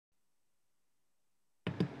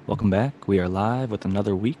Welcome back. We are live with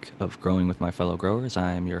another week of Growing with My Fellow Growers.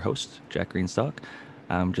 I am your host, Jack Greenstock.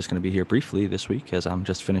 I'm just going to be here briefly this week as I'm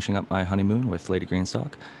just finishing up my honeymoon with Lady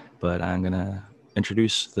Greenstock, but I'm going to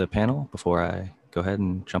introduce the panel before I go ahead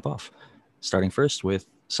and jump off. Starting first with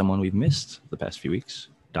someone we've missed the past few weeks,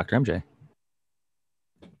 Dr. MJ.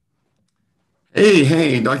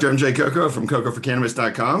 Hey, Dr. MJ Coco from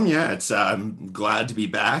cocoforcannabis.com. Yeah, it's I'm glad to be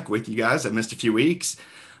back with you guys. I missed a few weeks.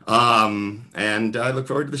 And I look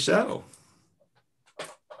forward to the show.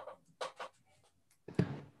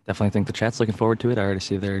 Definitely think the chat's looking forward to it. I already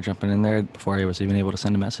see they're jumping in there before I was even able to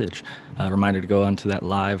send a message. Reminder to go onto that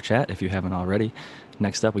live chat if you haven't already.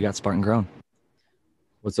 Next up, we got Spartan Grown.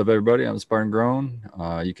 What's up, everybody? I'm Spartan Grown.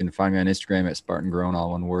 You can find me on Instagram at Spartan Grown, all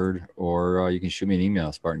one word, or you can shoot me an email,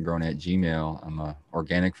 spartangrown@gmail. I'm an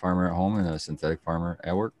organic farmer at home and a synthetic farmer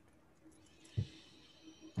at work.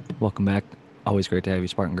 Welcome back. Always great to have you,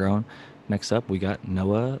 Spartan Grown. Next up, we got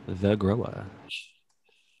Noah the Grower.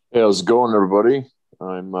 Hey, how's it going, everybody?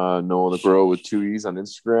 I'm Noah the Grower with 2 E's on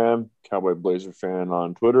Instagram, Cowboy Blazer fan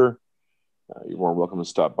on Twitter. You're more than welcome to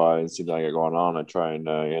stop by and see what I got going on. I try and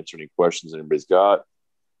answer any questions anybody's got.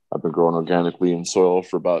 I've been growing organically in soil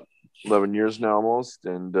for about 11 years now almost.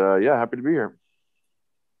 And yeah, happy to be here.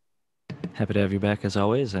 Happy to have you back as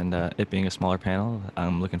always. And it being a smaller panel,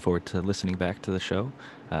 I'm looking forward to listening back to the show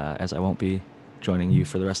as I won't be joining you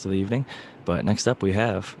for the rest of the evening. But next up, we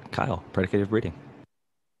have Kyle, Predicative Breeding.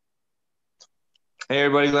 Hey,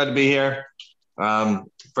 everybody. Glad to be here.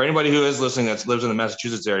 For anybody who is listening that lives in the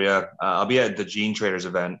Massachusetts area, I'll be at the Gene Traders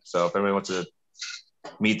event. So if anybody wants to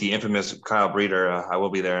meet the infamous Kyle Breeder, I will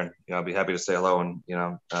be there, and I'll be happy to say hello and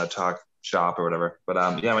talk shop or whatever.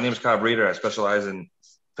 But yeah, my name is Kyle Breeder. I specialize in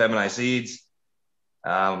feminized seeds,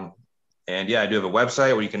 and yeah, I do have a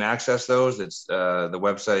website where you can access those. It's the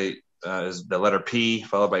website is the letter P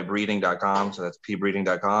followed by breeding.com. So that's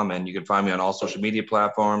pbreeding.com, and you can find me on all social media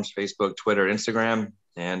platforms: Facebook, Twitter, Instagram.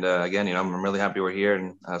 And again, I'm really happy we're here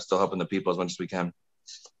and still helping the people as much as we can.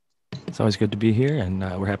 It's always good to be here, and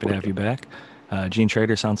we're happy to have you back. Gene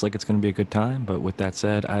Trader sounds like it's going to be a good time, but with that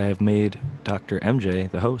said, I have made Dr. MJ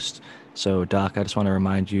the host. So, Doc, I just want to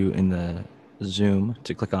remind you in the Zoom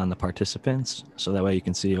to click on the participants, so that way you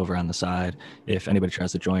can see over on the side if anybody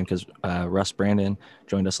tries to join, because Russ Brandon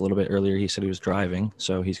joined us a little bit earlier. He said he was driving,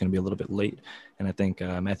 so he's going to be a little bit late, and I think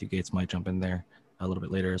Matthew Gates might jump in there a little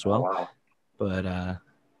bit later as well. Oh, wow. But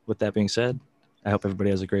with that being said, I hope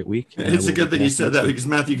everybody has a great week. It's a good thing you said that because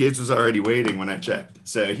Matthew Gates was already waiting when I checked.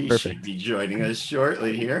 So he should be joining us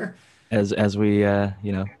shortly here. As we,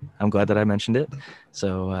 I'm glad that I mentioned it.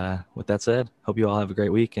 So with that said, hope you all have a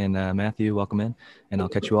great week. And Matthew, welcome in. And I'll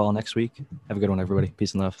catch you all next week. Have a good one, everybody.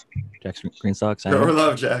 Peace and love. Jack Greenstock. Grow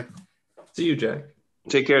love, Jack. See you, Jack.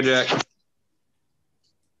 Take care, Jack.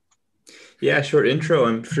 Yeah, short intro.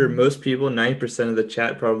 I'm sure most people, 90% of the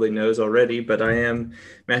chat probably knows already, but I am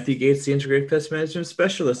Matthew Gates, the Integrated Pest Management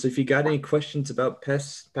Specialist. If you got any questions about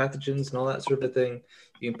pests, pathogens, and all that sort of thing,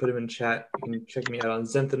 you can put them in chat. You can check me out on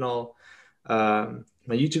Zenthal,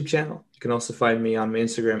 my YouTube channel. You can also find me on my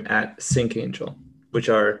Instagram at SyncAngel, which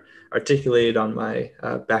are articulated on my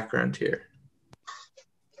background here.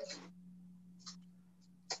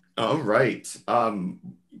 All right.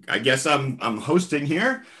 I guess I'm hosting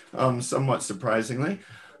here, somewhat surprisingly.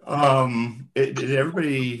 Did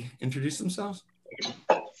everybody introduce themselves?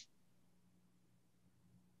 I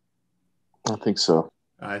think so.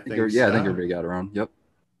 I think everybody got around. Yep.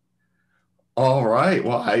 All right.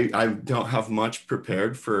 Well, I don't have much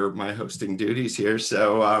prepared for my hosting duties here.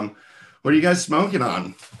 So what are you guys smoking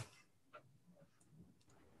on?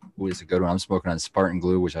 Ooh, it's a good one. I'm smoking on Spartan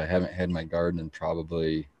Glue, which I haven't had in my garden in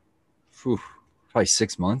probably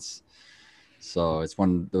 6 months. So it's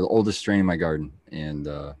the oldest strain in my garden, and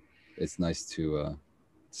it's nice to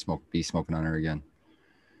be smoking on her again.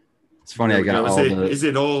 It's funny. Is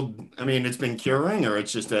it old? I mean, it's been curing, or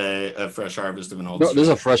it's just a fresh harvest of an old? No, there's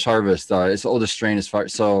a fresh harvest. It's the oldest strain as far.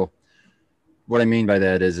 So what I mean by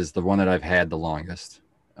that is the one that I've had the longest.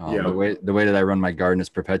 The way that I run my garden is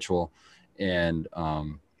perpetual, and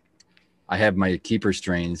I have my keeper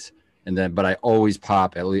strains, but I always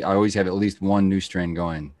I always have at least one new strain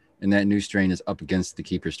going, and that new strain is up against the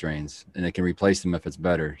keeper strains, and it can replace them if it's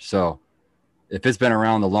better. So if it's been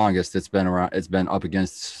around the longest, it's been up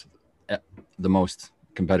against the most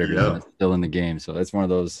competitors, and it's still in the game. So that's one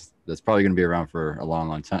of those that's probably going to be around for a long,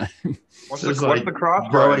 long time. What's the cross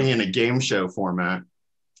growing in a game show format?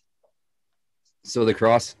 So the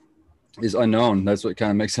cross is unknown. That's what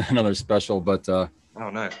kind of makes it another special. But oh,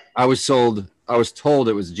 nice. I was told it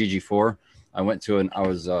was GG4. I went to I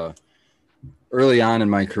was early on in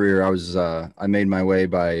my career. I made my way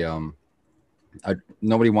by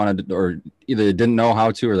nobody wanted to, or either they didn't know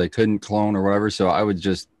how to, or they couldn't clone or whatever. So I would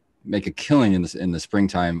just make a killing in the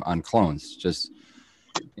springtime on clones.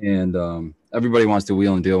 And everybody wants to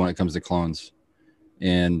wheel and deal when it comes to clones.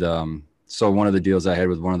 And so one of the deals I had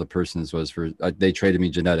with one of the persons was they traded me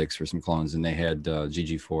genetics for some clones, and they had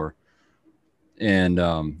GG4. And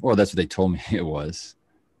well, that's what they told me it was.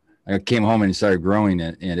 I came home and started growing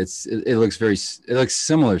it, and it looks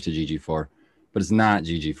similar to GG4, but it's not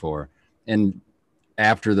GG4. And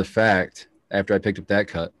after the fact, after I picked up that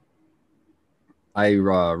cut, I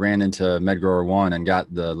ran into MedGrower 1 and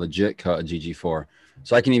got the legit cut of GG4.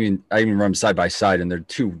 So I even run them side by side, and they're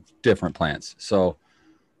two different plants. So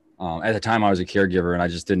at the time I was a caregiver, and I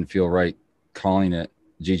just didn't feel right calling it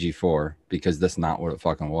GG4 because that's not what it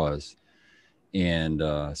fucking was. And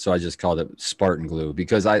so I just called it Spartan glue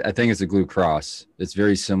because I think it's a glue cross. It's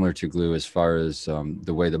very similar to glue as far as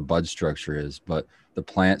the way the bud structure is, but the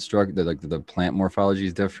plant structure, the plant morphology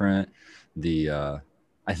is different. I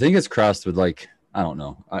think it's crossed with I don't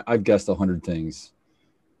know. I've guessed 100 things,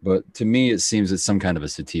 but to me it seems it's some kind of a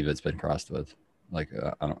sativa it's been crossed with. I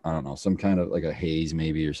don't know, some kind of like a haze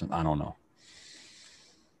maybe or something. I don't know.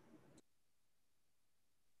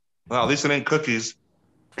 Well, at least it ain't cookies.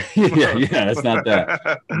 yeah, it's not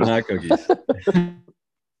that. Not cookies.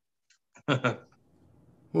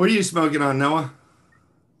 What are you smoking on, Noah?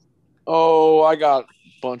 Oh, I got a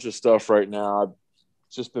bunch of stuff right now. I've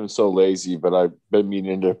just been so lazy, but I've been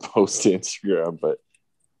meaning to post to Instagram. But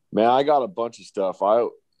man, I got a bunch of stuff.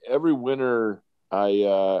 Every winter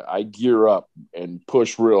I gear up and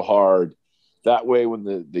push real hard. That way, when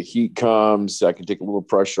the heat comes, I can take a little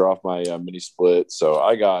pressure off my mini split. So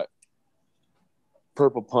I got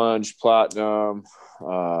Purple Punch, Platinum.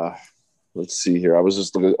 Let's see here. I was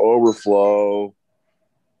just looking at Overflow,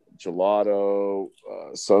 Gelato,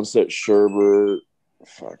 Sunset Sherbet,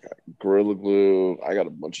 Gorilla Glue. I got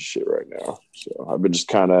a bunch of shit right now. So I've been just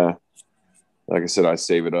kind of, like I said, I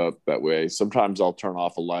save it up that way. Sometimes I'll turn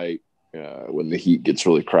off a light when the heat gets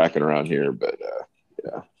really cracking around here. But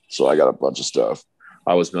yeah, so I got a bunch of stuff.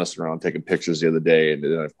 I was messing around taking pictures the other day, and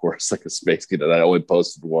then of course, like a space kid, I only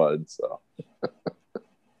posted one. So.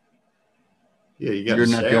 Yeah, you're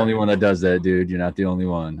not the only one that does that, dude. You're not the only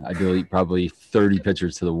one. I delete probably 30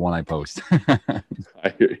 pictures to the one I post. I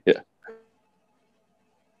hear you.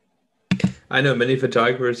 I know many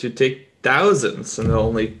photographers who take thousands and they'll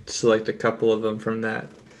only select a couple of them from that,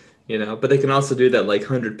 but they can also do that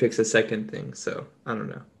 100 pics a second thing. So I don't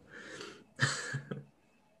know.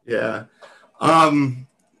 Yeah.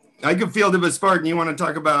 I could field it, but Spartan, you want to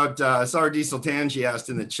talk about Sour Diesel Tangy asked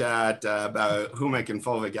in the chat about humic and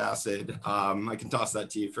fulvic acid. I can toss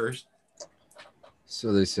that to you first.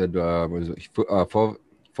 So they said, fulvic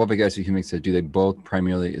acid, humic said, do they both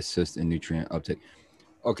primarily assist in nutrient uptake?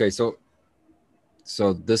 Okay, so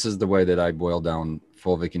this is the way that I boil down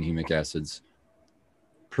fulvic and humic acids.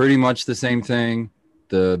 Pretty much the same thing.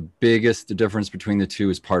 The biggest difference between the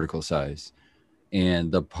two is particle size.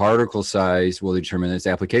 And the particle size will determine its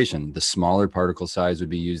application. The smaller particle size would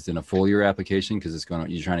be used in a foliar application because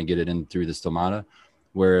you're trying to get it in through the stomata,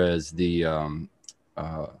 whereas the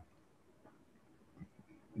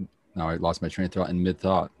now I lost my train of thought in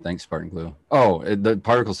mid-thought. Thanks, Spartan Glue. Oh, the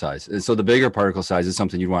particle size. So the bigger particle size is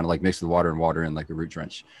something you'd want to mix with water in like a root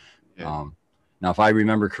drench. Yeah. Now, if I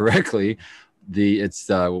remember correctly, it was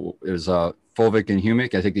fulvic and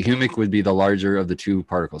humic. I think the humic would be the larger of the two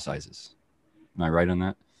particle sizes. Am I right on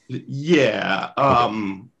that? Yeah.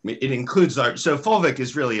 It includes so fulvic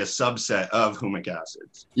is really a subset of humic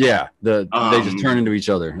acids. Yeah. They just turn into each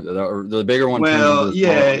other. The bigger one. Well,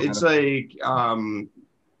 yeah, it's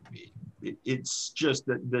it's just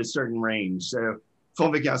the certain range. So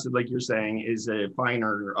fulvic acid, like you're saying, is a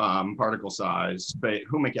finer particle size, but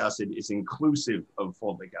humic acid is inclusive of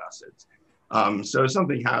fulvic acids. So if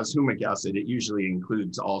something has humic acid, it usually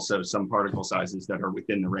includes also some particle sizes that are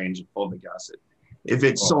within the range of fulvic acid. If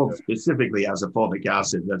it's sold specifically as a fulvic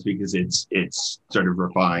acid, that's because it's sort of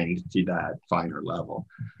refined to that finer level.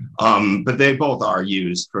 But they both are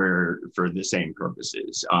used for the same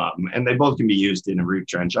purposes. And they both can be used in a root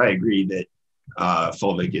drench. I agree that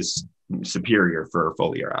fulvic is superior for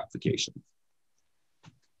foliar application.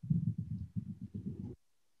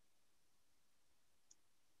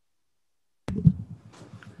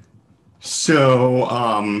 So,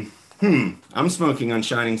 I'm smoking on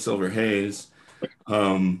Shining Silver Haze.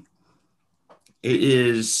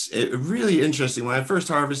 It really interesting. When I first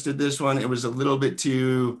harvested this one, it was a little bit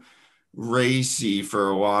too racy for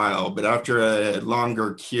a while, but after a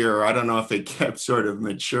longer cure, I don't know if it kept sort of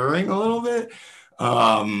maturing a little bit.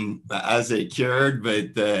 as it cured,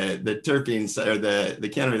 but the terpenes or the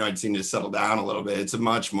cannabinoids seem to settle down a little bit. It's a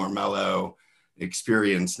much more mellow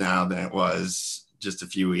experience now than it was just a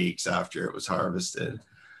few weeks after it was harvested,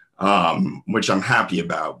 which I'm happy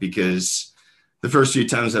about, because the first few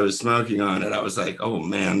times I was smoking on it, I was like, oh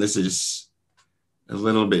man, this is a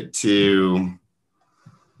little bit too,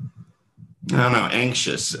 I don't know,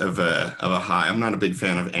 anxious of a high. I'm not a big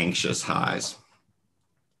fan of anxious highs.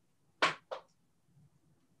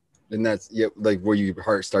 And that's like where your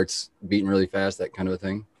heart starts beating really fast, that kind of a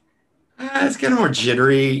thing. It's kind of more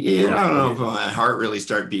jittery. I don't know if my heart really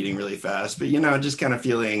start beating really fast, but just kind of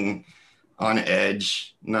feeling on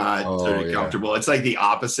edge, not sort of comfortable. It's like the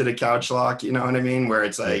opposite of couch lock, you know what I mean? Where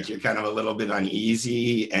it's like you're kind of a little bit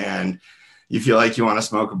uneasy and you feel like you want to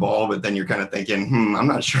smoke a bowl, but then you're kind of thinking, I'm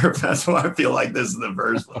not sure if that's what I feel like this in the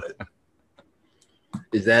first place.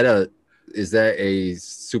 Is that a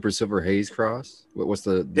Super Silver Haze cross? What's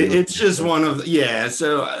the it's just one of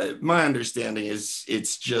so my understanding is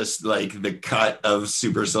it's just like the cut of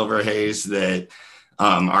Super Silver Haze that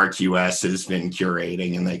RQS has been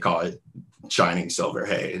curating, and they call it Shining Silver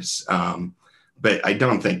Haze, but I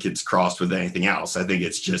don't think it's crossed with anything else. I think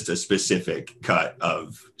it's just a specific cut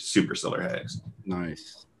of Super Silver Haze.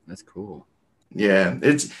 Nice, that's cool. Yeah,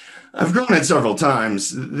 I've grown it several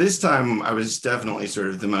times. This time I was definitely sort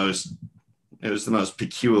of the most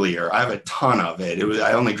peculiar. I have a ton of it.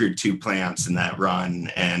 I only grew 2 plants in that run,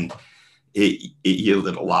 and it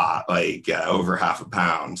yielded a lot, like over half a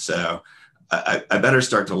pound. So I better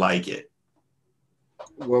start to like it.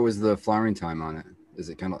 What was the flowering time on it? Is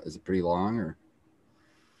it pretty long, or?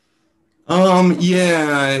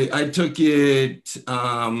 I took it,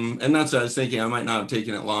 and that's what I was thinking. I might not have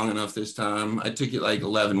taken it long enough this time. I took it like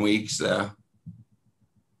 11 weeks. 11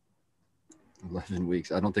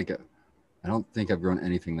 weeks. I don't think I've grown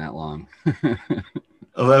anything that long.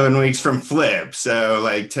 11 weeks from flip, so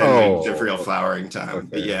like 10 weeks of real flowering time. Okay.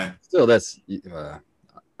 But yeah, still, that's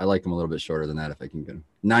I like them a little bit shorter than that if I can get them.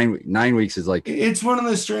 9 weeks is like, it's one of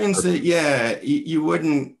the strains that you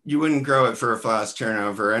wouldn't grow it for a fast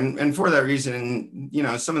turnover, and for that reason,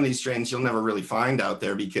 some of these strains you'll never really find out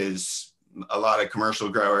there, because a lot of commercial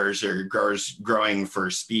growers or growers growing for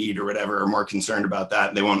speed or whatever are more concerned about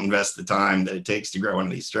that. They won't invest the time that it takes to grow one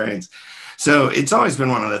of these strains. So it's always been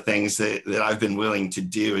one of the things that I've been willing to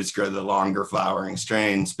do, is grow the longer flowering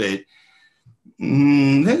strains. But,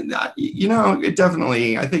 it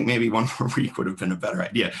definitely, I think maybe one more week would have been a better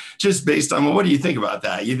idea, just based on, what do you think about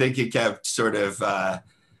that? You think it kept sort of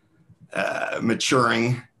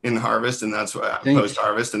maturing in harvest, and that's why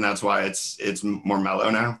post-harvest, and that's why it's more mellow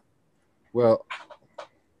now? Well,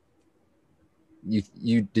 did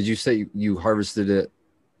you say you harvested it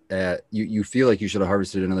you feel like you should have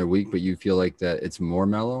harvested another week, but you feel like that it's more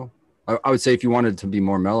mellow? I would say if you wanted to be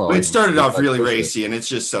more mellow, it started off really racy, and it's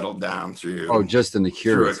just settled down through just in the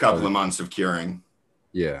cure, through a couple of months of curing.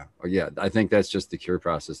 I think that's just the cure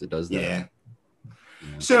process that does that. Yeah.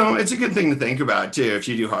 So it's a good thing to think about too if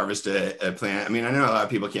you do harvest a plant. I mean, I know a lot of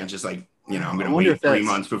people can't just like, I'm going to wait 3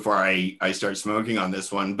 months before I start smoking on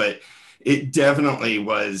this one, but it definitely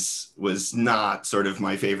was not sort of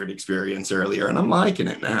my favorite experience earlier, and I'm liking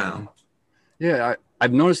it now. Yeah,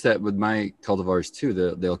 I've noticed that with my cultivars too.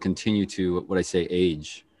 They'll continue to, what I say,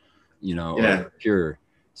 age, or cure.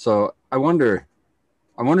 So I wonder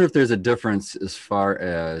if there's a difference as far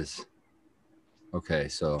as, okay,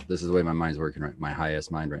 so this is the way my mind's working, right? My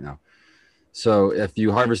highest mind right now. So if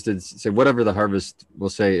you harvested, say whatever the harvest,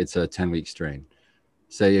 we'll say it's a 10-week strain.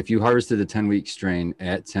 Say if you harvested a 10-week strain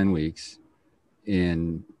at 10 weeks,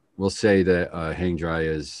 and we'll say that hang dry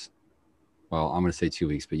is, well, I'm going to say 2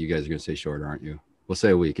 weeks, but you guys are going to say shorter, aren't you? We'll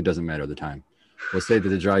say a week. It doesn't matter the time. We'll say that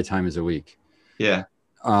the dry time is a week. Yeah.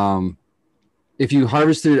 If you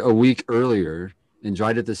harvested it a week earlier and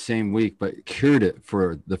dried it the same week, but cured it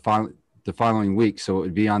for the following week, so it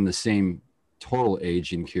would be on the same total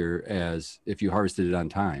age and cure as if you harvested it on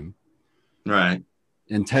time. Right.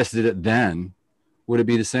 And tested it then, would it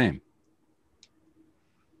be the same?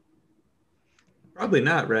 Probably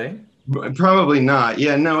not, right? Probably not.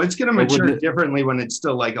 Yeah, no, it's going to mature differently when it's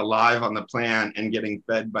still like alive on the plant and getting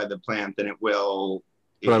fed by the plant than it will.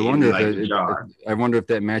 But I wonder if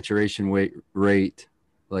that maturation rate,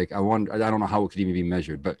 like I don't know how it could even be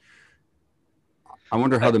measured, but I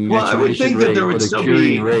wonder how the maturation rate or the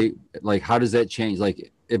curing rate, like how does that change?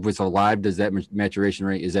 Like if it's alive, does that maturation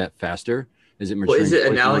rate, is that faster? Is it maturing? Well, is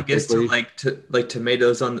it analogous to like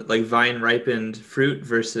tomatoes on like vine ripened fruit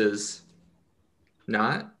versus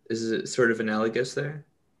not? Is it sort of analogous there?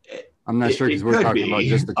 I'm not sure because we're talking about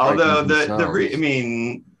just the. Although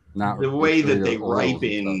the way that they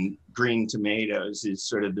ripen green tomatoes is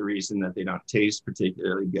sort of the reason that they don't taste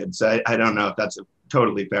particularly good. So I don't know if that's a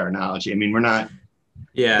totally fair analogy. I mean, we're not,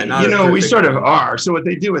 not you know, we sort of one. are. So what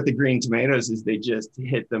they do with the green tomatoes is they just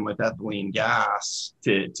hit them with ethylene gas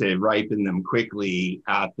to ripen them quickly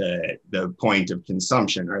at the point of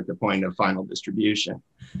consumption or at the point of final distribution.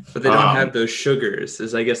 But they don't have those sugars,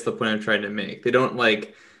 is I guess the point I'm trying to make. They don't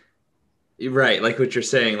like, right, like what you're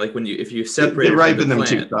saying, like if you separate they ripen them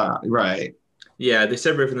too fast, right? Yeah, they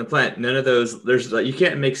separate from the plant. None of those, there's like, you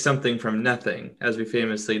can't make something from nothing, as we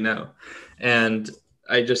famously know. And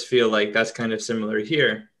I just feel like that's kind of similar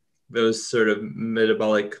here. Those sort of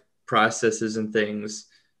metabolic processes and things,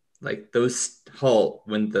 like those halt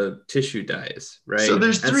when the tissue dies, right? So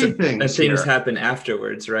there's three things. And things happen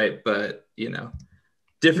afterwards, right? But, you know,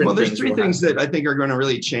 different well, there's things. Three things that I think are going to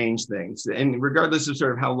really change things. And regardless of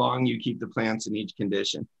sort of how long you keep the plants in each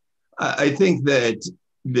condition, I think that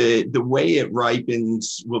the way it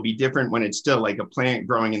ripens will be different when it's still like a plant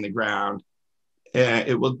growing in the ground.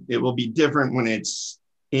 It will be different when it's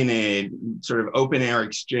in a sort of open air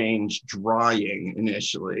exchange drying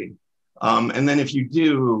initially. And then if you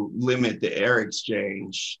do limit the air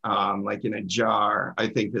exchange, like in a jar, I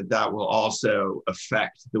think that will also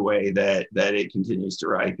affect the way that it continues to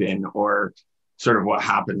ripen, or sort of what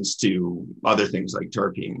happens to other things like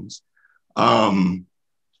terpenes.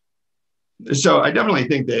 So I definitely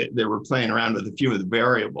think that we're playing around with a few of the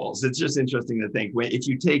variables. It's just interesting to think, if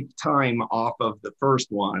you take time off of the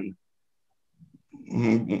first one,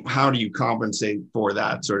 how do you compensate for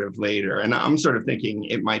that sort of later? And I'm sort of thinking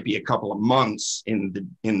it might be a couple of months in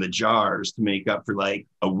the jars to make up for like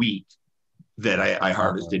a week that I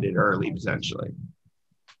harvested it early, potentially.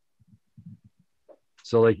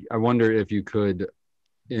 So like, I wonder if you could,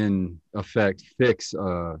 in effect, fix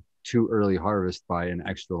a too early harvest by an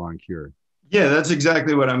extra long cure. Yeah, that's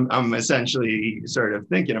exactly what I'm essentially sort of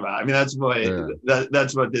thinking about. I mean, that's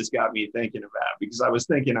what this got me thinking about, because I was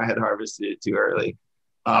thinking I had harvested it too early.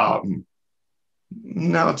 Now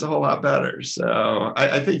it's a whole lot better. So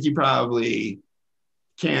I think you probably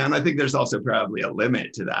can. I think there's also probably a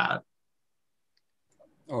limit to that.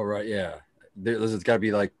 Oh, right. Yeah. There's got to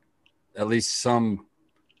be like at least some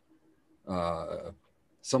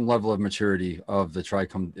level of maturity of the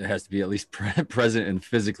trichome. It has to be at least present and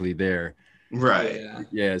physically there. Right.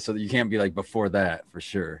 Yeah. So you can't be like before that for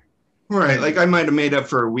sure. Right. Like I might have made up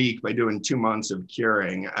for a week by doing 2 months of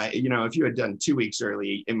curing. If you had done 2 weeks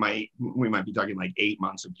early, we might be talking like 8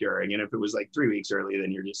 months of curing. And if it was like 3 weeks early,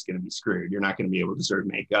 then you're just going to be screwed. You're not going to be able to sort of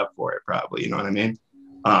make up for it, probably. You know what I mean?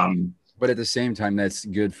 But at the same time, that's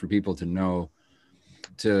good for people to know.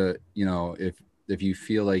 If you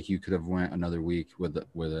feel like you could have went another week with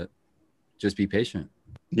it, just be patient.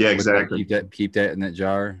 Yeah, exactly. Keep that in that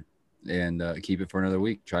jar and keep it for another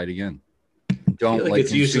week. Try it again. Don't like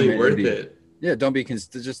it's usually worth it. Yeah, don't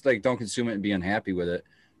consume it and be unhappy with it.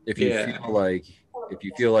 If you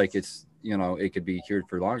feel like it's, it could be cured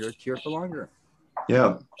for longer, cure for longer.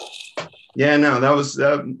 Yeah. No, that was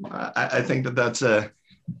I think that's a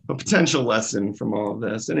potential lesson from all of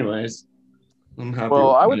this. Anyways, I'm happy.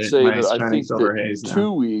 Well, I would say that I think that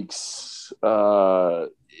 2 weeks.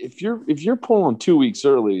 If you're pulling 2 weeks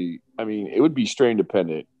early, I mean, it would be strain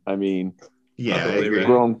dependent. I mean, yeah, I agree.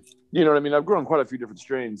 You know what I mean? I've grown quite a few different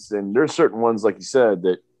strains, and there's certain ones, like you said,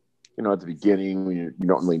 that, at the beginning, when you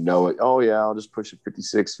don't really know it. Oh, yeah, I'll just push it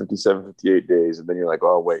 56, 57, 58 days. And then you're like,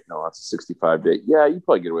 oh, wait, no, that's a 65-day. Yeah, you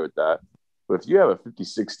probably get away with that. But if you have a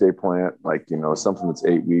 56-day plant, like, something that's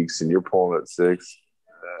 8 weeks and you're pulling it at 6,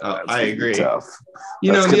 I agree. Tough.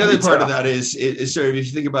 The other part of that is sort of, if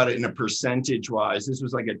you think about it in a percentage wise, this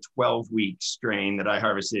was like a 12-week strain that I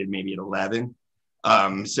harvested maybe at 11.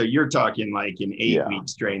 So you're talking like an 8-week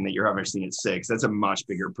strain that you're harvesting at 6. That's a much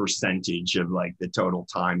bigger percentage of like the total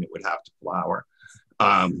time it would have to flower.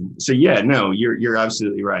 You're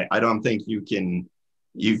absolutely right. I don't think you can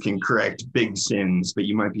correct big sins, but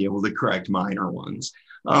you might be able to correct minor ones.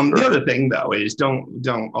 The other thing though is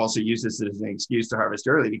don't also use this as an excuse to harvest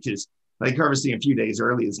early, because like harvesting a few days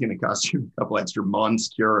early is going to cost you a couple extra months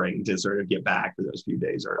curing to sort of get back for those few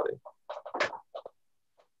days early.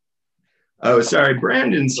 Oh, sorry,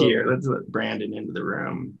 Brandon's here. Let's let Brandon into the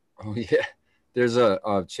room. Oh yeah, there's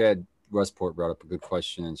a Chad Westport brought up a good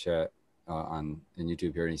question in chat in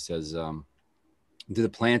YouTube here, and he says, do the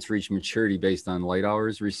plants reach maturity based on light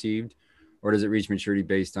hours received, or does it reach maturity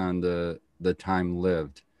based on the time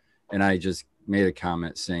lived? And I just made a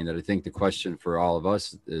comment saying that I think the question for all of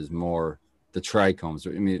us is more the trichomes.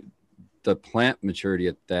 I mean, the plant maturity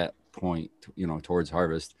at that point, towards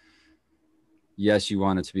harvest. Yes, you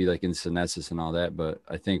want it to be like in senescence and all that, but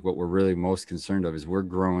I think what we're really most concerned of is we're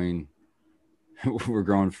growing we're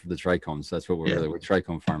growing for the trichomes. That's what we're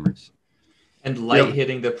trichome farmers. And light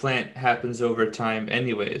hitting the plant happens over time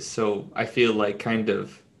anyways. So I feel like kind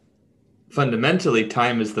of fundamentally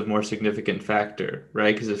time is the more significant factor,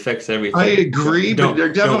 right? Because it affects everything. I agree, but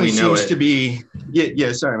there definitely seems to be.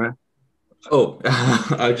 Yeah, sorry, man. Oh,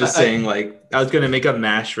 I was just saying, like, I was going to make a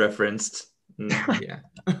MASH reference. Yeah.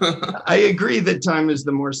 I agree that time is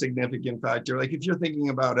the more significant factor. Like if you're thinking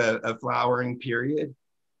about a flowering period,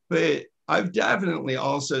 but I've definitely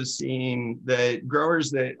also seen that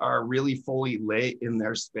growers that are really fully lit in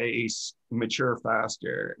their space mature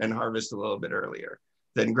faster and harvest a little bit earlier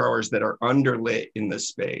than growers that are underlit in the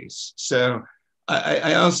space. So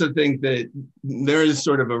I also think that there is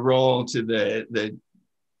sort of a role to the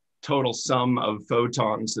total sum of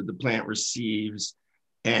photons that the plant receives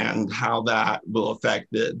and how that will affect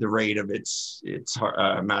the rate of its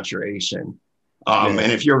maturation. And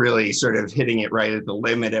if you're really sort of hitting it right at the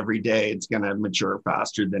limit every day, it's going to mature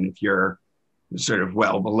faster than if you're sort of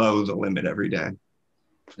well below the limit every day.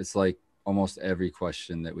 It's like almost every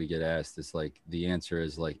question that we get asked is like the answer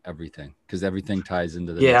is like everything, because everything ties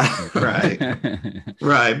into the right.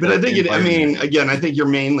 But I think I think you're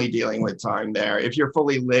mainly dealing with time there. If you're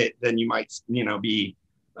fully lit, then you might be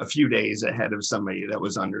a few days ahead of somebody that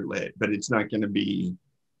was underlit, but it's not going to be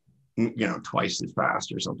twice as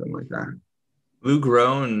fast or something like that. Lou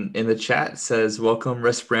Grown in the chat says, welcome,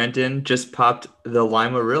 Russ Brandon. Just popped the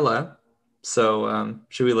Limarilla. So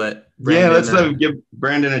should we let Brandon... Yeah, let's give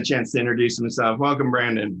Brandon a chance to introduce himself. Welcome,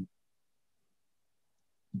 Brandon.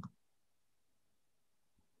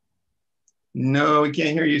 No, we can't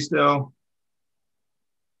hear you still.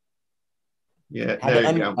 Yeah,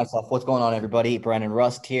 there you go. Myself. What's going on, everybody? Brandon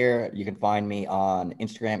Rust here. You can find me on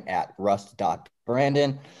Instagram at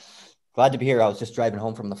rust.brandon. Glad to be here. I was just driving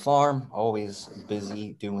home from the farm, always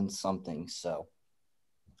busy doing something. So,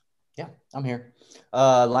 yeah, I'm here.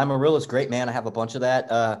 Limarilla is great, man. I have a bunch of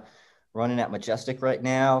that running at Majestic right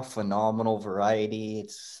now. Phenomenal variety.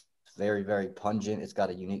 It's very, very pungent. It's got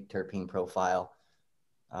a unique terpene profile.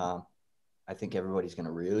 I think everybody's going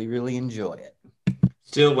to really, really enjoy it.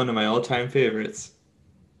 Still one of my all-time favorites.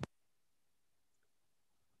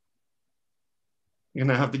 You're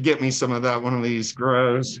going to have to get me some of that one of these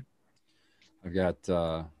grows. I've got,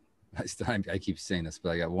 I keep saying this, but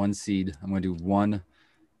I got one seed. I'm going to do one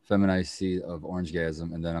feminized seed of Orange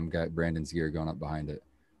Gasm, and then I'm got Brandon's gear going up behind it.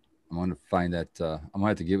 I'm going to find that. I'm going to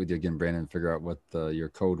have to get with you again, Brandon, and figure out what your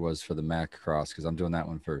code was for the MAC cross, because I'm doing that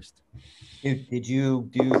one first. Dude, did you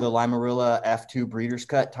do the Limarilla F2 Breeders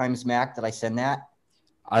Cut times MAC? Did I send that?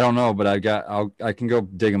 I don't know, but I can go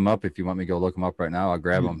dig them up if you want me to go look them up right now. I'll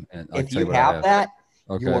grab them. And I'll if you have that,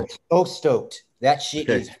 okay. You're so stoked. That shit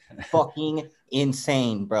is fucking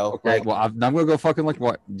insane, bro. Okay, well, I'm gonna go fucking look.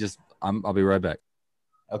 What? I'll be right back.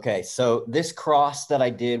 Okay, so this cross that I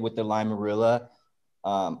did with the Limarilla,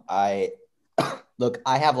 I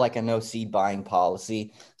have like a no seed buying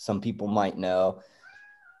policy. Some people might know.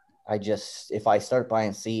 If I start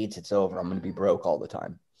buying seeds, it's over. I'm gonna be broke all the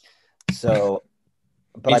time. So.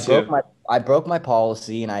 But I broke my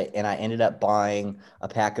policy, and I ended up buying a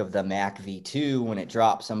pack of the Mac V2 when it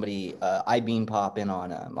dropped. Somebody iBeam pop in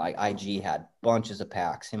on like IG had bunches of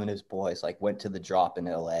packs. Him and his boys went to the drop in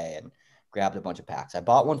LA and grabbed a bunch of packs. I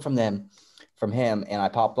bought one from him, and I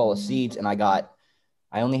popped all the seeds, and I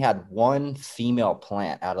only had one female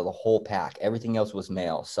plant out of the whole pack. Everything else was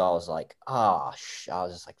male. So I was like, I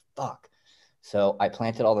was just like, fuck. So I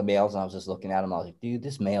planted all the males, and I was just looking at them. I was like, dude,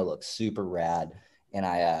 this male looks super rad. And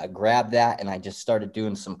I grabbed that, and I just started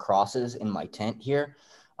doing some crosses in my tent here.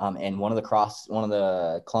 And one of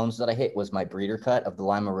the clones that I hit was my breeder cut of the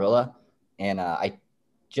Limarilla. And I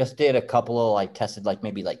just did a couple of tested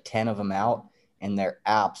maybe 10 of them out, and they're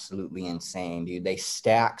absolutely insane, dude. They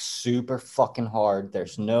stack super fucking hard.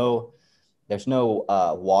 There's no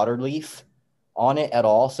water leaf on it at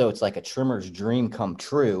all. So it's like a trimmer's dream come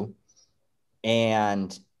true.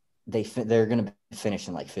 And they're going to finish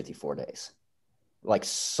in 54 days.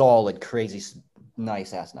 Solid, crazy,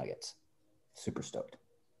 nice ass nuggets. Super stoked.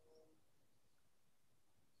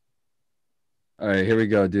 All right, here we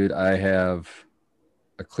go, dude. I have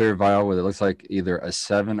a clear vial with it looks like either a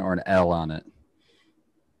 7 or an L on it.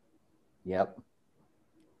 Yep.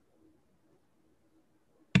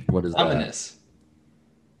 What is that?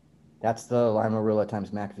 That's the Limarilla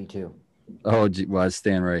times Mac V2. Oh, well, it's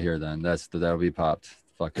staying right here then. That'll be popped.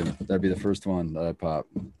 Fucking, that'd be the first one that I pop.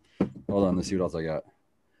 Hold on, let's see what else I got.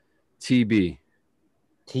 TB.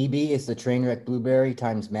 TB is the Trainwreck Blueberry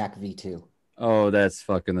times Mac V2. Oh, that's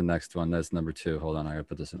fucking the next one. That's number 2. Hold on, I gotta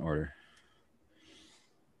put this in order.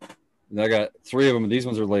 And I got 3 of them. These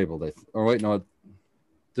ones are labeled. Oh wait, no.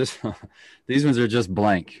 This, these ones are just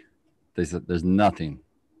blank. There's nothing.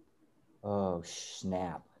 Oh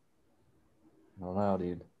snap! I don't know,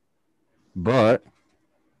 dude. But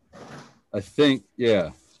I think,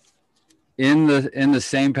 yeah, in the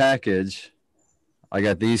same package, I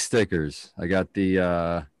got these stickers. I got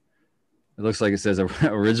the it looks like it says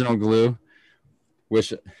original glue,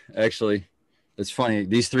 which actually it's funny.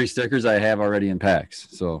 These 3 stickers I have already in packs.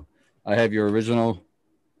 So I have your original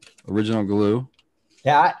glue.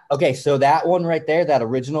 Okay, so that one right there, that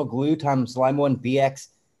original glue times Lime 1 BX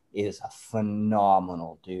is a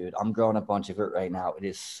phenomenal, dude. I'm growing a bunch of it right now. It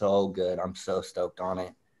is so good. I'm so stoked on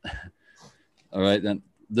it. All right, then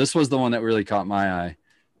this was the one that really caught my eye.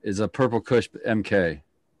 Is a Purple Kush MK.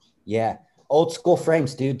 Yeah, old school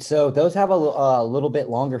frames, dude. So those have a little bit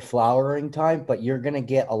longer flowering time, but you're gonna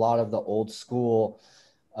get a lot of the old school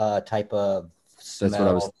type of smell. That's what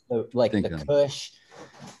I was like thinking. The Kush,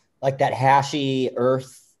 like that hashy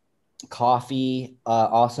earth coffee,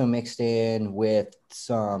 also mixed in with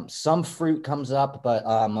some fruit comes up, but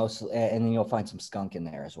mostly, and then you'll find some skunk in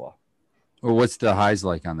there as well. Well, what's the highs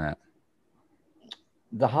like on that?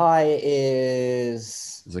 The high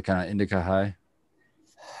is it kind of indica high?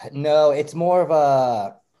 No, it's more of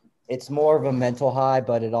a mental high,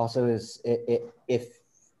 but it also is if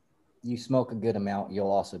you smoke a good amount,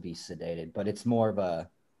 you'll also be sedated, but it's more of a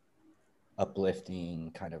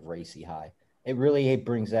uplifting kind of racy high. It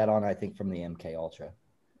brings that on, I think, from the MK Ultra.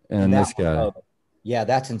 And this guy. Yeah,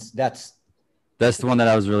 that's the one that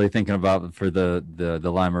I was really thinking about for the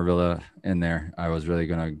Limerilla in there. I was really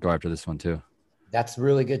gonna go after this one too. That's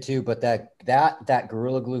really good too. But that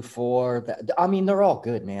Gorilla Glue 4, I mean, they're all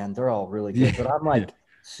good, man. They're all really good. But I'm like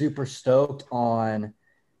super stoked on.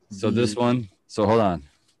 This one. So hold on.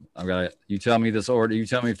 You tell me this order. You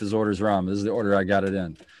tell me if this order's wrong. This is the order I got it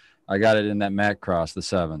in. I got it in that Mac Cross, the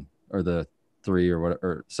 7 or the 3 or whatever,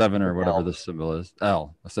 or 7 or whatever the symbol is.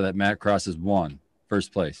 L. So that Mac Cross is 1,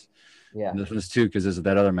 first place. Yeah. And this one's 2 because this is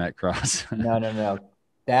that other Mac Cross. No.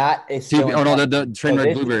 That is the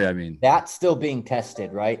Trainwreck Blueberry, I mean. That's still being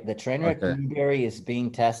tested, right? The Trainwreck Blueberry is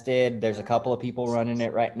being tested. There's a couple of people running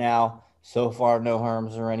it right now. So far, no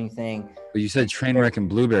harms or anything. But you said Trainwreck and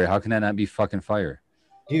Blueberry. How can that not be fucking fire?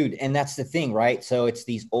 Dude, and that's the thing, right? So it's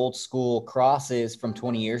these old school crosses from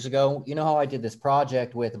 20 years ago. You know how I did this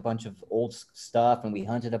project with a bunch of old stuff and we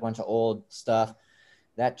hunted a bunch of old stuff?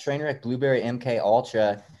 That Trainwreck Blueberry MK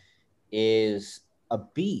Ultra is a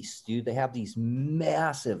beast, dude. They have these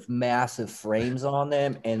massive frames on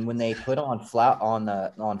them, and when they put on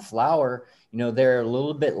flower, you know, they're a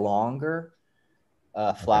little bit longer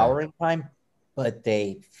flowering time, but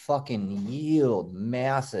they fucking yield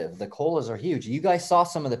massive. The colas are huge. You guys saw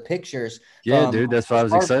some of the pictures. Yeah, dude, that's why I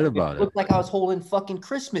was excited about it. Looked like I was holding fucking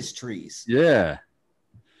Christmas trees. Yeah,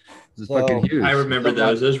 it's fucking huge. I remember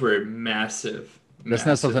those. Those were massive. That's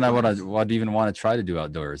not something I would even want to try to do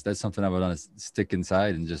outdoors. That's something I would want to stick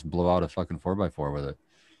inside and just blow out a fucking 4x4 with it.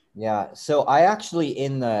 Yeah. So I actually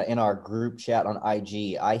in our group chat on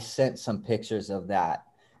IG, I sent some pictures of that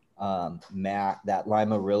that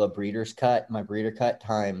Limerilla breeder's cut, my breeder cut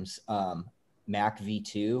times Mac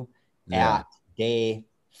V2 at day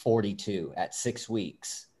 42 at 6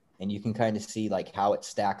 weeks, and you can kind of see like how it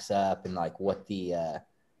stacks up and like what the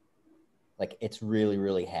like it's really,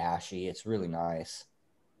 really hashy. It's really nice.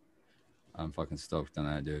 I'm fucking stoked on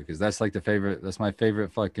that, dude. Because that's like that's my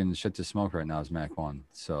favorite fucking shit to smoke right now is Mac 1.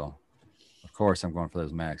 So, of course, I'm going for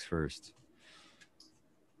those Macs first.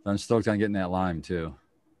 I'm stoked on getting that lime too.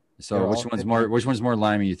 So which one's more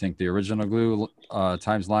limey, you think? The original glue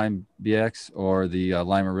times Lime BX or the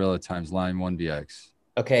Limerilla times Lime 1 BX?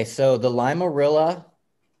 Okay, so the Limerilla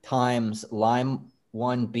times Lime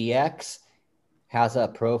 1 BX has a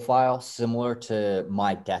profile similar to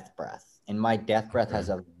my Death Breath. And my Death Breath has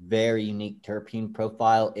a very unique terpene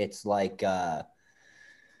profile. It's like a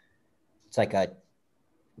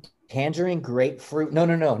tangerine grapefruit.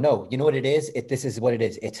 No. You know what it is? This is what it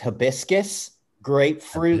is. It's hibiscus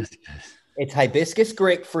grapefruit. It's hibiscus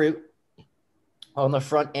grapefruit on the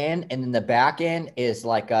front end, and then the back end is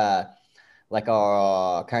like a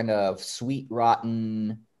kind of sweet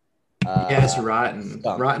rotten. Yes,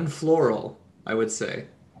 rotten floral, I would say.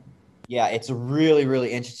 Yeah, it's really,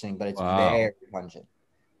 really interesting, but it's very pungent.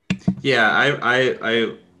 Yeah,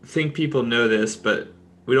 I think people know this, but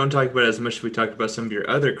we don't talk about it as much as we talked about some of your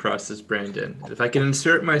other crosses, Brandon. If I can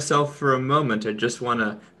insert myself for a moment, I just want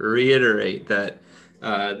to reiterate that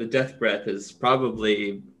the Death Breath is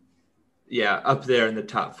probably, up there in the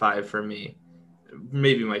top 5 for me.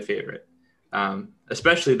 Maybe my favorite,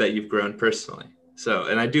 especially that you've grown personally. So,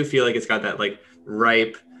 and I do feel like it's got that like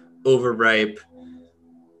ripe, overripe,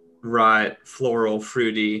 rot, floral,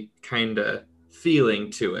 fruity kind of feeling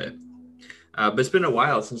to it. But it's been a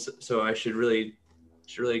while since, so I should really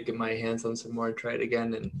get my hands on some more and try it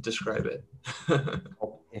again and describe it.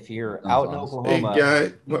 If you're That's out in awesome. Oklahoma,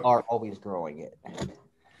 Hey, we are always growing it.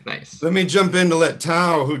 Nice. let me jump in to let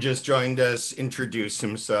Tao, who just joined us, introduce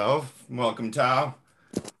himself. Welcome, Tao.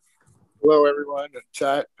 Hello, everyone.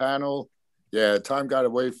 Chat panel. Yeah, time got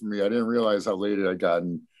away from me. I didn't realize how late it had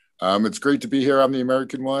gotten. It's great to be here on the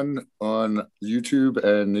American One on YouTube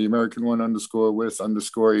and the American One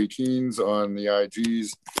 _with_18s on the IGs.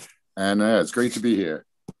 And it's great to be here.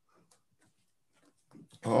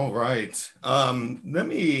 All right. Let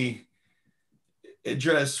me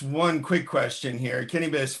address one quick question here. Kenny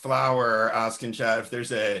Biss Flower asking chat if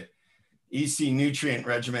there's a EC nutrient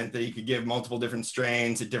regimen that you could give multiple different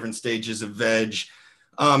strains at different stages of veg.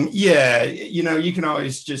 Yeah, you can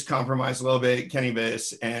always just compromise a little bit, Kenny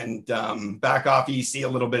Biss, and back off EC a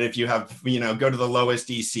little bit if you have, go to the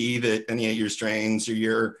lowest EC that any of your strains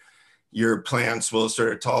or your plants will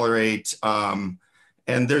sort of tolerate.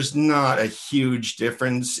 And there's not a huge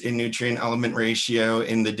difference in nutrient element ratio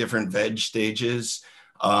in the different veg stages.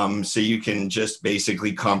 So you can just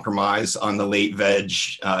basically compromise on the late veg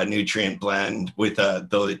nutrient blend with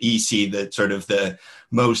the EC that sort of the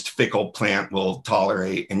most fickle plant will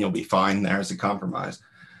tolerate, and you'll be fine there as a compromise.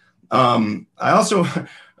 I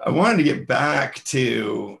wanted to get back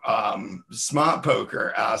to Smart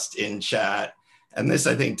Poker asked in chat, and this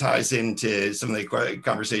I think ties into some of the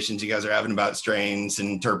conversations you guys are having about strains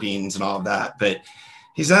and terpenes and all of that. But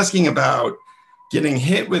he's asking about getting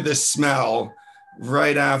hit with a smell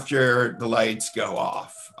right after the lights go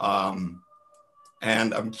off.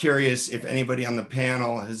 And I'm curious if anybody on the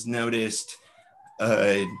panel has noticed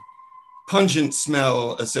a pungent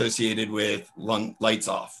smell associated with lights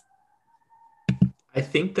off. I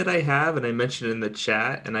think that I have, and I mentioned it in the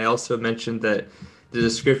chat, and I also mentioned that the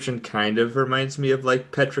description kind of reminds me of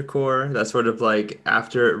like petrichor. That sort of like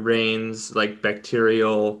after it rains, like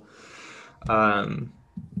bacterial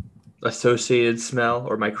associated smell,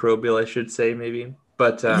 or microbial, I should say, maybe.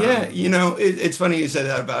 But yeah, it's funny you said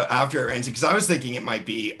that about after it rains, because I was thinking it might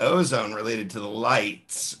be ozone related to the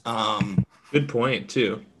lights. Good point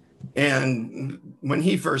too. And when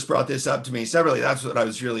he first brought this up to me separately, that's what I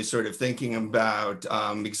was really sort of thinking about,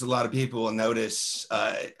 because a lot of people will notice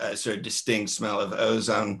a sort of distinct smell of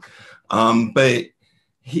ozone. But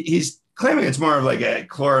he's claiming it's more of like a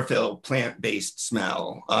chlorophyll plant-based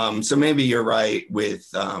smell. So maybe you're right with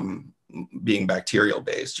being bacterial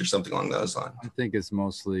based or something along those lines. I think it's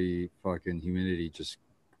mostly fucking humidity, just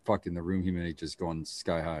fucking the room humidity just going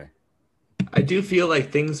sky high. I do feel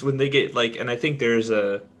like things when they get like, and I think there's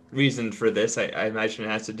a reason for this. I imagine it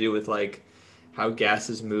has to do with like how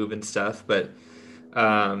gases move and stuff. But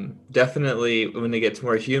definitely when it gets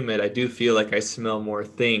more humid, I do feel like I smell more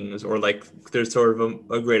things, or like there's sort of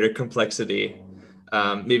a greater complexity.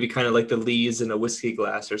 Maybe kind of like the lees in a whiskey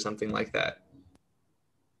glass or something like that.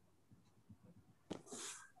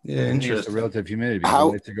 Yeah, interesting. interesting. The relative humidity, because the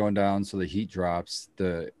lights are going down, so the heat drops.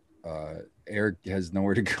 The air has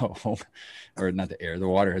nowhere to go, or not the air. The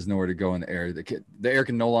water has nowhere to go in the air. The air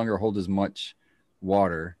can no longer hold as much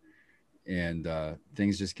water, and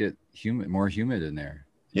things just get more humid in there.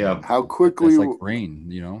 Yeah. How quickly? It's like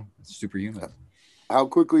rain. It's super humid. How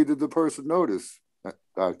quickly did the person notice,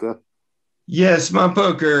 Doctor? Yes, Smart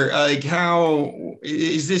Poker. Like, how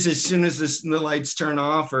is this? As soon as the lights turn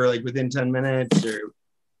off, or like within 10 minutes, or?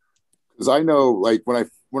 Because I know, like when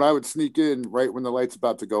I would sneak in right when the light's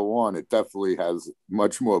about to go on, it definitely has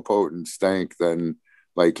much more potent stank than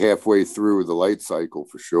like halfway through the light cycle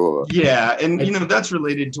for sure. Yeah, and that's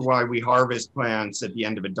related to why we harvest plants at the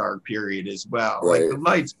end of a dark period as well. Right. Like the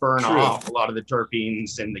lights burn off a lot of the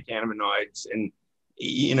terpenes and the cannabinoids, and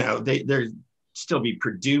they're still be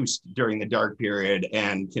produced during the dark period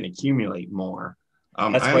and can accumulate more.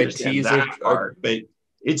 That's I why understand teas that part, but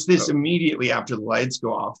it's this immediately after the lights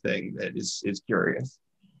go off thing that is curious.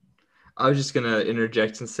 I was just gonna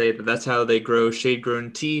interject and say that that's how they grow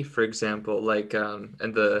shade-grown tea, for example, like and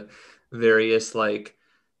the various like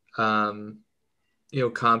compounds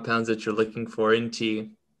that you're looking for in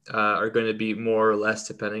tea are going to be more or less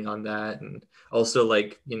depending on that, and also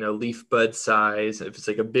like leaf bud size. If it's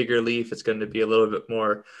like a bigger leaf, it's going to be a little bit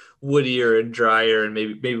more woodier and drier and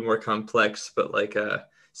maybe more complex, but like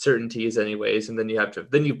certain teas anyways. And then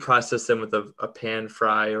you process them with a pan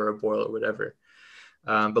fry or a boil or whatever.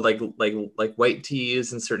 But like white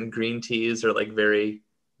teas and certain green teas are like the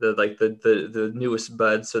newest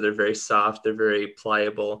buds, so they're very soft, they're very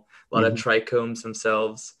pliable. A lot of trichomes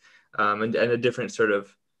themselves, and a different sort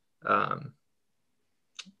of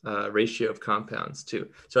ratio of compounds too.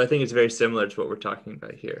 So I think it's very similar to what we're talking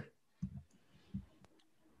about here.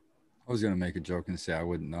 I was gonna make a joke and say I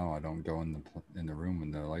wouldn't know. I don't go in the room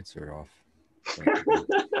when the lights are off.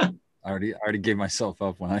 I already gave myself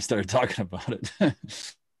up when I started talking about it.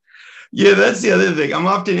 Yeah, that's the other thing. I'm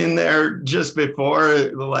often in there just before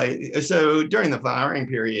the light. So during the flowering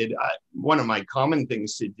period, one of my common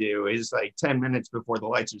things to do is like 10 minutes before the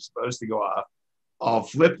lights are supposed to go off, I'll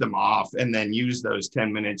flip them off and then use those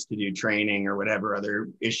 10 minutes to do training or whatever other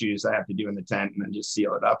issues I have to do in the tent, and then just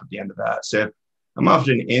seal it up at the end of that. So I'm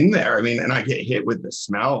often in there. I mean, and I get hit with the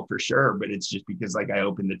smell for sure, but it's just because like I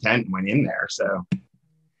opened the tent and went in there. So,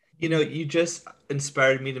 you know, you just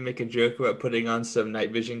inspired me to make a joke about putting on some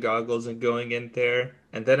night vision goggles and going in there.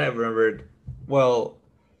 And then I remembered, well,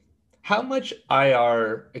 how much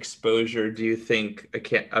IR exposure do you think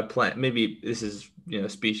a plant, maybe this is,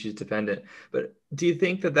 species dependent, but do you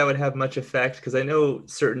think that would have much effect? Because I know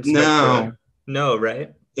certain spectra, no,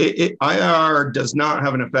 right? IR does not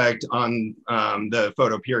have an effect on the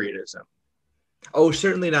photoperiodism. Oh,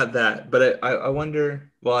 certainly not that. But I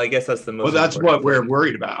wonder, well, I guess that's the most. Well, that's what we're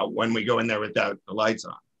worried about when we go in there without the lights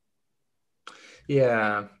on.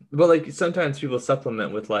 Yeah. Well, like sometimes people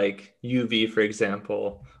supplement with like UV, for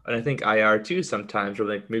example. And I think IR too sometimes, or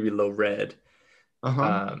like maybe low red.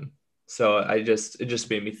 So it just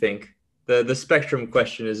made me think. The spectrum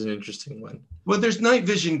question is an interesting one. Well, there's night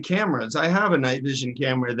vision cameras. I have a night vision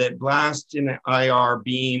camera that blasts an IR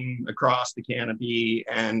beam across the canopy,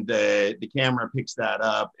 and the camera picks that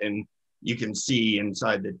up, and you can see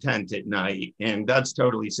inside the tent at night. And that's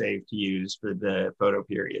totally safe to use for the photo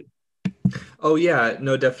period. Oh yeah,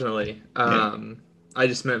 no, definitely. I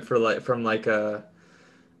just meant from like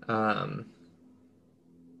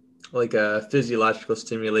a physiological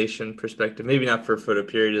stimulation perspective, maybe not for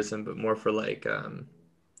photoperiodism, but more for like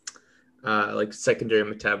secondary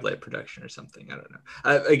metabolite production or something. I don't know.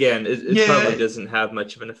 Again, it probably doesn't have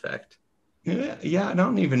much of an effect. Yeah, I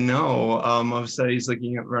don't even know of studies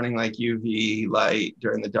looking at running like UV light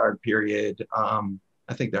during the dark period.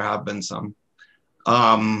 I think there have been some.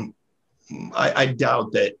 I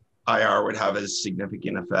doubt that IR would have a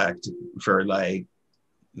significant effect for like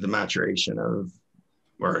the maturation of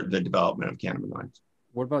or the development of cannabinoids.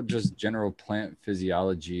 What about just general plant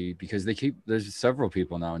physiology? Because there's several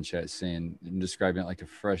people now in chat saying and describing it like a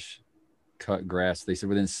fresh cut grass. They said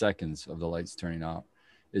within seconds of the lights turning off.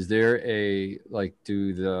 Is there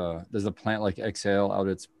does the plant like exhale out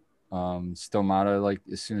its stomata like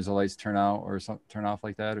as soon as the lights turn out or turn off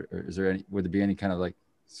like that? Or would there be any kind of like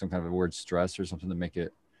some kind of a word stress or something to make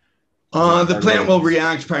it? The plant will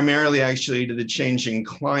react primarily actually to the changing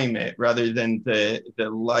climate rather than the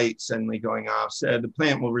light suddenly going off. So the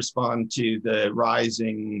plant will respond to the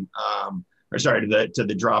rising, to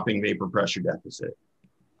the dropping vapor pressure deficit.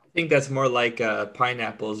 I think that's more like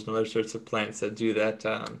pineapples and other sorts of plants that do that.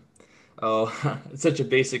 It's such a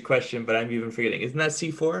basic question, but I'm even forgetting. Isn't that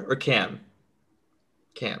C4 or CAM?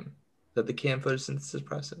 CAM. Is that the CAM photosynthesis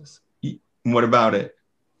process? What about it?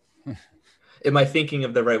 Am I thinking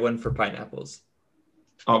of the right one for pineapples?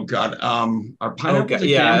 Oh God, are pineapples a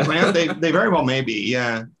CAM plant? They very well may be,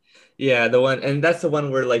 yeah. Yeah, the one, and that's the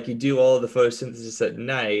one where like you do all of the photosynthesis at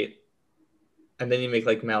night, and then you make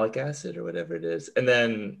like malic acid or whatever it is, and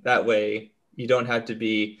then that way you don't have to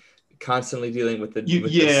be constantly dealing with the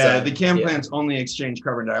sun. The CAM plants only exchange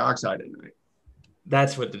carbon dioxide at night.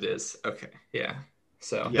 That's what it is. Okay, yeah.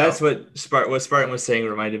 So that's what Spartan was saying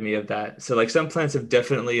reminded me of that. So like some plants have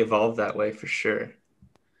definitely evolved that way for sure.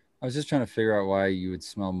 I was just trying to figure out why you would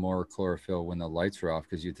smell more chlorophyll when the lights were off,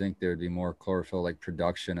 because you'd think there would be more chlorophyll like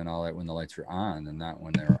production and all that when the lights are on and not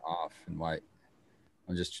when they're off. And why?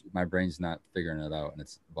 My brain's not figuring it out and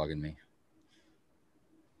it's bugging me.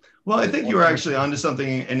 Well, I think you were actually onto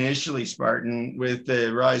something initially, Spartan, with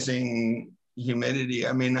the rising humidity.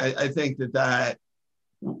 I mean, I think that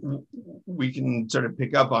we can sort of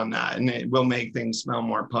pick up on that, and it will make things smell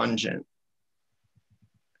more pungent.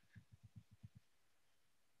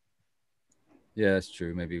 Yeah, that's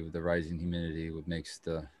true. Maybe the rising humidity makes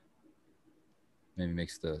the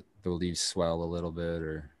leaves swell a little bit,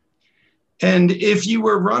 or. And if you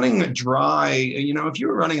were running a dry, if you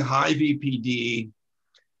were running high VPD,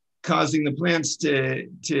 causing the plants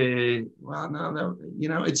it's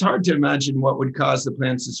hard to imagine what would cause the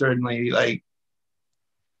plants to certainly like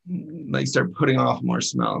start putting off more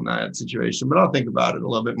smell in that situation. But I'll think about it a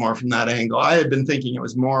little bit more from that angle. I had been thinking it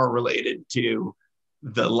was more related to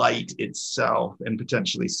the light itself and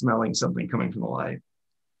potentially smelling something coming from the light.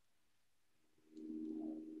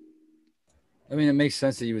 I mean, it makes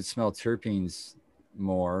sense that you would smell terpenes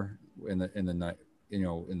more in the night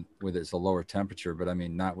with it's a lower temperature, but I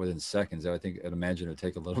mean, not within seconds. I'd imagine it'd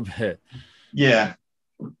take a little bit. Yeah.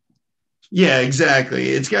 Yeah, exactly.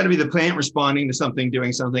 It's got to be the plant responding to something,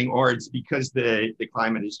 doing something, or it's because the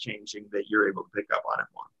climate is changing that you're able to pick up on it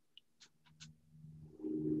more.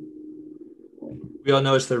 We all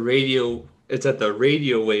know it's at the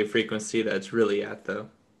radio wave frequency that's really at, though.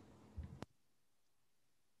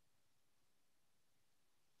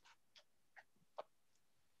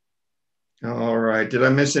 All right. Did I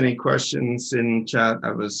miss any questions in chat?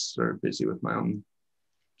 I was sort of busy with my own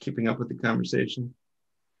keeping up with the conversation.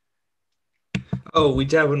 Oh, we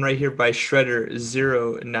have one right here by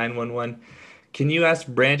Shredder0911. Can you ask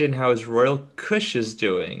Brandon how his Royal Kush is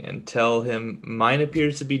doing and tell him mine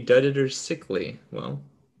appears to be dudded or sickly? Well,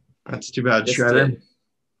 that's too bad, Shredder.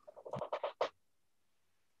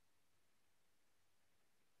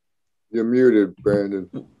 You're muted, Brandon.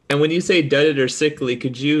 And when you say dudded or sickly,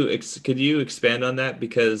 could you expand on that?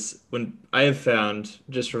 Because when I have found,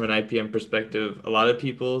 just from an IPM perspective, a lot of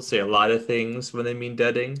people say a lot of things when they mean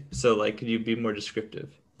dudding. So, like, could you be more descriptive?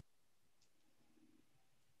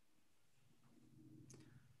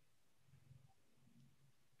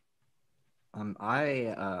 I'm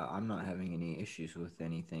not having any issues with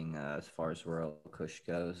anything as far as Royal Kush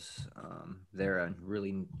goes. They're a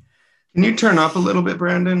really. Can you turn up a little bit,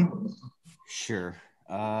 Brandon? Sure.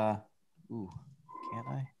 Ooh, can't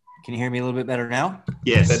I? Can you hear me a little bit better now?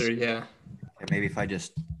 Yes. Better, yeah. Okay, maybe if I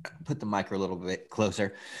just put the mic a little bit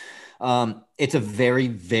closer. It's a very,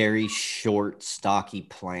 very short, stocky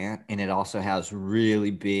plant, and it also has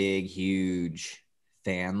really big, huge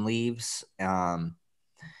fan leaves.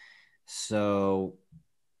 So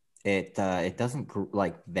it doesn't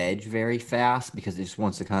veg very fast because it just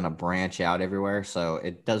wants to kind of branch out everywhere. So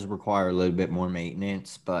it does require a little bit more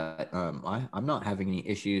maintenance, but I'm not having any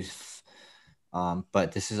issues.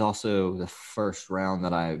 But this is also the first round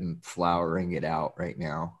that I'm flowering it out right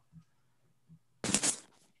now.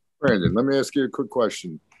 Brandon, let me ask you a quick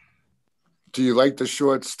question. Do you like the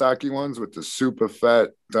short, stocky ones with the super fat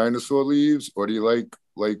dinosaur leaves, or do you like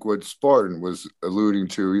what Spartan was alluding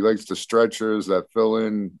to? He likes the stretchers that fill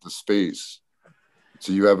in the space.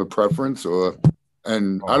 So you have a preference, or?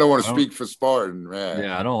 And I don't want to speak for Spartan, man.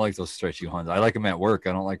 Yeah, I don't like those stretchy ones. I like them at work.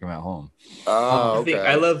 I don't like them at home. Oh, okay.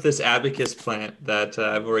 I love this abacus plant that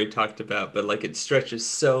I've already talked about, but like it stretches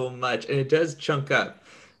so much and it does chunk up,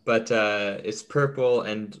 but it's purple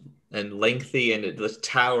and lengthy and it just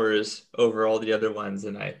towers over all the other ones,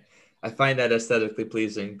 and I find that aesthetically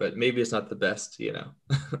pleasing, but maybe it's not the best,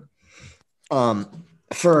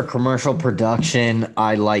 For a commercial production,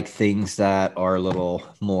 I like things that are a little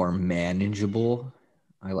more manageable.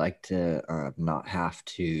 I like to not have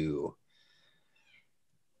to,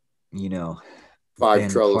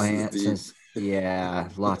 5 trellises deep. Yeah,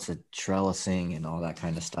 lots of trellising and all that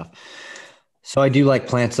kind of stuff. So I do like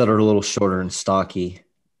plants that are a little shorter and stocky.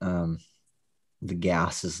 The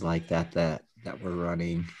gases like that we're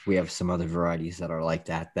running. We have some other varieties that are like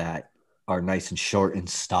that are nice and short and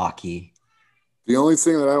stocky. The only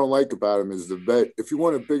thing that I don't like about them is the veg. If you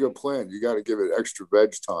want a bigger plant, you got to give it extra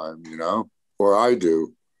veg time, or I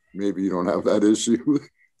do. Maybe you don't have that issue.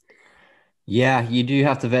 Yeah, you do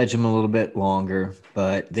have to veg them a little bit longer,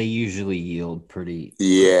 but they usually yield pretty.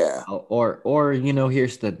 Yeah. Or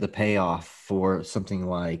here's the payoff for something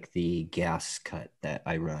like the gas cut that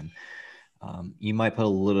I run. You might put a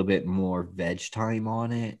little bit more veg time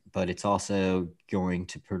on it, but it's also going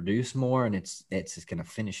to produce more and it's just going to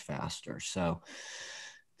finish faster. So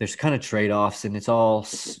there's kind of trade-offs, and it's all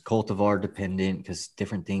cultivar dependent because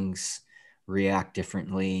different things react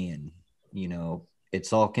differently. And,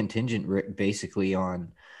 it's all contingent basically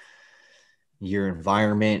on your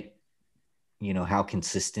environment, how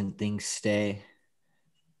consistent things stay.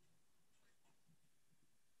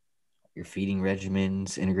 Your feeding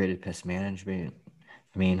regimens, integrated pest management.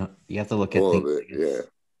 I mean, you have to look at things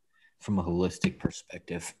from a holistic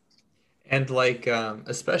perspective. And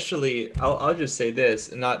especially, I'll just say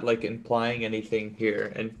this, not like implying anything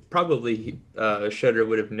here, and probably Shredder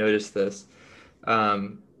would have noticed this,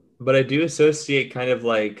 but I do associate kind of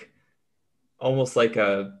like almost like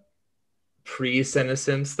a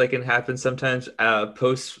pre-senescence that can happen sometimes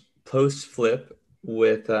post flip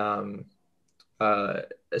with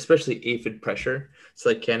especially aphid pressure. It's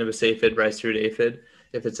like cannabis aphid, rice root aphid.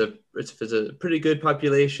 If it's a pretty good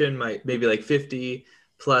population, maybe like 50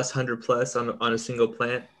 plus, 100 plus on a single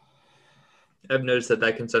plant, I've noticed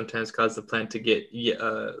that can sometimes cause the plant to get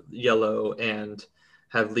yellow and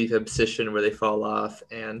have leaf abscission where they fall off,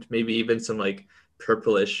 and maybe even some like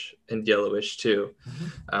purplish and yellowish too.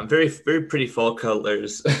 Very, very pretty fall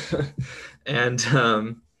colors. And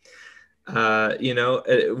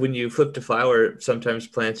When you flip to flower, sometimes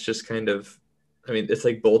plants just kind of, I mean, it's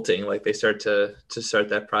like bolting, like they start to start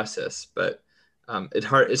that process. But it's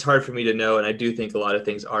hard for me to know, and I do think a lot of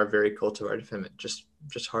things are very cultivar dependent, just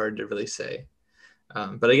hard to really say.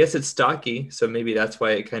 But I guess it's stocky, so maybe that's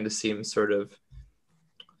why it kind of seems sort of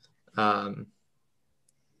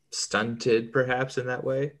stunted, perhaps, in that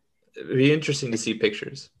way. It'd be interesting to see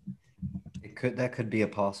pictures. That could be a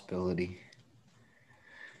possibility.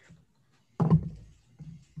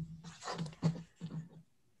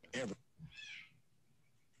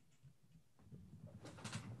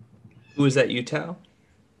 Who was that, you, Tao?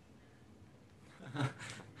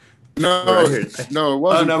 No, it wasn't.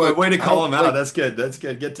 Oh no, but way to call him out. Like, That's good. That's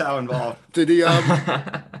good. Get Tao involved. did he?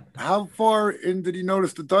 How far in did he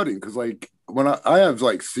notice the thudding? Because like when I have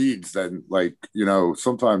like seeds, then like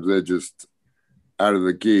sometimes they're just out of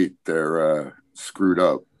the gate they're screwed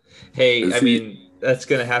up. Hey, mean that's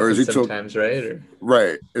gonna happen sometimes, right?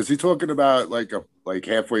 Right. Is he talking about like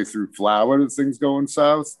halfway through flower the thing's going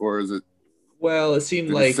south, or is it? Well, it seemed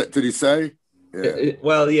did he say?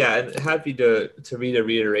 Yeah. I'm happy to read a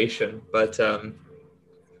reiteration, but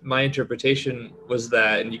my interpretation was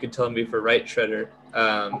that, and you can tell me if we're right, Shredder,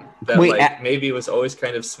 that maybe it was always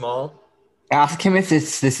kind of small. Ask him if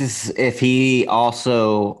if he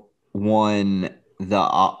also won the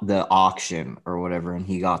auction or whatever, and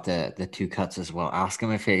he got the 2 cuts as well. Ask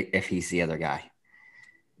him if he's the other guy.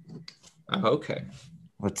 Okay.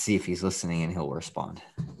 Let's see if he's listening, and he'll respond.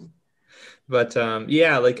 But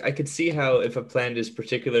I could see how if a plant is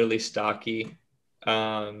particularly stocky,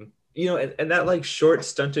 and that like short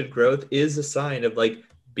stunted growth is a sign of like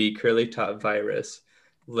B. curly top virus,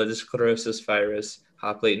 lettuce sclerosis virus,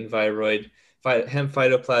 hop latent viroid, hemp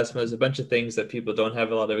phytoplasmas, a bunch of things that people don't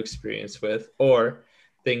have a lot of experience with, or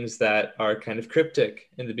things that are kind of cryptic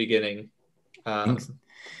in the beginning.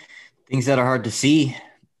 Things that are hard to see.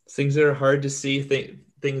 Things that are hard to see.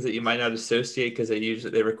 Things that you might not associate because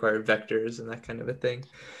they require vectors and that kind of a thing.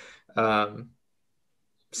 And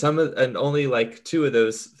only like 2 of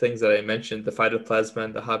those things that I mentioned, the phytoplasma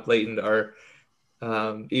and the hop latent, are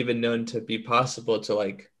even known to be possible to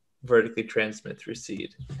like vertically transmit through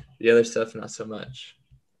seed. The other stuff, not so much.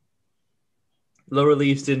 Lower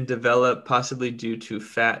leaves didn't develop, possibly due to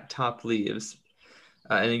fat top leaves.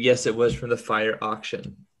 And yes, it was from the fire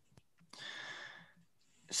auction.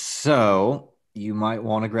 So you might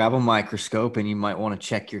want to grab a microscope, and you might want to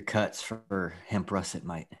check your cuts for hemp russet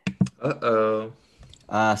mite. Uh-oh.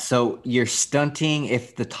 So you're stunting.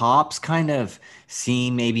 If the tops kind of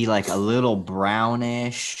seem maybe like a little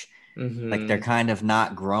brownish, like they're kind of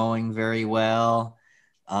not growing very well,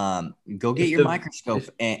 go get your microscope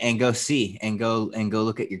and go see and go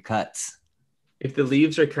look at your cuts. If the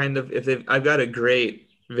leaves are I've got a great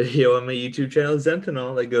video on my YouTube channel,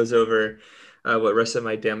 Zentanol, that goes over what russet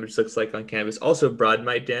mite damage looks like on cannabis. Also broad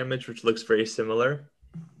mite damage, which looks very similar.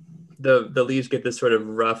 The leaves get this sort of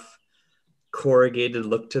rough, corrugated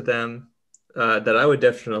look to them that I would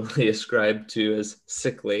definitely ascribe to as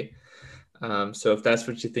sickly. So if that's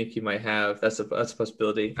what you think you might have, that's a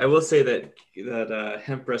possibility. I will say that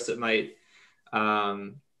hemp russet mite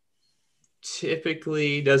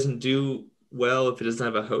typically doesn't do well if it doesn't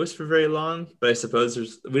have a host for very long, but I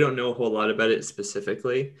suppose we don't know a whole lot about it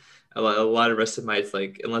specifically. A lot of russet mites,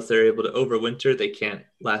 like, unless they're able to overwinter, they can't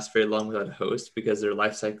last very long without a host because their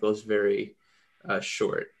life cycle is very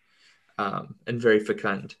short and very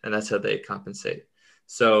fecund, and that's how they compensate.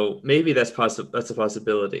 So maybe that's a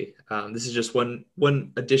possibility. This is just one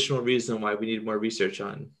additional reason why we need more research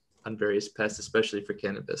on various pests, especially for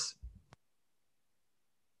cannabis.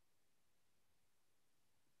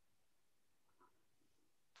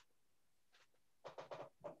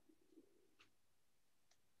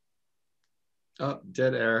 Oh,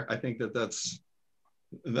 dead air. I think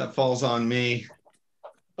that falls on me.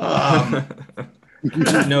 No,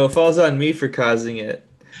 it falls on me for causing it.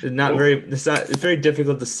 It's very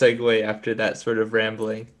difficult to segue after that sort of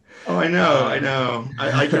rambling. Oh, I know.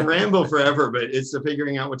 I can ramble forever, but it's the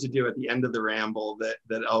figuring out what to do at the end of the ramble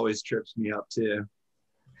that always trips me up too.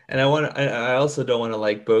 And I also don't want to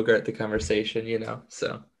like bogart the conversation,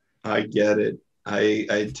 so. I get it.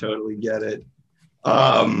 I totally get it.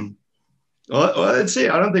 Well, let's see.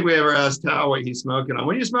 I don't think we ever asked Tao what he's smoking on.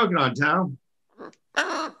 What are you smoking on, Tao?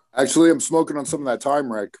 Actually, I'm smoking on some of that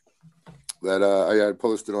Time Wreck that I had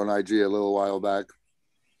posted on IG a little while back.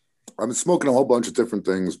 I'm smoking a whole bunch of different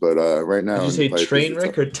things, but right now. Did you say Train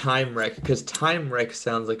Wreck or Time Wreck? Because Time Wreck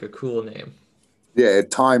sounds like a cool name. Yeah,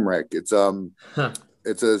 Time Wreck. It's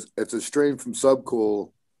it's a strain from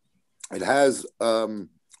Subcool. It has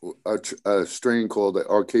a strain called the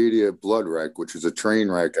Arcadia Blood Wreck, which is a train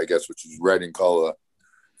wreck, I guess, which is red in color.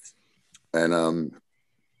 And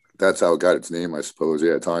that's how it got its name, I suppose.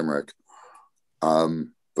 Yeah, Time Wreck.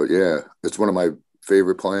 But yeah, it's one of my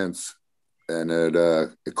favorite plants, and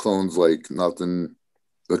it clones like nothing.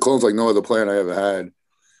 It clones like no other plant I ever had.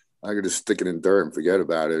 I could just stick it in dirt and forget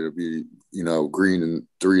about it. It'd be, green in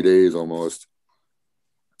 3 days almost.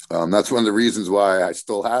 That's one of the reasons why I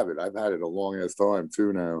still have it. I've had it a long ass time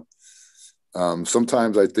too now.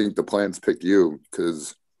 Sometimes I think the plants pick you,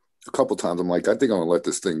 because a couple times I'm like, I think I'm gonna let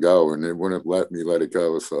this thing go, and it wouldn't let me let it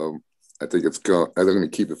go. So I think I'm gonna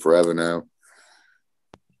keep it forever now.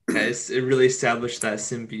 Yeah, it really established that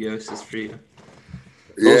symbiosis for you.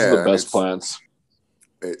 Those are the best plants.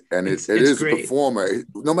 It is great. a performer.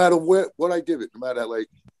 No matter what I give it, no matter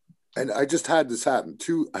and I just had this happen.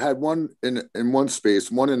 I had one in one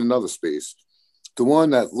space, one in another space. The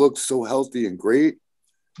one that looked so healthy and great,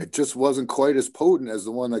 it just wasn't quite as potent as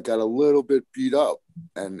the one that got a little bit beat up.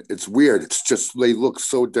 And it's weird. It's just, they look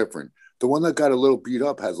so different. The one that got a little beat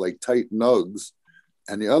up has like tight nugs,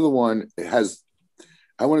 and the other one, it has,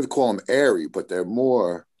 I wanted to call them airy, but they're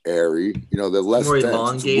more airy. They're less more dense.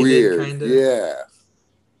 elongated, it's weird. kind of. Yeah.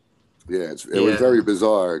 It was a very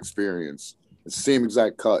bizarre experience. It's the same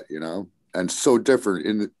exact cut, and so different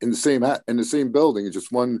in the same building. It's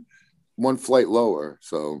just one flight lower.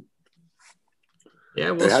 So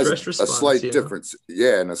yeah, well, it has stress response, a slight difference.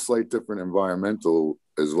 Yeah, and a slight different environmental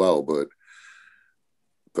as well. But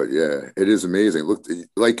yeah, it is amazing. Look,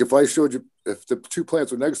 like if I showed you, if the two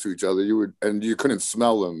plants were next to each other, you couldn't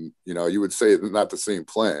smell them. You would say they're not the same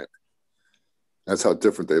plant. That's how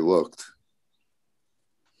different they looked.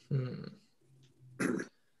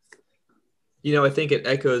 I think it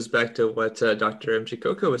echoes back to what Dr. M.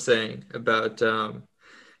 Coco was saying about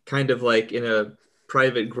kind of like in a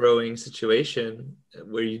private growing situation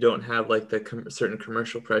where you don't have like the certain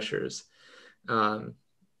commercial pressures.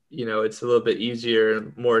 It's a little bit easier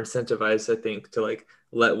and more incentivized, I think, to like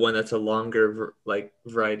let one that's a longer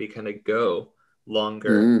variety kind of go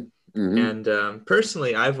longer. And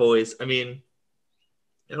personally, I don't think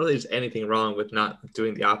there's anything wrong with not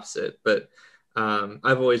doing the opposite, but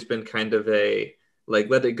I've always been kind of a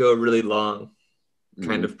let it go really long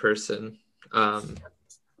kind of person. I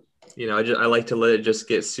like to let it just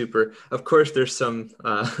get super. Of course, there's some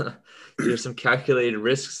calculated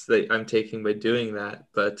risks that I'm taking by doing that,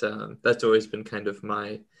 but that's always been kind of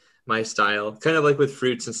my style. Kind of like with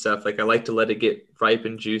fruits and stuff. Like I like to let it get ripe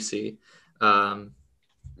and juicy,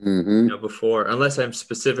 before, unless I'm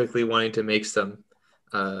specifically wanting to make some.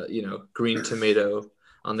 Green tomato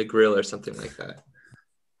on the grill or something like that.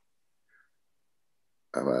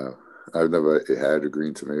 Wow. I've never had a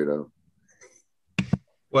green tomato.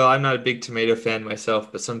 Well, I'm not a big tomato fan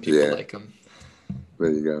myself, but some people like them.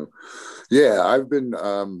 There you go. Yeah, I've been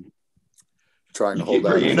trying to hold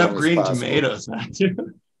out. Bringing up green tomatoes, Matthew.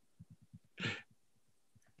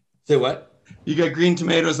 Say what? You got green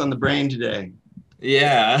tomatoes on the brain today.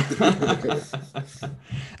 Yeah.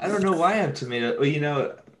 I don't know why I have tomato.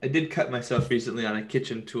 Well, I did cut myself recently on a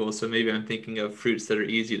kitchen tool, so maybe I'm thinking of fruits that are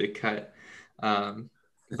easy to cut.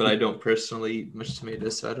 But I don't personally eat much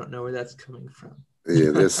tomatoes, so I don't know where that's coming from.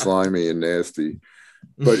 Yeah, they're slimy and nasty.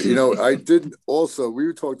 But I did also,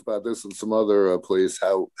 we talked about this in some other place,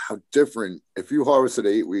 how different, if you harvested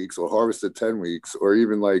 8 weeks or harvested 10 weeks, or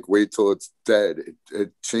even like wait till it's dead,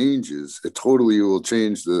 it changes. It totally will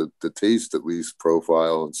change the taste, at least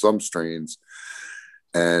profile in some strains.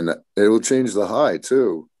 And it will change the high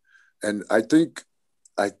too. And I think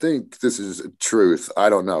this is truth. I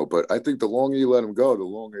don't know, but I think the longer you let them go, the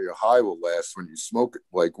longer your high will last. When you smoke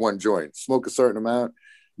like one joint, smoke a certain amount,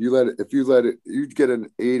 if you let it, you get an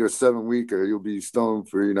 8 or 7 weeker, you'll be stoned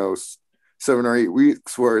for 7 or 8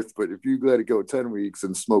 weeks worth. But if you let it go 10 weeks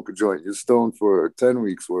and smoke a joint, you're stoned for 10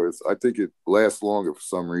 weeks worth. I think it lasts longer for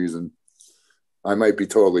some reason. I might be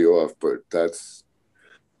totally off, but that's.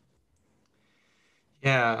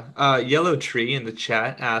 Yeah. Yellow Tree in the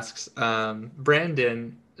chat asks,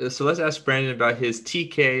 Brandon, so let's ask Brandon about his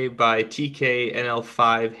TK by TK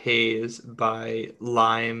NL5 Haze by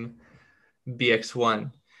Lime BX1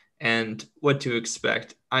 and what to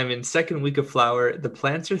expect. I'm in second week of flower. The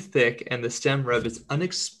plants are thick and the stem rub is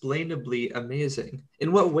unexplainably amazing.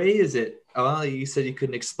 In what way is it? Well, you said you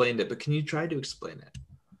couldn't explain it, but can you try to explain it?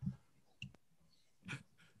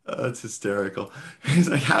 That's hysterical. He's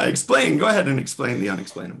like, explain. Go ahead and explain the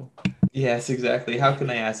unexplainable. Yes, exactly. How can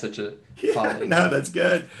I ask such a folly? No, that's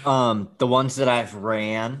good. The ones that I've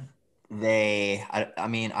ran, I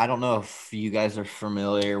mean, I don't know if you guys are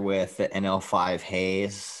familiar with the NL5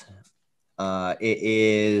 Haze. It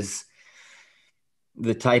is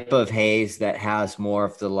the type of haze that has more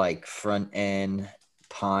of the like front end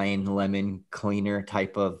pine lemon cleaner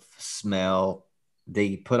type of smell,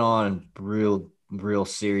 they put on real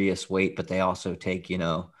serious weight, but they also take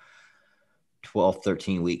 12,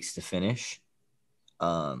 13 weeks to finish.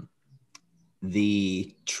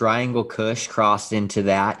 The Triangle Kush crossed into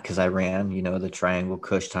that because I ran the Triangle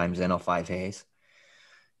Kush times NL5 haze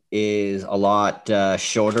is a lot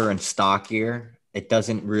shorter and stockier. It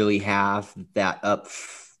doesn't really have that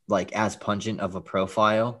like as pungent of a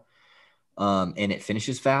profile, and it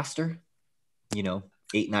finishes faster,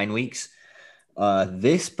 8-9 weeks.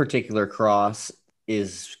 This particular cross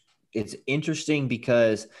it's interesting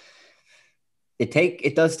because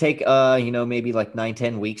it does take maybe like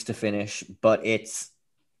 9-10 weeks to finish, but it's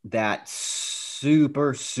that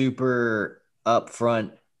super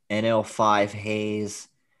upfront NL5 haze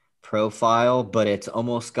profile, but it's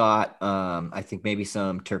almost got I think maybe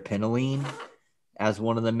some terpenoline as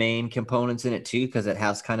one of the main components in it too, because it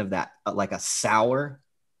has kind of that like a sour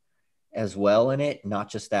as well in it, not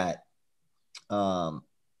just that the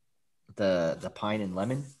pine and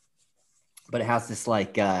lemon, but it has this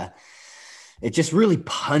like it's just really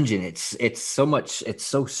pungent. It's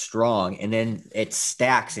so strong, and then it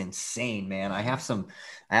stacks insane, man. I have some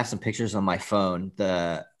pictures on my phone.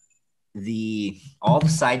 All the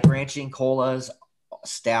side branching colas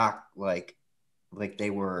stack like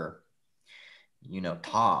they were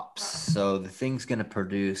tops. So the thing's going to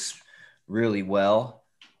produce really well,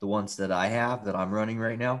 the ones that I have that I'm running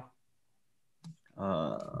right now.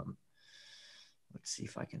 Let's see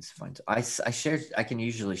if I can find. I can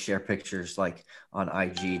usually share pictures like on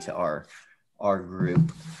IG to our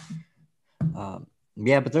group.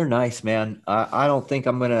 Yeah, but they're nice, man. I don't think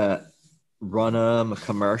I'm gonna run them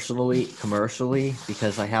commercially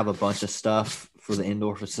because I have a bunch of stuff for the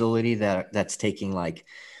indoor facility that's taking like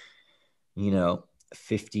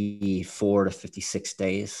 54 to 56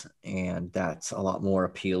 days, and that's a lot more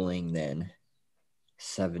appealing than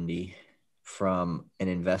 70 from an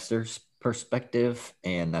investor's perspective,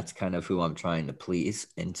 and that's kind of who I'm trying to please.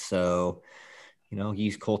 And so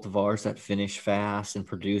use cultivars that finish fast and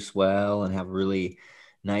produce well and have really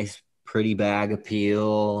nice pretty bag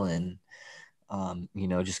appeal, and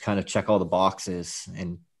just kind of check all the boxes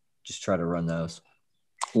and just try to run those.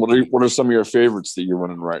 What are some of your favorites that you're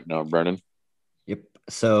running right now, Brennan? Yep.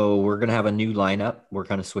 So we're going to have a new lineup. We're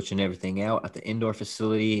kind of switching everything out at the indoor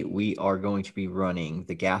facility. We are going to be running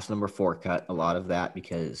the gas number 4 cut, a lot of that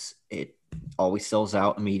because it always sells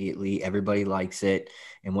out immediately. Everybody likes it.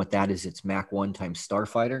 And what that is, it's Mac 1 times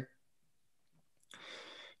Starfighter.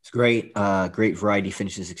 It's great. Great variety,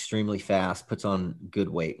 finishes extremely fast, puts on good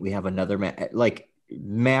weight. We have another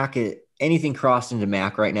Mac, anything crossed into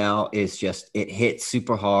Mac right now is just, it hits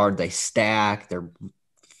super hard. They stack, they're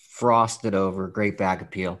frosted over, great bag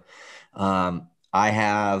appeal. I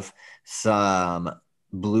have some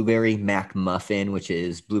blueberry Mac muffin, which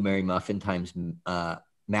is blueberry muffin times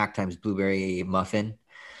Mac times blueberry muffin.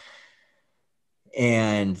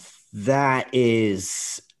 And that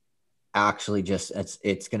is actually just,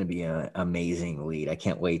 it's going to be an amazing lead. I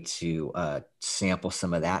can't wait to sample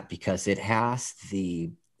some of that because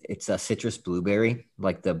it's a citrus blueberry,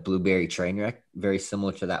 like the blueberry train wreck, very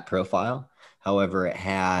similar to that profile. However, it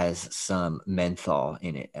has some menthol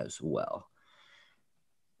in it as well.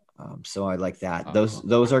 So I like that.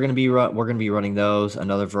 Those are going to be we're going to be running those.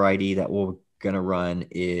 Another variety that we're going to run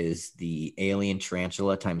is the Alien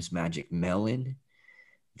Tarantula times Magic Melon,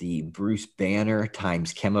 the Bruce Banner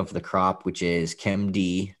times Chem of the Crop, which is Chem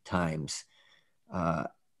D times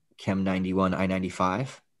Chem 91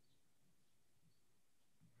 I-95.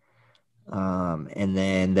 And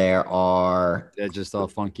then there are... That's just all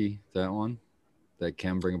funky, that one? That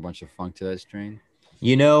can bring a bunch of funk to that strain?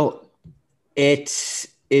 It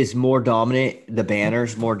is more dominant. The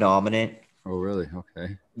Banner's more dominant. Oh, really?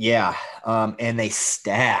 Okay. Yeah. And they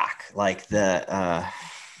stack. Like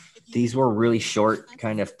these were really short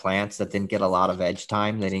kind of plants that didn't get a lot of edge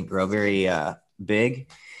time. They didn't grow very big.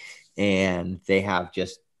 And they have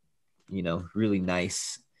just, really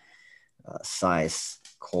nice size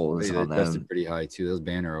colas on them. They tested pretty high too. Those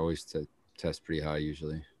Banner always test pretty high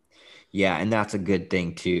usually. Yeah, and that's a good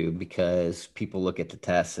thing too, because people look at the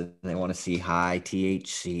tests and they want to see high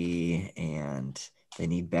THC and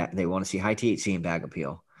they want to see high THC and bag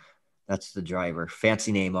appeal. That's the driver.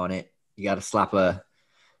 Fancy name on it. You got to slap a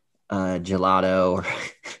gelato or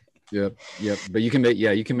Yep. But you can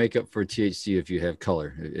make up for THC if you have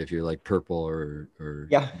color, if you're like purple or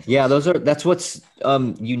yeah. That's what's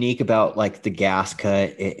unique about like the gas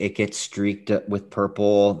cut. It gets streaked with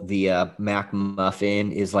purple. The Mac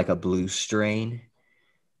Muffin is like a blue strain.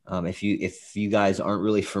 If you guys aren't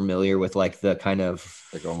really familiar with like the kind of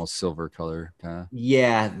like almost silver color kind of.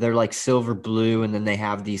 Yeah, they're like silver blue, and then they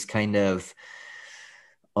have these kind of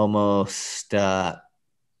almost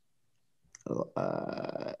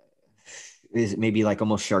is it maybe like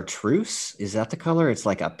almost chartreuse? Is that the color? It's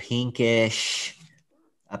like a pinkish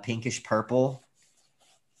purple.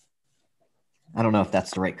 I don't know if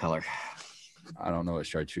that's the right color. I don't know what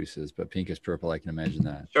chartreuse is, but pinkish purple, I can imagine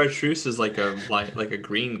that. Chartreuse is like a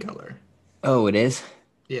green color. Oh, it is?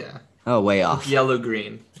 Yeah. Oh, way off. Like yellow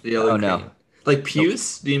green. The yellow green. No. Like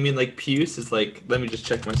puce? Do you mean like puce is like, let me just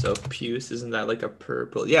check myself. Puce, isn't that like a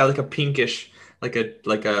purple? Yeah, like a pinkish, like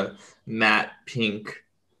a matte pink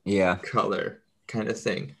color kind of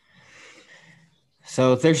thing.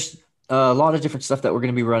 So there's a lot of different stuff that we're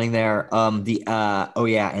going to be running there. And the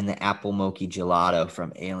apple mochi gelato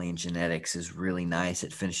from Alien Genetics is really nice.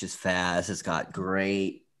 It finishes fast. It's got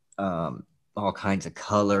great all kinds of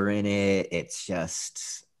color in it. It's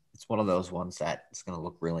one of those ones that it's going to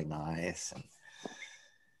look really nice. And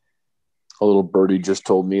a little birdie just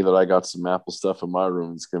told me that I got some apple stuff in my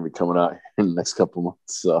room. It's going to be coming out in the next couple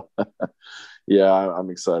months. So yeah, I'm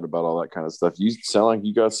excited about all that kind of stuff. You sound like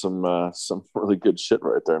you got some really good shit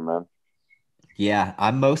right there, man. Yeah,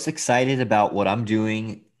 I'm most excited about what I'm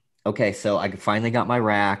doing. Okay, so I finally got my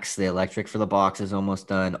racks. The electric for the box is almost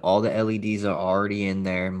done. All the LEDs are already in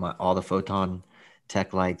there, all the photon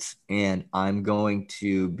tech lights. And I'm going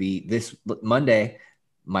to be this Monday,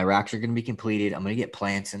 my racks are going to be completed. I'm going to get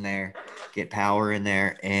plants in there, get power in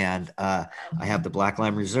there. And I have the Black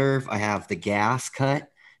Lime Reserve. I have the gas cut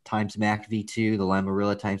times Mac V2, the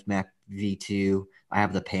Limarilla times Mac V2. I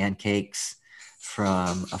have the pancakes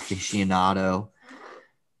from Aficionado.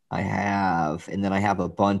 I have a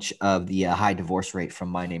bunch of the high divorce rate from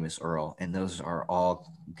My Name is Earl. And those are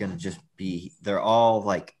all going to just be, they're all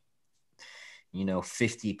like,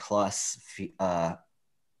 50 plus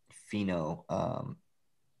pheno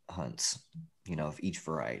hunts, of each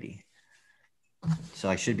variety. So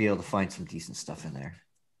I should be able to find some decent stuff in there.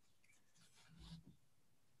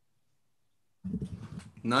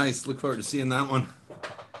 Nice. Look forward to seeing that one.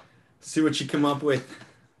 See what you come up with.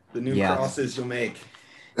 The new crosses you'll make.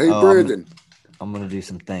 Hey, Brandon. I'm going to do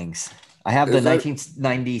some things. I have the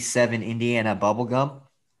 1997 Indiana bubblegum,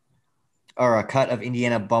 or a cut of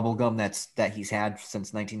Indiana bubblegum that he's had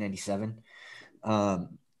since 1997.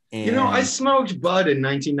 I smoked bud in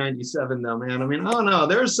 1997 though, man. I mean, I don't know.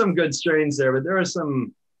 There's some good strains there, but there are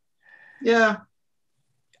some, yeah.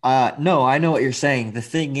 No, I know what you're saying. The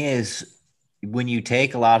thing is, when you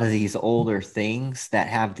take a lot of these older things that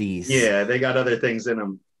have these, they got other things in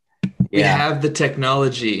them. We have the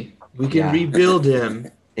technology. We can rebuild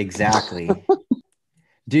him. Exactly.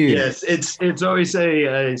 Dude. Yes, it's always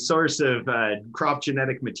a source of crop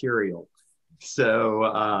genetic material. So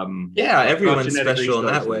everyone's special in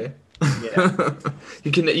that way. Yeah.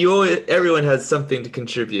 Everyone has something to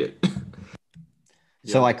contribute.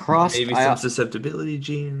 So I crossed maybe some susceptibility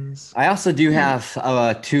genes. I also do have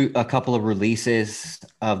a couple of releases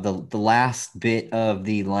of the last bit of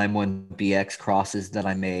the Lime 1 BX crosses that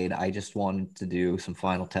I made. I just wanted to do some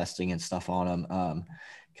final testing and stuff on them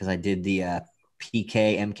because I did the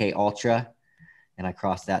PK MK Ultra, and I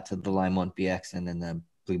crossed that to the Lime 1 BX, and then the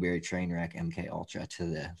Blueberry Trainwreck MK Ultra to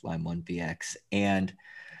the Lime 1 BX. And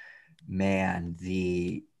man,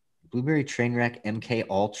 the Blueberry Trainwreck MK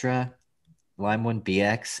Ultra Lime 1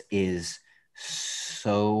 BX is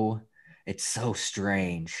so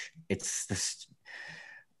strange. It's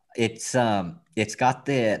got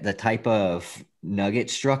the type of nugget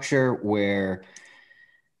structure where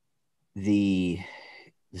the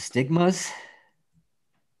stigmas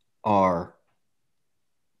are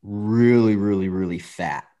really, really, really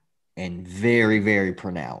fat and very, very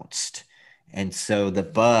pronounced. And so the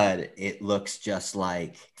bud, it looks just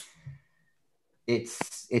like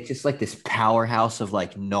it's just like this powerhouse of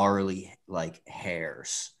like gnarly like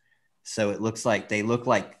hairs. So they look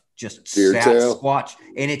like just Sasquatch.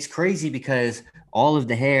 And it's crazy because all of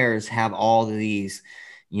the hairs have all of these,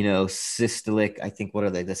 systolic, I think, what are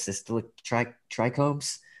they? The systolic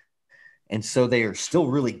trichomes. And so they are still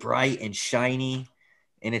really bright and shiny.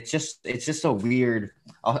 And it's just a weird,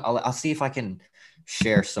 I'll see if I can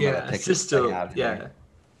share some of the pictures I have here.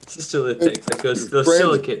 Cystolytic, like those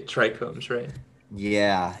silicate trichomes, right?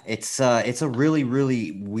 Yeah, it's a really,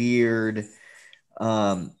 really weird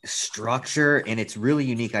structure, and it's really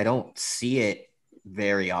unique. I don't see it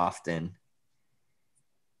very often.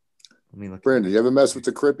 Let me look. Brandon, you ever mess with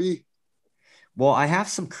the Crippy? Well, I have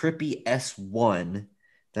some Crippy S1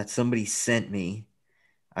 that somebody sent me.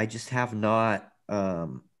 I just have not. I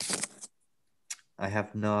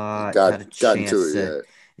have not had a chance to.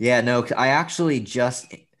 Yeah, no, I actually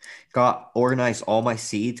just got organized all my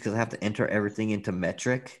seeds because I have to enter everything into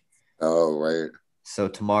metric. Oh, right. So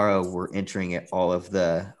tomorrow we're entering it all of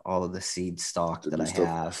the seed stock that I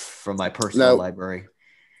have from my personal library.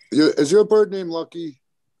 Is your bird named Lucky,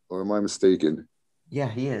 or am I mistaken? Yeah,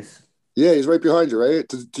 he is. Yeah, he's right behind you, right?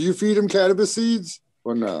 Do you feed him cannabis seeds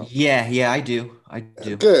or no? Yeah, I do. I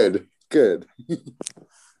do. Good.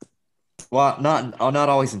 Well, not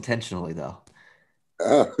always intentionally though.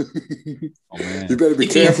 Oh man, you better be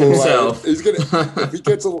He feeds careful. himself. He's gonna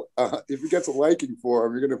if he gets a liking for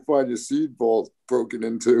him, you're gonna find your seed vault broken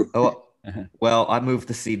into. Oh, well, I moved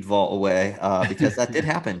the seed vault away because that did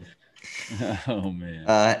happen. Oh man.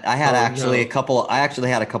 I had a couple. I actually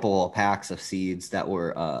had a couple of packs of seeds that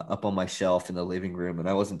were up on my shelf in the living room, and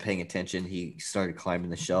I wasn't paying attention. He started climbing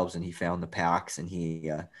the shelves, and he found the packs, and he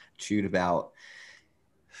chewed about,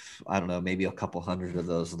 I don't know, maybe a couple hundred of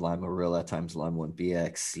those Limarilla times Lime 1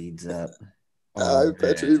 BX seeds up. I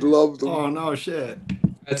bet he loved them. Oh no, shit.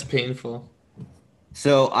 That's painful.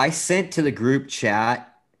 So I sent to the group chat.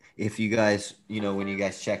 If you guys, when you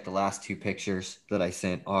guys check, the last two pictures that I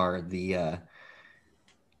sent are the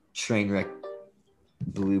Trainwreck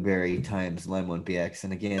Blueberry times Lime 1 BX.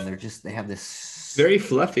 And again, they have this very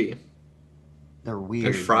fluffy. They're weird.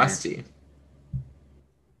 They're frosty.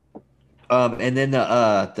 And then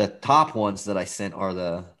the top ones that I sent are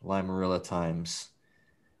the Limarilla times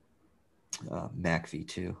Mac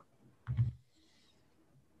V2.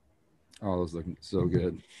 Oh, those look so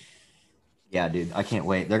good. Yeah, dude, I can't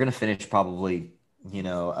wait. They're gonna finish probably,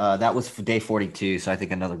 that was day 42, so I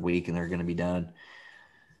think another week and they're gonna be done.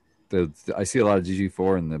 I see a lot of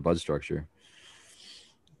GG4 in the bud structure.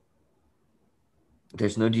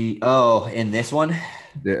 There's no G. Oh, in this one?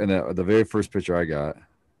 Yeah, and the very first picture I got.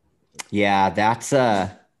 Yeah, that's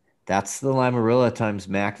the Limarilla times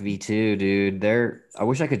Mac V2, dude. I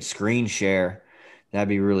wish I could screen share. That'd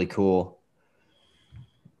be really cool.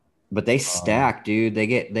 But they stack, dude. They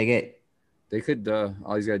could.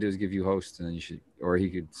 All he's got to do is give you host, and then you should, or he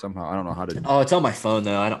could somehow. I don't know how to. Oh, it's on my phone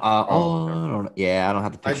though. I don't. Yeah, I don't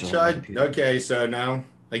have the picture. I tried. Okay, so now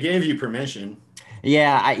I gave you permission.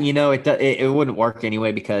 Yeah, it wouldn't work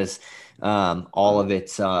anyway because all of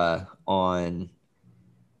it's on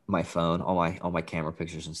my phone, all my camera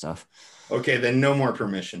pictures and stuff. Okay, then no more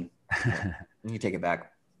permission. You take it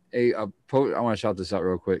back. Hey, I want to shout this out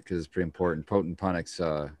real quick because it's pretty important. Potent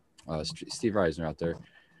Punix, Steve Reisner out there.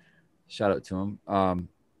 Shout out to him.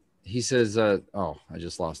 He says, I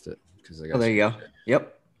just lost it because I got. Oh, there you go.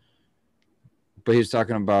 Yep. But he was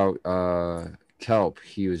talking about kelp.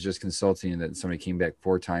 He was just consulting that somebody came back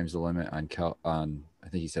 4 times the limit on kelp. On I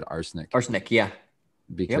think he said arsenic. Arsenic, yeah.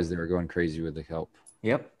 Because they were going crazy with the kelp.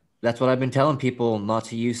 Yep. That's what I've been telling people, not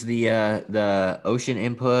to use the ocean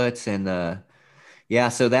inputs and yeah.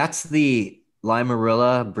 So that's the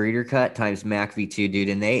Limarilla breeder cut times Mac V2, dude,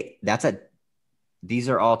 and these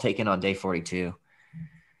are all taken on day 42.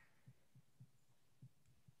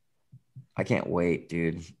 I can't wait,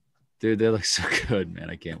 dude. Dude, they look so good,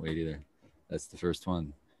 man. I can't wait either. That's the first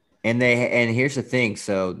one. And here's the thing.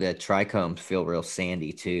 So the trichomes feel real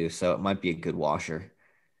sandy too. So it might be a good washer.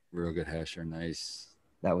 Real good hasher. Nice.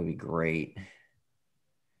 That would be great.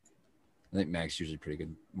 I think Mac's usually pretty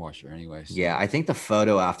good washer anyway. So. Yeah, I think the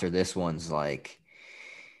photo after this one's like,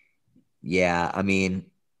 yeah, I mean,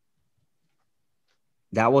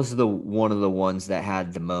 that was one of the ones that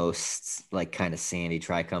had the most like kind of sandy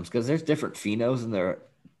trichomes because there's different phenos and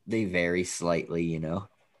they vary slightly,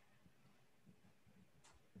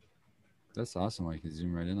 That's awesome. I can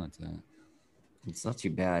zoom right in on that. It's not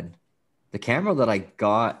too bad. The camera that I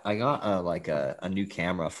got a new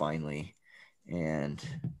camera finally, and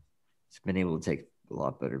it's been able to take a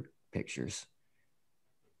lot better pictures.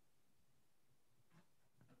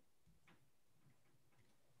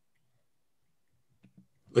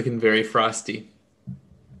 Looking very frosty.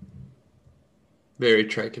 Very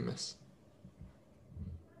trichomous.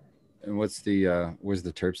 And what's the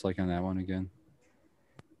terps like on that one again?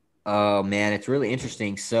 Oh man, it's really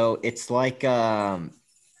interesting. So it's like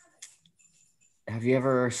have you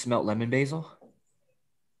ever smelt lemon basil?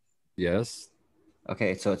 Yes.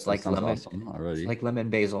 Okay, so it's like lemon already. It's like lemon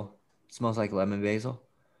basil. It smells like lemon basil.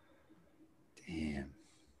 Damn.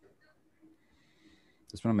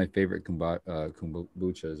 It's one of my favorite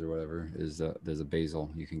kombuchas or whatever. Is there's a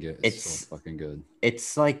basil you can get. It's so fucking good.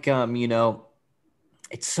 It's like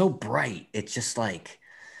it's so bright. It's just like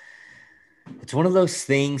it's one of those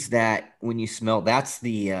things that when you smell, that's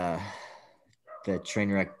the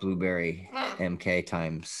Trainwreck Blueberry MK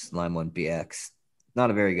times Lime 1 BX. Not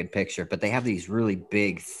a very good picture, but they have these really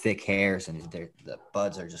big, thick hairs, and the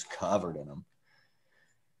buds are just covered in them.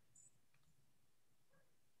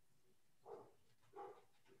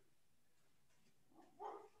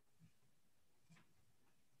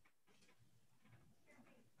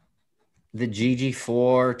 the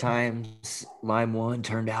GG4 times Lime 1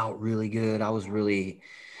 turned out really good. I was really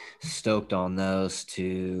stoked on those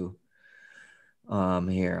two.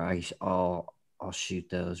 Here, I'll shoot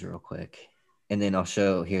those real quick. And then I'll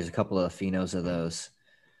show, here's a couple of phenos of those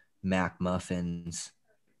Mac muffins.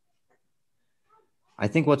 I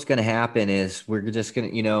think what's going to happen is we're just going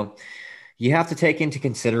to, you have to take into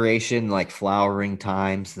consideration like flowering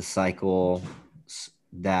times, the cycle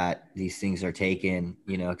that these things are taken,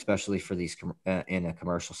 especially for these in a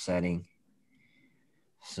commercial setting.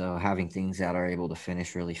 So having things that are able to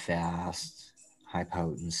finish really fast, high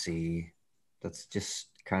potency, that's just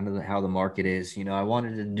kind of how the market is. I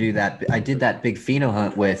wanted to do that. I did that big pheno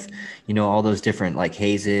hunt with, all those different like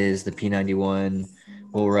hazes, the P91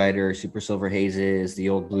 Bull Rider, Super Silver hazes, the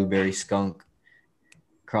old Blueberry Skunk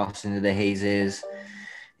crossed into the hazes.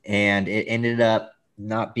 And it ended up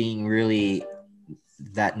not being really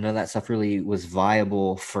none of that stuff really was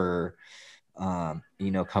viable for,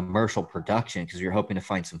 commercial production, because you're hoping to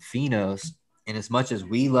find some phenos. And as much as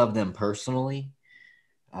we love them personally,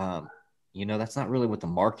 that's not really what the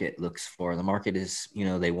market looks for. The market is,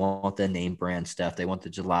 they want the name brand stuff. They want the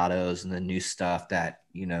gelatos and the new stuff that,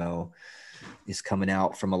 is coming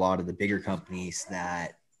out from a lot of the bigger companies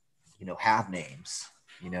that, have names,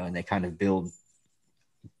 and they kind of build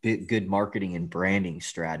good marketing and branding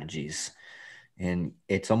strategies. And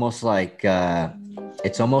it's almost like the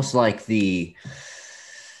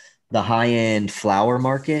high-end flower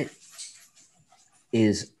market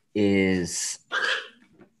is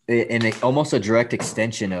almost a direct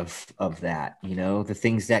extension of that, the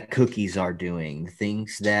things that cookies are doing, the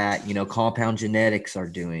things that, Compound Genetics are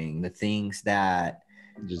doing, the things that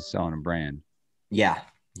just selling a brand. Yeah.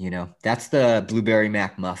 That's the Blueberry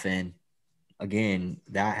Mac muffin. Again,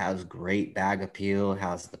 that has great bag appeal. It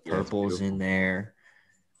has the purples in there.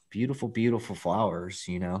 Beautiful, beautiful flowers,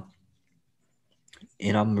 and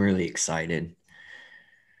I'm really excited.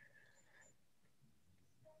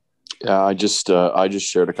 Yeah, I just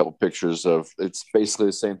shared a couple pictures of, it's basically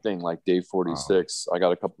the same thing, like day 46. Wow. I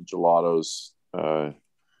got a couple gelatos,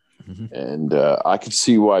 and I could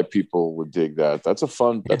see why people would dig that. That's a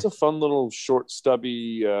fun little short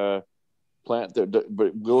stubby plant that,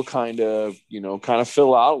 but will kind of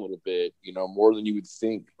fill out a little bit, more than you would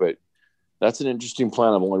think. But that's an interesting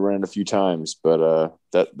plant. I've only ran it a few times, but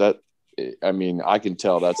I can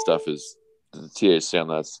tell that stuff is, the THC on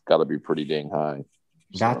that's got to be pretty dang high.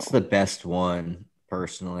 That's the best one,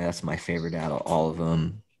 personally. That's my favorite out of all of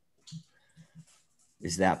them,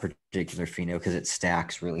 is that particular pheno, because it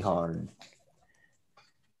stacks really hard.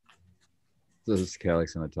 Those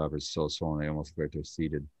calyx on the top are so swollen, they almost look like they're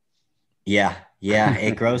seeded. Yeah,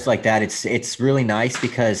 it grows like that. It's really nice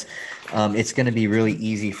because it's going to be really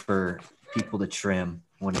easy for people to trim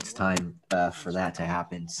when it's time for that to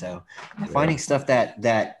happen. So finding stuff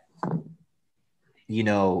that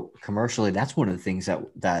commercially, that's one of the things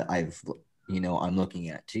that I've, I'm looking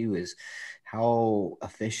at too, is how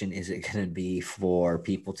efficient is it going to be for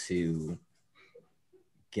people to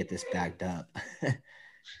get this bagged up?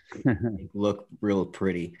 Look real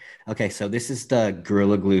pretty. Okay, so this is the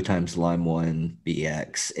Gorilla Glue times Lime 1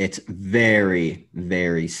 BX. It's very,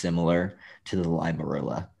 very similar to the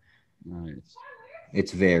Limarilla. Nice.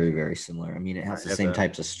 It's very, very similar. I mean, it has the same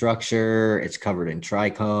types of structure. It's covered in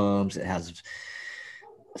trichomes. It has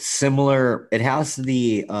similar. It has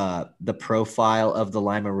the profile of the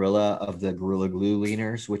Limarilla of the Gorilla Glue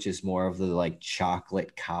leaners, which is more of the like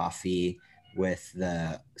chocolate coffee with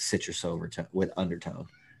the citrus overtone with undertone.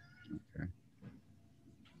 Okay.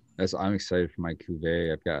 I'm excited for my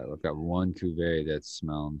cuvee. I've got one cuvee that's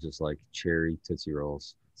smelling just like cherry Tootsie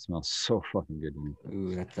Rolls. It smells so fucking good to me.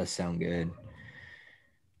 Ooh, that does sound good.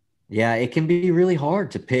 Yeah, it can be really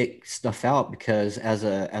hard to pick stuff out because as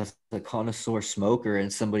a connoisseur smoker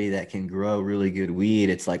and somebody that can grow really good weed,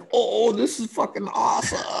 it's like, oh, this is fucking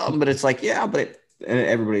awesome. But it's like, yeah, but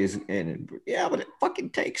it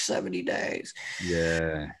fucking takes 70 days.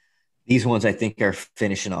 Yeah. These ones I think are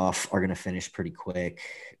going to finish pretty quick.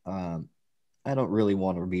 I don't really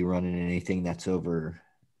want to be running anything that's over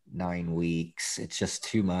 9 weeks. It's just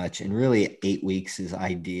too much. And really 8 weeks is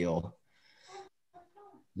ideal.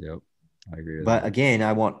 Yep. I agree with but that. Again,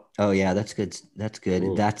 that's good. That's good.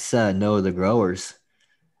 Cool. That's Noah the Growers.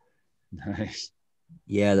 Nice.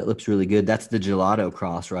 Yeah, that looks really good. That's the gelato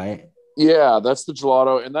cross, right? Yeah, that's the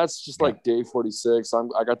gelato, and that's just like day 46.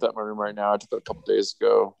 I got that in my room right now. I took that a couple days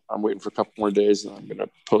ago. I'm waiting for a couple more days, and I'm gonna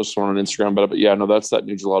post one on Instagram. But yeah, no, that's that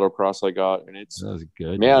new gelato cross I got, and it's that was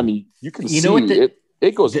good. Man, I mean, you can see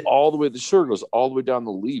it goes all the way. The sugar goes all the way down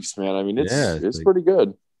the leaves, man. I mean, it's pretty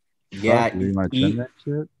good. Yeah, Fuck, you want to trim that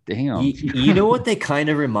shit? Damn. You know what they kind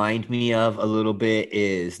of remind me of a little bit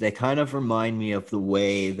is they kind of remind me of the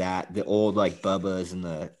way that the old like Bubbas and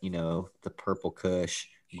the the Purple Kush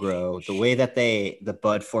grow. The way that the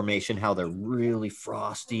bud formation, how they're really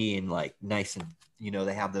frosty and like nice and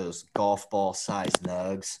they have those golf ball sized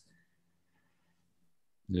nugs.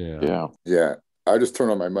 Yeah. I just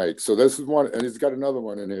turned on my mic. So this is one, and he's got another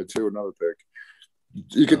one in here too, another pick.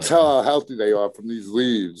 You can tell how healthy they are from these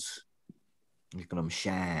leaves. Look at them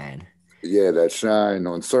shine. Yeah, that shine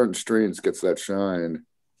on certain strains gets that shine.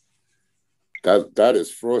 That is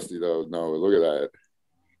frosty though. No, look at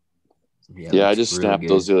that. Yeah, I just snapped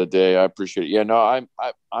those the other day. I appreciate it. Yeah, no,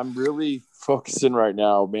 I'm really focusing right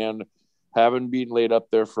now, man. Haven't been laid up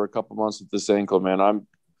there for a couple months with this ankle, man.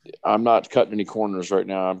 I'm not cutting any corners right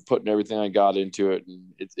now. I'm putting everything I got into it,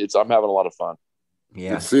 and I'm having a lot of fun.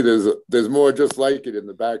 Yeah. See, there's more just like it in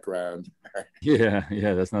the background. Yeah,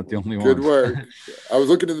 that's not the only one. Good work. I was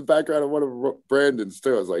looking in the background of one of Brandon's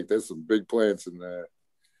too. I was like, there's some big plants in there.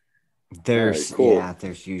 There's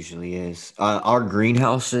there's usually is. Our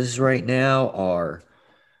greenhouses right now are,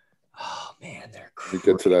 oh man, they're crazy.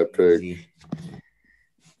 You get to that pig.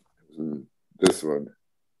 This one.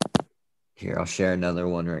 Here, I'll share another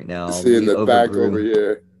one right now. You see in the back over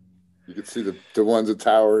here. You can see the ones are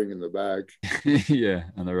towering in the back. Yeah,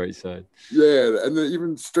 on the right side. Yeah, and then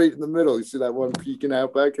even straight in the middle. You see that one peeking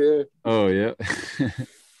out back here? Oh, yeah.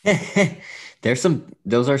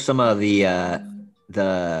 Those are some of the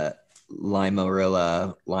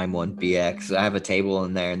Limarilla Lime 1 BX. I have a table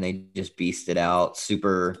in there and they just beasted out.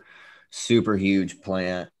 Super, super huge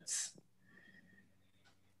plants.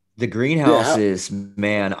 The greenhouses,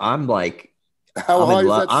 man, I'm like,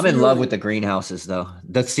 I'm in love with the greenhouses though.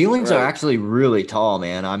 The ceilings are actually really tall,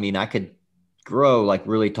 man. I mean, I could grow like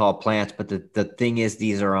really tall plants, but the thing is,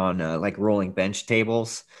 these are on like rolling bench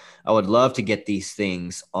tables. I would love to get these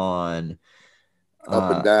things on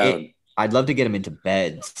up and down. I'd love to get them into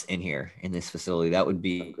beds in here in this facility. That would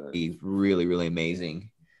be really, really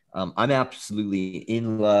amazing. I'm absolutely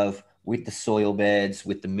in love with the soil beds,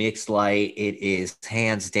 with the mixed light. It is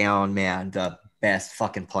hands down, man, the best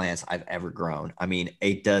fucking plants I've ever grown. I mean,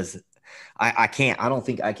 it does. I don't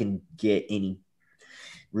think I can get any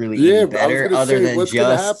any better other than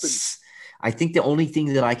just. I think the only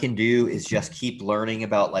thing that I can do is just keep learning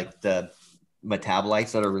about like the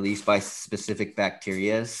metabolites that are released by specific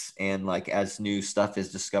bacterias, and like as new stuff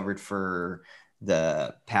is discovered for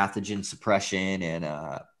the pathogen suppression and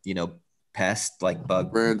pest like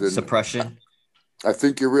bug suppression. I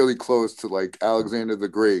think you're really close to like Alexander the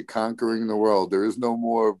Great conquering the world. There is no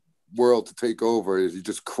more world to take over. He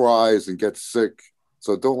just cries and gets sick.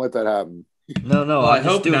 So don't let that happen. No, well, I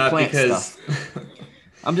hope not, because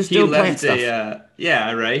I'm just doing plant stuff.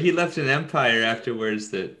 He left an empire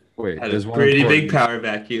afterwards that had a pretty big power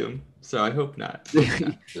vacuum. So I hope not.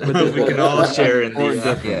 But we can all share in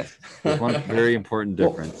the There's one very important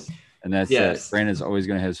difference. And that's that Brandon's always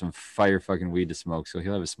going to have some fire fucking weed to smoke, so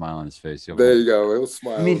he'll have a smile on his face. There you go. He'll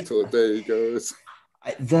smile until the day he goes.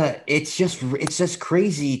 It's just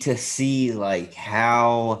crazy to see like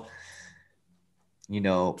how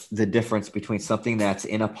the difference between something that's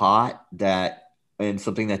in a pot and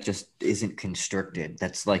something that just isn't constricted.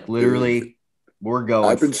 That's like literally we're going.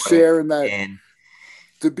 I've been sharing that. And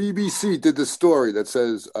the BBC did the story that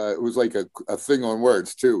says it was like a thing on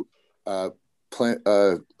words too. How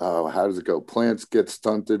does it go? Plants get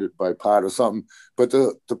stunted by pot or something. But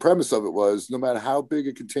the premise of it was no matter how big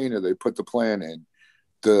a container they put the plant in,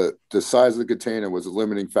 the size of the container was a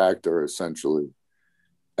limiting factor essentially.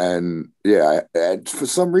 And and for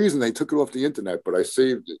some reason they took it off the internet, but I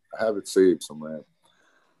saved it. I have it saved somewhere.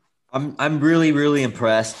 I'm really, really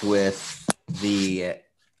impressed with the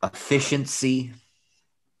efficiency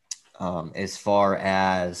as far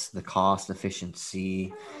as the cost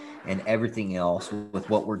efficiency and everything else with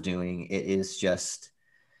what we're doing. It's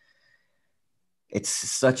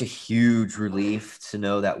such a huge relief to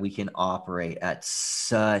know that we can operate at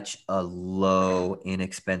such a low,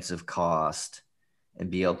 inexpensive cost and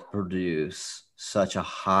be able to produce such a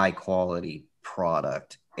high quality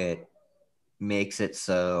product. It makes it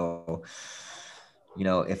so,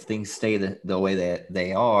 if things stay the way that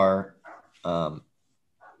they are,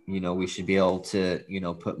 we should be able to,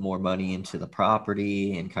 put more money into the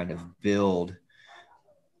property and kind of build,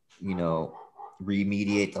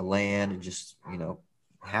 remediate the land and just,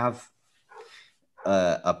 have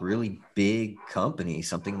a really big company,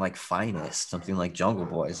 something like Finest, something like Jungle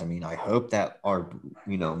Boys. I mean, I hope that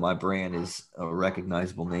my brand is a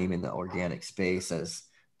recognizable name in the organic space as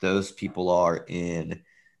those people are in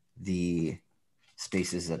the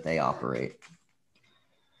spaces that they operate.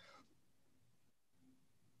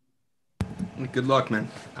 Good luck, man.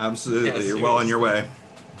 Absolutely. Yeah, You're well on your way.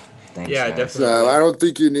 Thanks, Yeah, guys. definitely. So I don't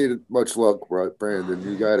think you need much luck, right, Brandon?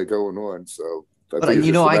 You got it going on. So I But think it's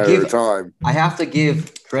you just know, a matter of time. I have to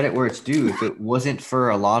give credit where it's due. If it wasn't for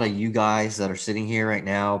a lot of you guys that are sitting here right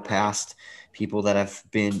now, past people that have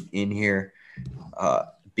been in here,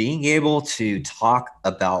 being able to talk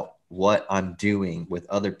about what I'm doing with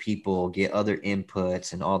other people, get other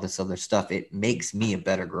inputs and all this other stuff, it makes me a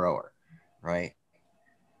better grower, right?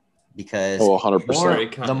 Because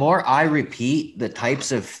 100%. the more I repeat the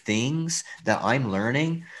types of things that I'm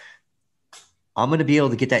learning, I'm going to be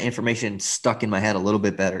able to get that information stuck in my head a little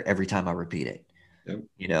bit better every time I repeat it. Yep.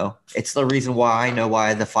 You know, it's the reason why I know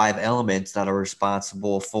why the 5 elements that are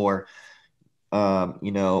responsible for,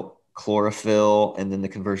 you know, chlorophyll and then the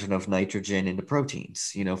conversion of nitrogen into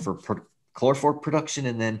proteins, you know, for chlorophyll production,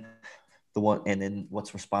 and then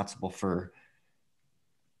what's responsible for,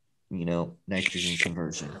 you know, nitrogen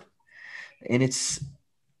conversion. And it's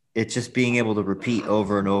just being able to repeat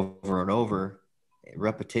over and over and over,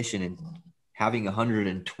 repetition, and having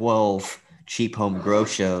 112 cheap home grow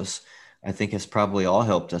shows, I think has probably all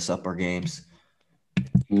helped us up our games.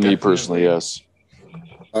 Me personally, yes.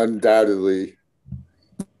 Undoubtedly.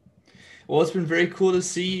 Well, it's been very cool to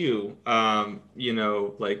see you, you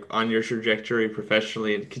know, like on your trajectory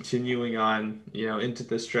professionally and continuing on, you know, into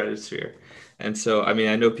the stratosphere. And so, I mean,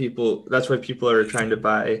 I know that's why people are trying to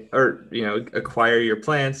buy or, you know, acquire your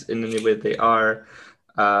plants in any way they are.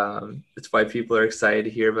 It's why people are excited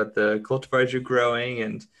to hear about the cultivars you're growing,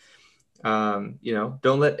 and, you know,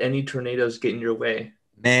 don't let any tornadoes get in your way.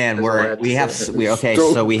 Man, we have a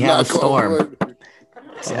storm.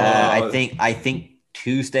 I think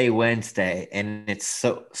Tuesday, Wednesday, and it's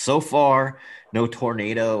so far no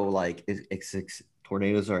tornado. Like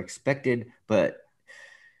tornadoes are expected, but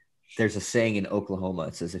there's a saying in Oklahoma.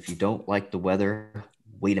 It says, if you don't like the weather,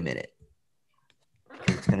 wait a minute.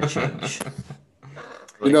 It's going to change.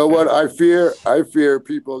 You know what? I fear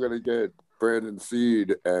people are going to get Brandon's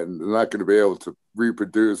seed and they're not going to be able to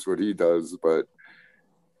reproduce what he does. But,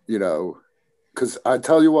 you know, because I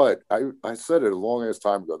tell you what, I said it a long ass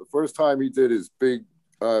time ago. The first time he did his big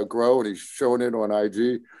grow and he's showing it on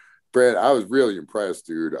IG, Brad, I was really impressed,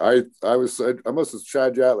 dude. I must have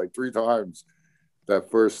shot you out like 3 times that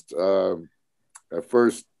first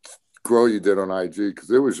grow you did on IG, because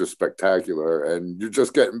it was just spectacular, and you're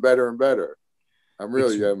just getting better and better.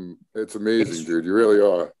 It's amazing, dude. You really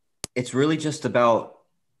are. It's really just about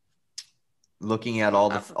looking at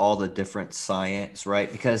all the different science, right?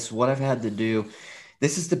 Because what I've had to do,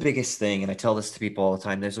 this is the biggest thing, and I tell this to people all the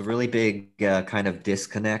time. There's a really big kind of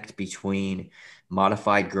disconnect between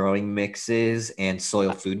modified growing mixes and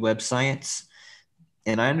soil food web science.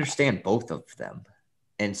 And I understand both of them.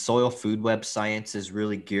 And soil food web science is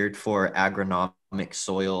really geared for agronomic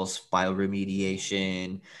soils,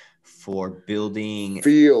 bioremediation, for building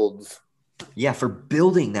fields. Yeah, for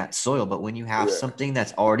building that soil. But when you have something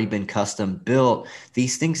that's already been custom built,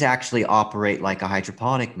 these things actually operate like a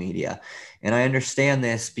hydroponic media. And I understand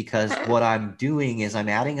this because what I'm doing is I'm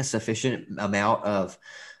adding a sufficient amount of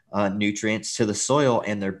nutrients to the soil,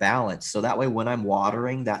 and they're balanced. So that way, when I'm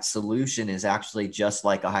watering, that solution is actually just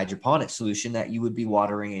like a hydroponic solution that you would be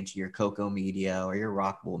watering into your cocoa media or your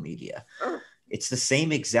rock wool media. It's the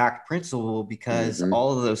same exact principle, because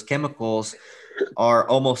all of those chemicals are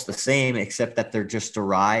almost the same, except that they're just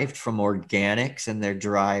derived from organics, and they're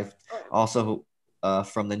derived also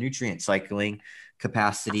from the nutrient cycling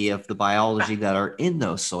capacity of the biology that are in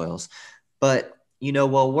those soils. But you know,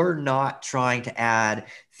 well, we're not trying to add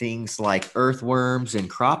things like earthworms and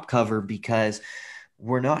crop cover, because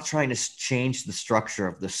we're not trying to change the structure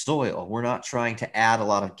of the soil. We're not trying to add a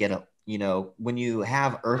lot of you know, when you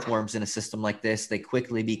have earthworms in a system like this, they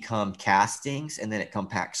quickly become castings, and then it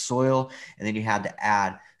compacts soil. And then you had to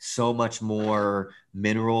add so much more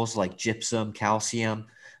minerals like gypsum, calcium,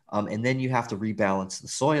 and then you have to rebalance the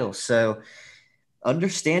soil. So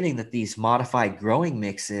understanding that these modified growing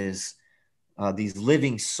mixes, these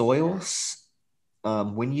living soils,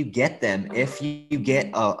 when you get them, if you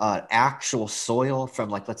get an actual soil from,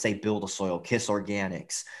 like, let's say Build a Soil, Kiss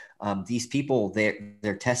Organics, these people,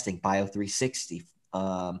 they're testing Bio360.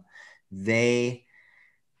 They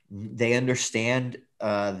understand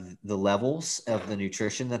the levels of the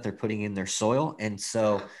nutrition that they're putting in their soil. And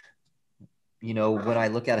so, you know, when I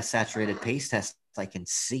look at a saturated paste test, I can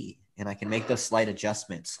see, and I can make those slight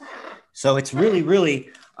adjustments. So it's really,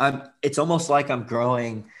 really, it's almost like I'm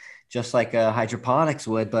growing just like a hydroponics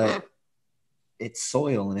would, but it's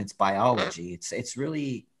soil and it's biology. It's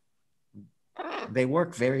really, they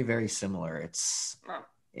work very, very similar.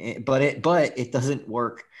 But it doesn't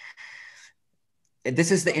work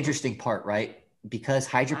this is the interesting part, right? Because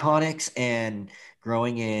hydroponics and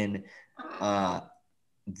growing in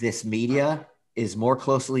this media is more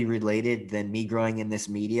closely related than me growing in this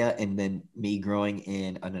media and then me growing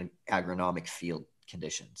in an agronomic field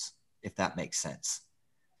conditions, if that makes sense.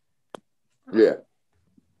 Yeah.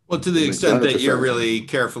 Well, to the extent that you're really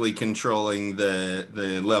carefully controlling the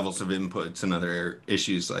levels of inputs and other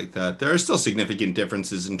issues like that, there are still significant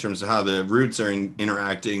differences in terms of how the roots are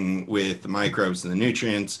interacting with the microbes and the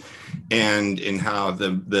nutrients, and in how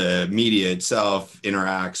the media itself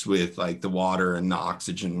interacts with like the water and the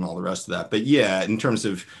oxygen and all the rest of that. But yeah, in terms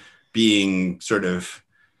of being sort of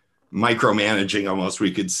micromanaging, almost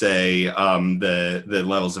we could say, the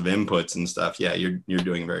levels of inputs and stuff, yeah, you're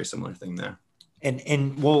doing a very similar thing there.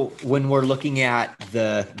 And well, when we're looking at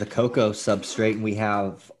the cocoa substrate and we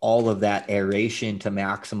have all of that aeration to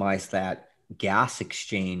maximize that gas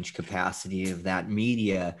exchange capacity of that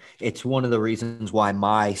media, it's one of the reasons why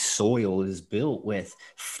my soil is built with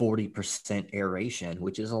 40% aeration,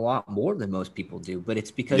 which is a lot more than most people do. But it's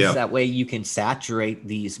because that way you can saturate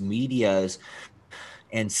these medias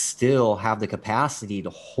and still have the capacity to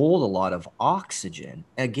hold a lot of oxygen.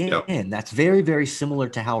 Again, that's very, very similar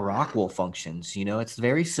to how rock wool functions. You know, it's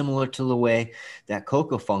very similar to the way that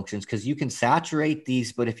cocoa functions, because you can saturate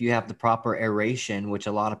these, but if you have the proper aeration, which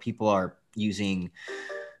a lot of people are using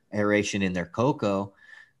aeration in their cocoa,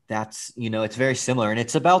 that's, you know, it's very similar. And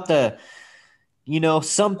it's about the, you know,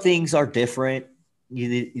 some things are different.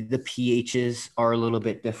 The pHs are a little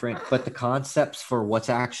bit different, but the concepts for what's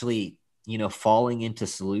actually, you know, falling into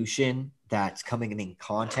solution that's coming in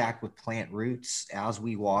contact with plant roots as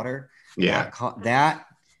we water. Yeah. That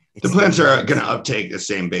the plants are going to uptake the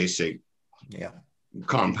same basic yeah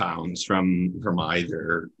compounds from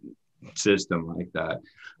either system like that.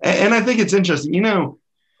 And I think it's interesting, you know,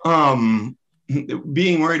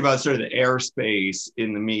 being worried about sort of the airspace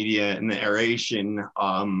in the media and the aeration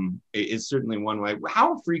is certainly one way.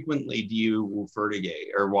 How frequently do you fertigate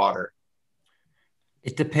or water?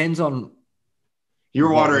 It depends on.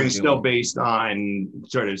 Your watering still based on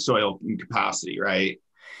sort of soil capacity, right?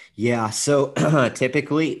 Yeah. So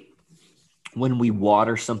typically when we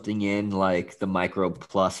water something in, like the Microbe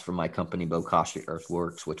Plus from my company, Bokashi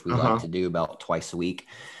Earthworks, which we like to do about twice a week,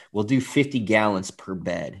 we'll do 50 gallons per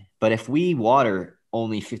bed. But if we water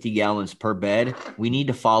only 50 gallons per bed, we need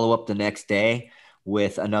to follow up the next day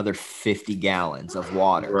with another 50 gallons of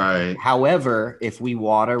water. Right. However, if we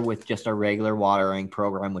water with just a regular watering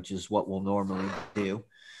program, which is what we'll normally do,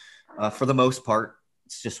 for the most part,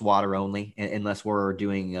 it's just water only, unless we're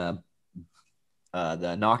doing the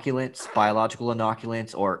inoculants, biological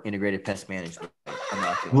inoculants, or integrated pest management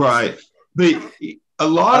inoculants. Right. But a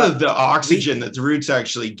lot of the oxygen that the roots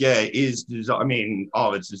actually get is, I mean, all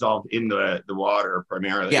of it's dissolved in the water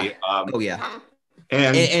primarily. Yeah.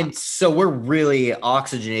 And so we're really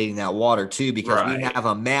oxygenating that water too, because we have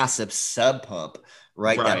a massive sub pump,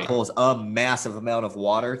 right? That pulls a massive amount of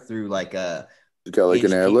water through like a. It's got like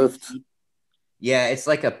an airlift. Yeah, it's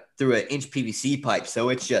like through an inch PVC pipe, so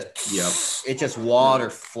it's just it's just water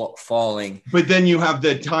falling. But then you have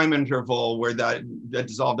the time interval where that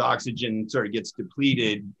dissolved oxygen sort of gets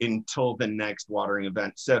depleted until the next watering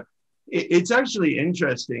event. So it's actually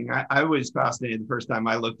interesting. I was fascinated the first time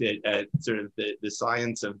I looked at sort of the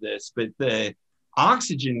science of this, but the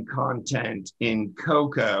oxygen content in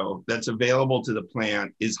cocoa that's available to the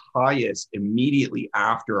plant is highest immediately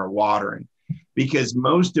after a watering, because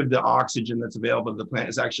most of the oxygen that's available to the plant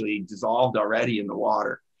is actually dissolved already in the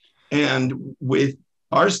water. And with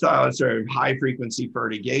our style of sort of high frequency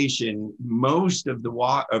fertigation, most of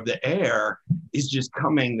the air is just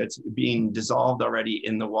coming, that's being dissolved already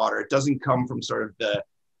in the water. It doesn't come from sort of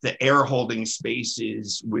the air holding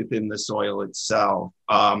spaces within the soil itself.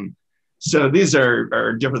 So these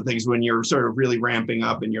are different things when you're sort of really ramping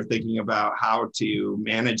up and you're thinking about how to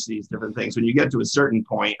manage these different things. When you get to a certain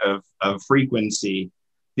point of frequency,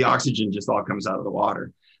 the oxygen just all comes out of the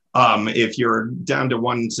water. If you're down to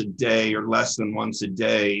once a day or less than once a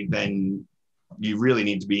day, then you really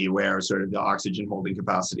need to be aware of sort of the oxygen holding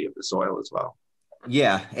capacity of the soil as well.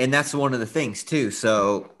 Yeah, and that's one of the things too.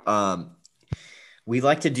 So we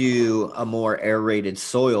like to do a more aerated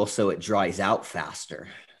soil so it dries out faster.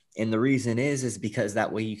 And the reason is because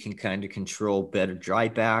that way you can kind of control better dry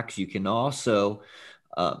backs. You can also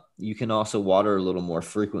water a little more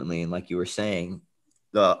frequently. And like you were saying,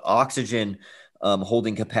 the oxygen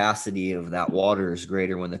holding capacity of that water is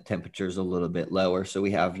greater when the temperature is a little bit lower. So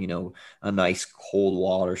we have, a nice cold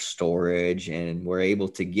water storage, and we're able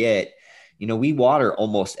to get, we water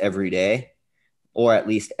almost every day, or at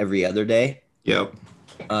least every other day. Yep.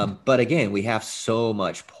 But again, we have so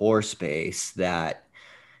much pore space that,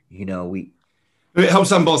 you know, it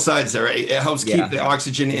helps on both sides there, right? It helps keep the Yeah.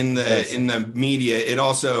 oxygen in Yes. the media. It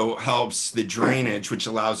also helps the drainage, which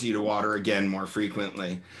allows you to water again more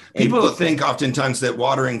frequently. People think oftentimes that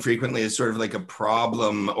watering frequently is sort of like a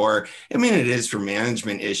problem, or I mean, it is for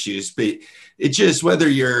management issues, but it just, whether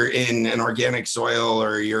you're in an organic soil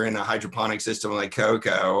or you're in a hydroponic system like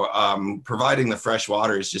Coco, providing the fresh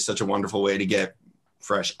water is just such a wonderful way to get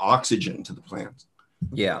fresh oxygen to the plants.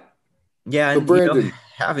 Yeah. Yeah, So and Brandon, you know,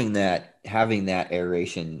 having that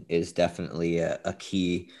aeration is definitely a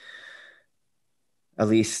key. At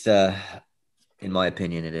least, in my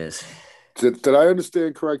opinion, it is. did I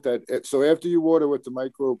understand correct that so after you water with the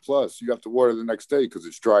Micro Plus, you have to water the next day because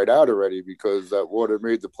it's dried out already because that water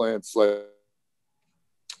made the plants like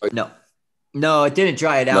No, it didn't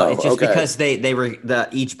dry it out. No, It's just okay.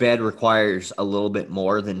 because each bed requires a little bit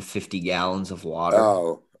more than 50 gallons of water.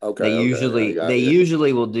 Oh, okay. They okay,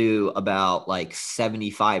 usually will do about like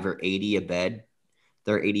 75 or 80 a bed.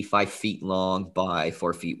 They're 85 feet long by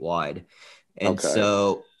 4 feet wide. And Okay.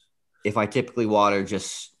 so if I typically water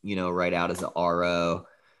just, you know, right out of the RO,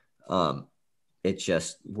 it's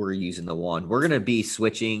just we're using the one. We're going to be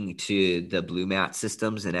switching to the Blue Mat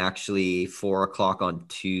systems, and actually 4:00 on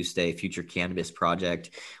Tuesday, Future Cannabis Project,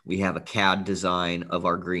 we have a CAD design of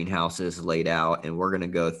our greenhouses laid out, and we're going to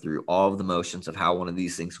go through all of the motions of how one of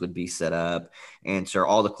these things would be set up, answer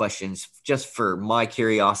all the questions just for my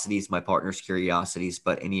curiosities, my partner's curiosities,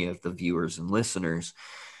 but any of the viewers and listeners.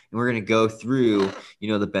 And we're going to go through, you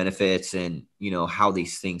know, the benefits and, you know, how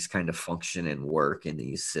these things kind of function and work in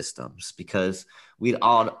these systems, because we'd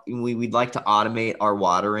like to automate our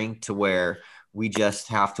watering to where we just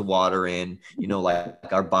have to water in, you know,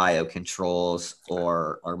 like our biocontrols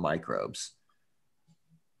or our microbes.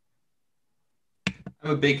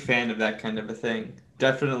 I'm a big fan of that kind of a thing.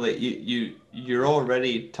 Definitely, you're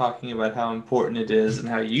already talking about how important it is and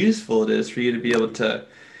how useful it is for you to be able to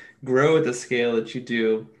grow at the scale that you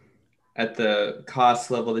do, at the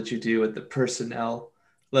cost level that you do, at the personnel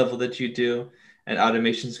level that you do, and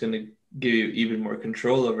automation is going to give you even more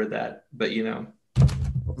control over that. But, you know,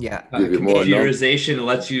 yeah, computerization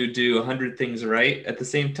lets you do 100 things right at the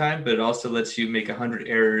same time, but it also lets you make 100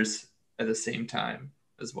 errors at the same time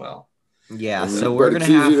as well. Yeah, so we're going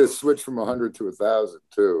to have to switch from 100 to 1,000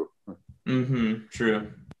 too.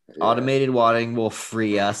 True. Yeah. Automated watering will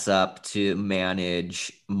free us up to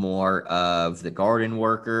manage more of the garden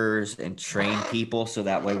workers and train people, so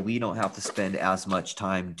that way we don't have to spend as much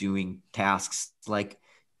time doing tasks like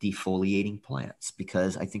defoliating plants,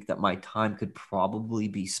 because I think that my time could probably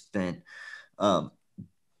be spent, you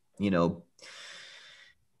know,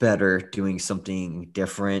 better doing something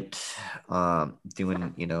different,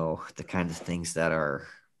 doing, you know, the kinds of things that are,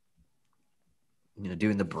 you know,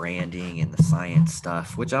 doing the branding and the science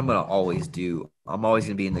stuff, which I'm going to always do. I'm always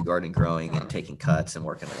going to be in the garden growing and taking cuts and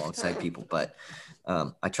working alongside people. But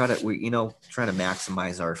I try to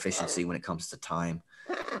maximize our efficiency when it comes to time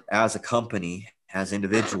as a company, as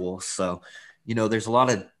individuals. So, you know, there's a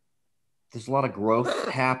lot of growth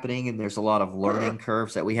happening, and there's a lot of learning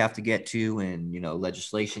curves that we have to get to, and, you know,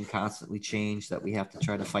 legislation constantly change that we have to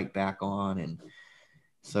try to fight back on. And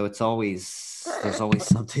so there's always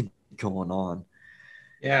something going on.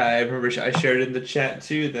 Yeah, I remember I shared in the chat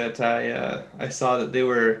too that I saw that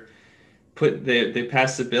they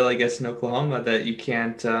passed a bill, I guess, in Oklahoma that you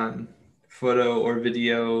can't photo or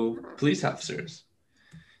video police officers.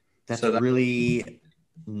 That's really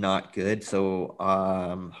not good. So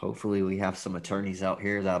hopefully we have some attorneys out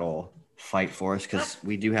here that'll fight for us, because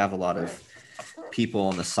we do have a lot of people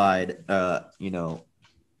on the side, you know,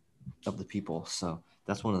 of the people. So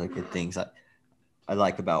that's one of the good things I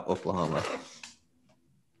like about Oklahoma.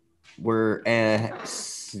 We're,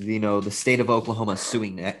 you know, the state of Oklahoma is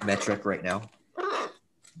suing Metric right now.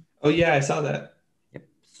 Oh yeah, I saw that. Yep.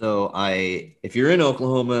 So if you're in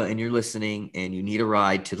Oklahoma and you're listening and you need a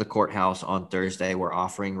ride to the courthouse on Thursday, we're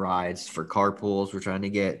offering rides for carpools. We're trying to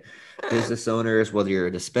get business owners, whether you're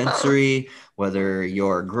a dispensary, whether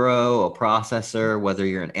you're a grow, a processor, whether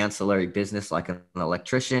you're an ancillary business like an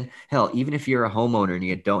electrician, hell, even if you're a homeowner and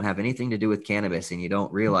you don't have anything to do with cannabis and you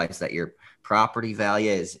don't realize that your property value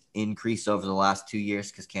has increased over the last 2 years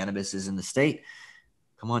because cannabis is in the state,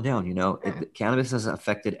 come on down. You know, cannabis has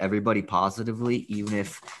affected everybody positively, even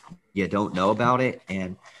if you don't know about it.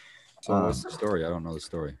 And so what's the story? I don't know the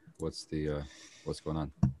story. What's going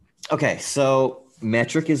on? Okay, so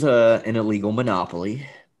Metric is an illegal monopoly,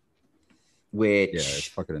 which it's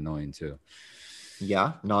fucking annoying too.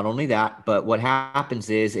 Yeah, not only that, but what happens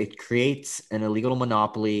is it creates an illegal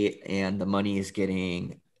monopoly, and the money is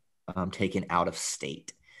getting taken out of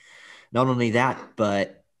state. Not only that,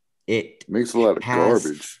 but it makes a lot of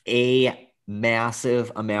garbage. A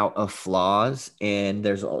massive amount of flaws, and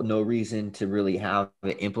there's no reason to really have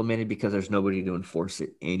it implemented because there's nobody to enforce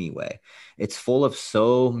it anyway. It's full of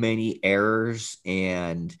so many errors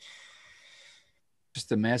and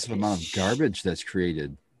just a massive amount of garbage that's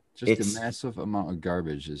created. Just a massive amount of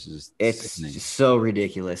garbage is just sickening. So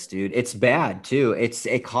ridiculous, dude. It's bad too.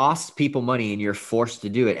 It costs people money and you're forced to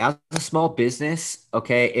do it. As a small business,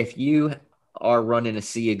 okay, if you are running a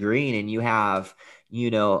sea of green and you have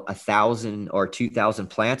 1,000 or 2,000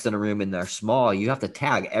 plants in a room and they're small, you have to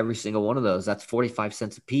tag every single one of those. That's 45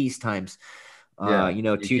 cents a piece times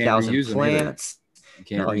 2,000 plants.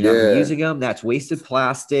 You're not using them. That's wasted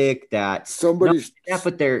plastic.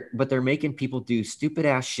 But they're making people do stupid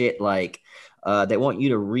ass shit like they want you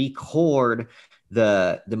to record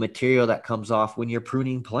the material that comes off when you're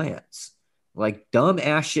pruning plants. Like dumb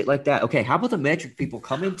ass shit like that. Okay, how about the metric people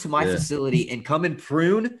come into my facility and come and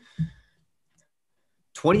prune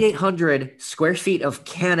 2,800 square feet of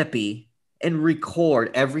canopy and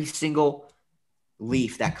record every single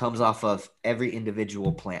leaf that comes off of every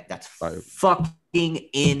individual plant? That's fucking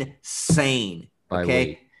insane.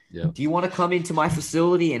 Okay. Yeah. Do you want to come into my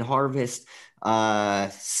facility and harvest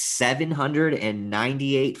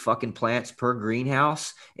 798 fucking plants per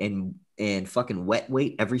greenhouse and fucking wet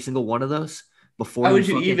weight every single one of those before? How would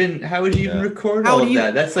you even record all of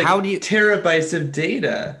that? That's like terabytes of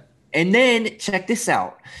data. And then check this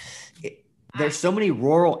out. There's so many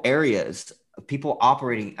rural areas of people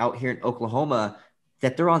operating out here in Oklahoma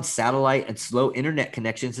that they're on satellite and slow internet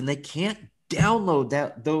connections, and they can't download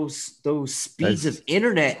those speeds of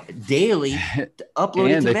internet daily to upload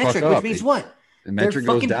it to Metric, which means what? Their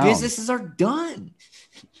fucking businesses are done.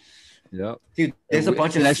 Yep. Dude, there's a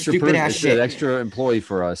bunch of stupid ass shit. It's an extra employee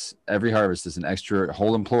for us. Every harvest is an extra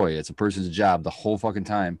whole employee. It's a person's job the whole fucking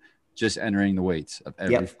time, just entering the weights of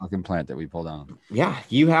every fucking plant that we pull down. Yeah,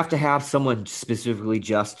 you have to have someone specifically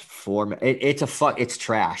just for it. It's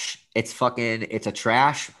trash. It's a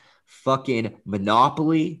trash fucking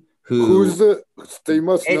monopoly. They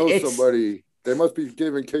must know somebody. They must be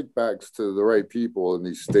giving kickbacks to the right people in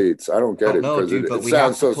these states. I don't get it. No, dude, but we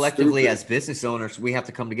have to collectively, as business owners, we have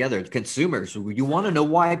to come together. Consumers, you want to know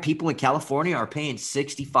why people in California are paying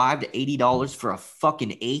 $65 to $80 for a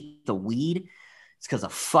fucking eighth of weed? It's because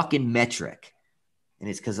of fucking Metric, and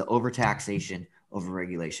it's because of overtaxation,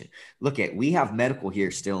 overregulation. We have medical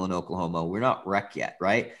here still in Oklahoma. We're not rec yet,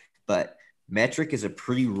 right? But Metric is a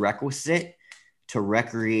prerequisite to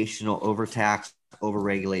recreational, overtaxed,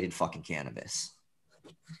 overregulated fucking cannabis.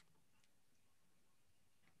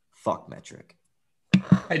 Fuck Metric.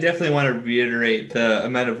 I definitely want to reiterate the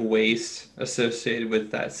amount of waste associated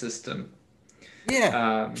with that system.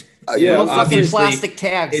 Yeah. Fucking plastic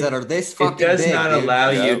tags that are this fucking big. It does not allow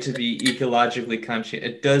you to be ecologically conscious.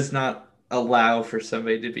 It does not allow for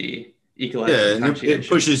somebody to be ecologically conscientious. It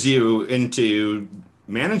pushes you into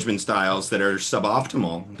management styles that are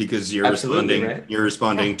suboptimal because you're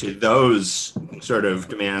responding to those sort of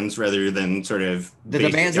demands rather than sort of the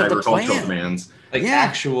demands of the plant. Demands.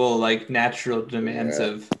 Actual natural demands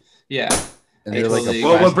of And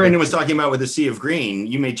what Brandon was talking about with the Sea of Green,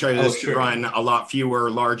 you may try to run a lot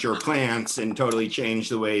fewer, larger plants and totally change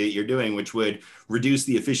the way that you're doing, which would reduce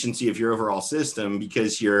the efficiency of your overall system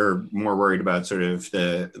because you're more worried about sort of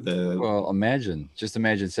the. Well, imagine,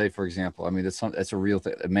 say, for example, I mean, that's a real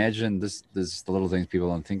thing. Imagine this is the little things people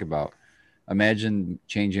don't think about. Imagine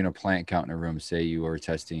changing a plant count in a room. Say you were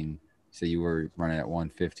running at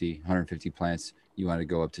 150 plants. You want to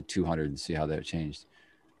go up to 200 and see how that changed.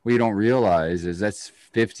 What you don't realize is that's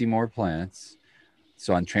 50 more plants.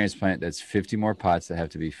 So on transplant, that's 50 more pots that have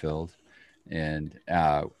to be filled. And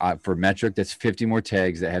for Metric, that's 50 more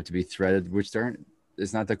tags that have to be threaded, which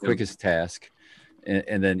it's not the quickest task.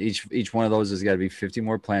 And then each one of those has got to be 50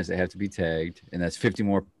 more plants that have to be tagged. And that's 50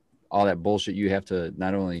 more, all that bullshit you have to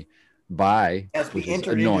not only buy, which is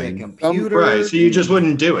annoying. Right. So you just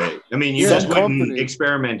wouldn't do it. I mean, you just wouldn't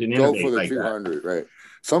experiment and innovate go for the like 200, right?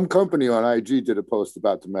 Some company on IG did a post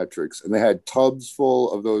about the Metrics, and they had tubs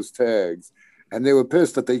full of those tags, and they were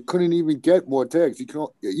pissed that they couldn't even get more tags.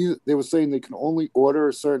 They were saying they can only order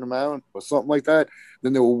a certain amount or something like that.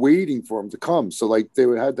 Then they were waiting for them to come, so they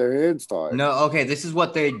would have their hands tied. No, okay, this is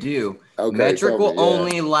what they do. Metric will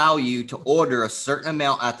only allow you to order a certain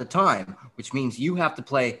amount at the time, which means you have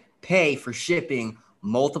to pay for shipping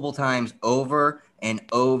multiple times over and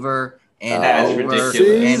over. And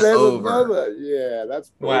over. Yeah,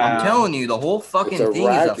 that's wow. I'm telling you, the whole fucking thing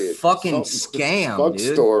is a fucking scam,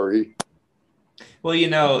 dude. Story. Well,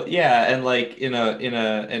 yeah, and like and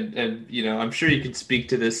I'm sure you can speak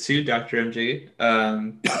to this too, Dr. MJ.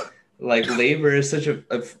 Like labor is such a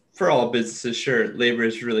for all businesses, sure, labor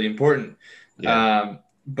is really important. Yeah.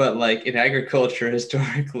 But like in agriculture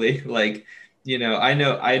historically, like,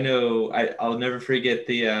 I'll never forget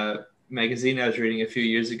the magazine I was reading a few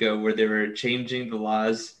years ago where they were changing the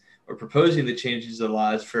laws or proposing the changes of the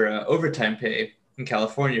laws for overtime pay in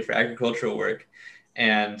California for agricultural work.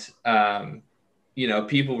 And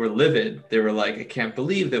people were livid. They were like, I can't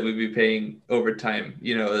believe that we'd be paying overtime.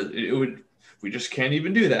 We just can't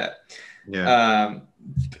even do that. Yeah.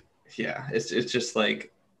 It's just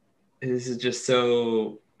like, this is just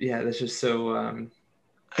so, that's just so.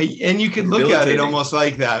 And you could look at it almost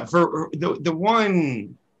like that. For the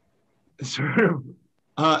one sort of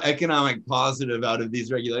economic positive out of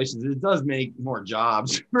these regulations, it does make more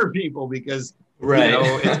jobs for people because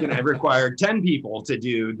it's going to require 10 people to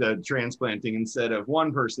do the transplanting instead of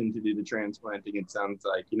one person to do the transplanting. It sounds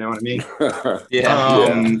like, you know what I mean?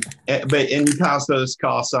 But you pass those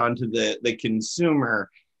costs on to the consumer,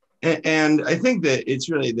 and I think that it's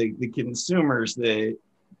really the consumers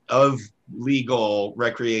of legal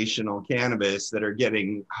recreational cannabis that are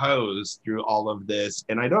getting hosed through all of this.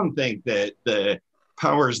 And I don't think that the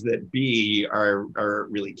powers that be are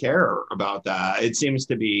really care about that. It seems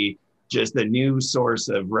to be just a new source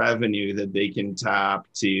of revenue that they can tap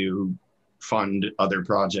to fund other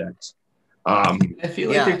projects. I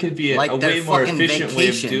feel like there could be a way more efficient way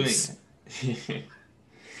of doing it.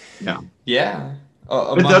 Yeah.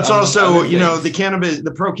 But that's also,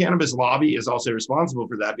 the pro-cannabis lobby is also responsible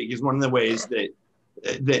for that, because one of the ways that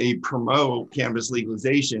they promote cannabis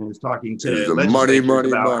legalization is talking to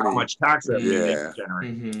legislators about how much tax revenue they can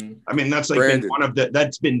generate. Mm-hmm. I mean, that's like been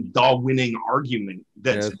that's been the winning argument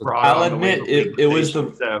that's brought. I'll admit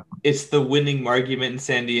it's the winning argument in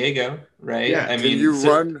San Diego, right? Yeah. I mean, you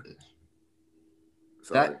run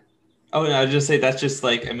that? Oh no, I'd just say that's just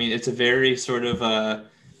like, I mean, it's a very sort of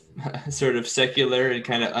secular and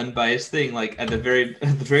kind of unbiased thing. Like at the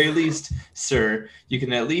very least, sir, you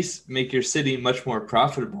can at least make your city much more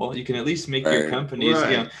profitable. You can at least make your companies,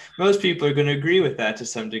 most people are going to agree with that to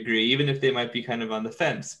some degree, even if they might be kind of on the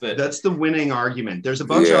fence. But that's the winning argument. There's a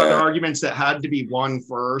bunch of other arguments that had to be won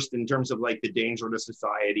first in terms of like the danger to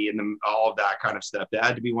society and all of that kind of stuff that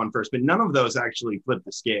had to be won first, but none of those actually flipped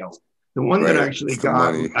the scales. The one that actually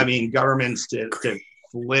got, governments to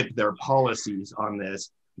flip their policies on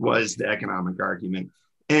this was the economic argument.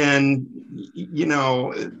 And,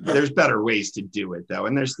 there's better ways to do it, though.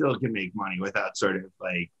 And they still can make money without sort of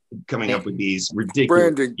like coming up with these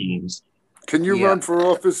ridiculous schemes. Can you run for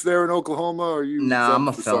office there in Oklahoma? Or you? No, I'm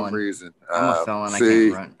a felon. Some reason. I'm a felon. I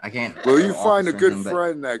can't run. I can't. Well, you find a good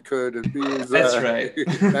friend that could. And be his, that's right.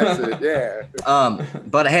 That's it. Yeah.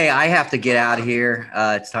 But hey, I have to get out of here.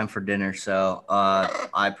 It's time for dinner. So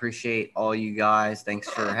I appreciate all you guys. Thanks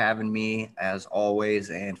for having me as always.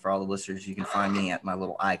 And for all the listeners, you can find me at my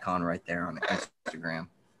little icon right there on Instagram.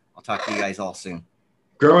 I'll talk to you guys all soon.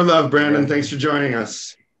 Grow with love, Brandon. Thanks for joining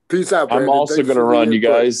us. Peace out, Brandon. I'm also going to run, you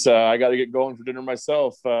guys. I got to get going for dinner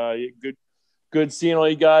myself. Good seeing all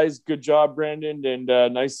you guys. Good job, Brandon. And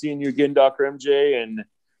nice seeing you again, Dr. MJ, and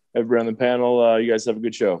everyone on the panel. You guys have a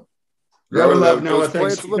good show. Grow with love, Noah.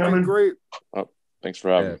 Thanks for coming. Great. Oh, thanks for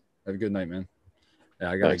having me. Have a good night, man. Yeah,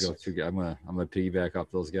 I gotta go too. I'm gonna piggyback off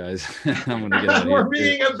those guys. I'm gonna get out of here. We're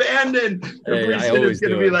being abandoned. Pretty soon it's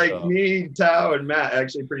gonna be like me, Tao, and Matt.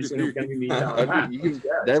 Actually, pretty soon it's gonna be me, Tao, and Matt.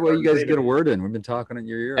 That way you guys get a word in. We've been talking in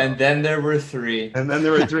your ear. And then there were three.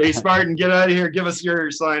 Spartan, get out of here. Give us your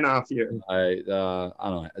sign off here. I don't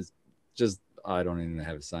know. It's just I don't even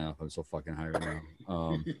have a sign off. I'm so fucking high right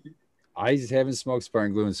now. I just haven't smoked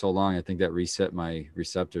Spartan glue in so long. I think that reset my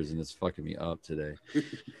receptors and it's fucking me up today.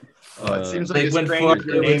 It seems like it went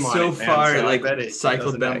so far, like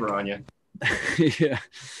cycled number on you. Yeah.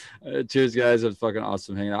 Cheers, guys. It's fucking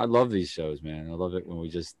awesome hanging out. I love these shows, man. I love it when we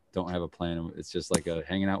just don't have a plan. It's just like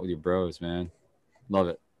hanging out with your bros, man. Love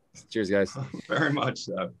it. Cheers, guys. Very much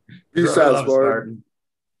so. Peace out, Spartan.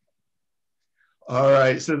 All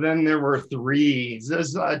right, so then there were three.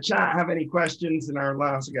 Does chat have any questions? In our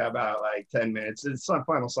last, we got about like 10 minutes. It's not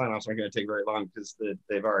final sign-offs aren't going to take very long because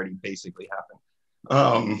they've already basically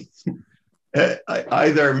happened.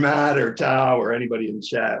 Either Matt or Tao or anybody in the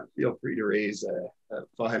chat, feel free to raise a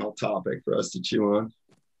final topic for us to chew on.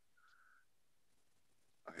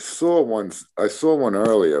 I saw one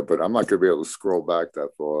earlier, but I'm not going to be able to scroll back that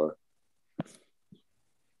far.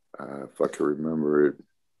 If I can remember it.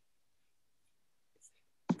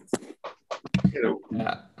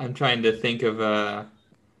 Yeah, I'm trying to think of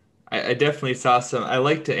I definitely saw some. I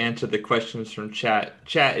like to answer the questions from chat.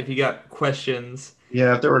 Chat, if you got questions.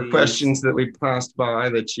 Yeah, if there were please. questions that we passed by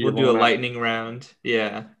that you we'll do a lightning round.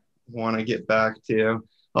 Yeah. Want to get back to.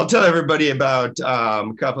 I'll tell everybody about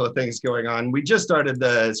a couple of things going on. We just started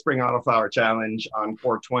the Spring Autoflower Challenge on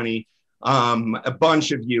 420. A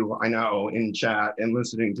bunch of you I know in chat and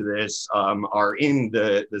listening to this are in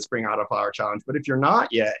the Spring Autoflower Challenge. But if you're not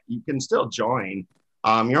yet, you can still join.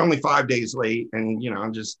 You're only 5 days late, and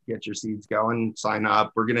just get your seeds going, sign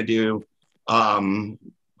up. We're gonna do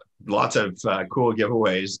lots of cool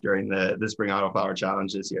giveaways during the Spring Autoflower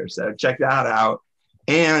Challenge this year. So check that out.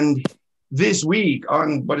 And this week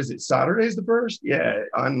on, what is it, Saturday's the 1st? Yeah,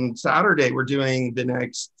 on Saturday, we're doing the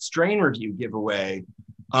next strain review giveaway.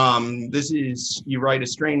 This is, you write a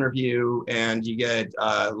strain review and you get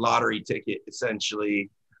a lottery ticket, essentially.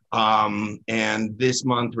 And this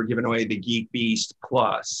month we're giving away the Geek Beast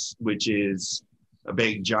Plus, which is a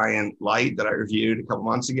big giant light that I reviewed a couple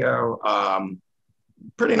months ago.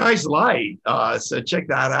 Pretty nice light. So check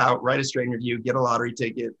that out, write a strain review, get a lottery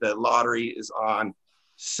ticket. The lottery is on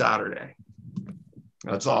Saturday.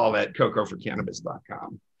 That's all at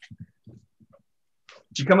cocoforcannabis.com.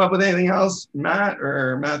 Did you come up with anything else, Matt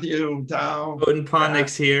or Matthew, Tao?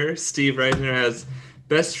 Potenponics here. Steve Reisner has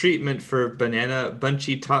best treatment for banana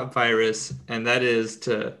bunchy top virus, and that is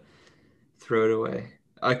to throw it away.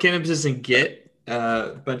 Cannabis doesn't get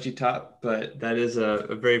bunchy top, but that is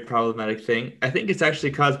a very problematic thing. I think it's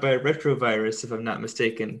actually caused by a retrovirus, if I'm not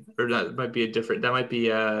mistaken, or that might be that might be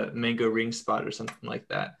a mango ring spot or something like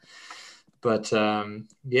that. But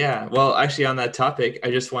yeah, well, actually on that topic, I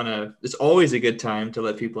just want to, it's always a good time to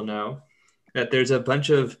let people know that there's a bunch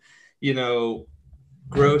of,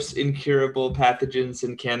 gross, incurable pathogens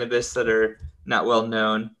in cannabis that are not well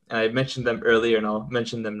known. And I mentioned them earlier and I'll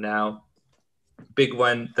mention them now. Big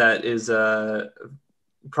one that is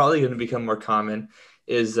probably going to become more common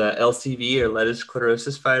is LCV, or lettuce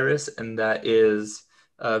sclerosis virus. And that is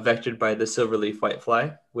vectored by the silverleaf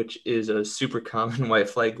whitefly, which is a super common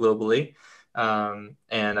whitefly globally. And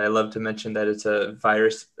I love to mention that it's a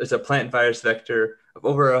plant virus vector of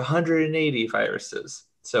over 180 viruses.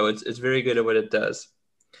 So it's very good at what it does.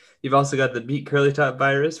 You've also got the beet curly top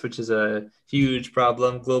virus, which is a huge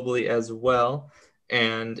problem globally as well.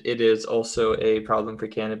 And it is also a problem for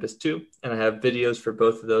cannabis too. And I have videos for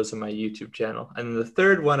both of those on my YouTube channel. And then the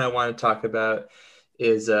third one I want to talk about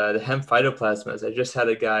is the hemp phytoplasmas. I just had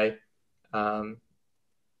a guy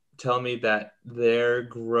tell me that their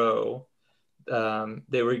grow,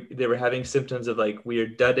 they were having symptoms of like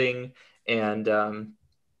weird dudding and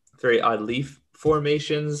very odd leaf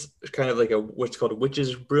formations, kind of like what's called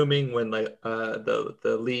witch's brooming, when like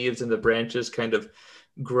the leaves and the branches kind of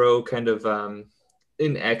grow kind of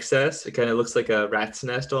in excess. It kind of looks like a rat's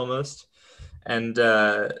nest almost. And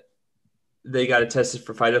they got it tested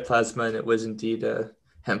for phytoplasma, and it was indeed a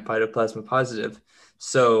hemp phytoplasma positive.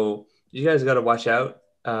 So you guys got to watch out.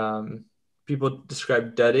 People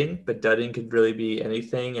describe dudding, but dudding could really be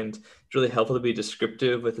anything, and it's really helpful to be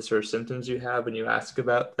descriptive with the sort of symptoms you have when you ask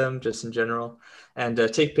about them, just in general. And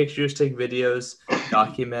take pictures, take videos,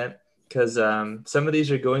 document, because some of these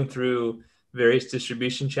are going through various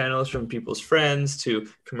distribution channels, from people's friends to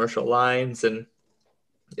commercial lines, and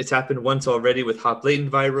it's happened once already with hop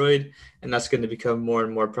latent viroid, and that's going to become more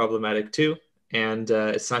and more problematic too. And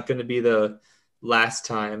it's not going to be the last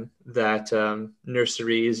time that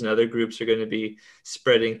nurseries and other groups are going to be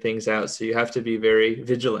spreading things out. So you have to be very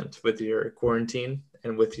vigilant with your quarantine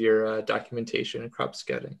and with your documentation and crop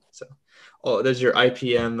scouting. So, there's your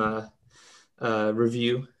IPM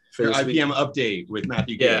review for your this IPM week. Update with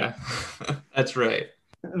Matthew. Yeah, that's right.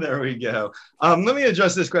 There we go. Let me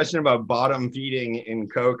address this question about bottom feeding in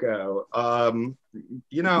cocoa.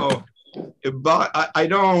 But I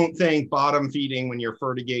don't think bottom feeding when you're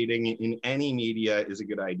fertigating in any media is a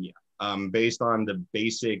good idea, based on the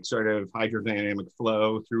basic sort of hydrodynamic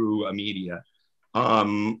flow through a media.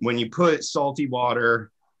 When you put salty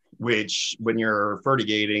water, which when you're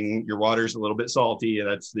fertigating, your water's a little bit salty.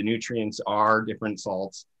 That's the nutrients are different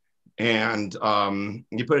salts. And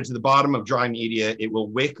you put it to the bottom of dry media, it will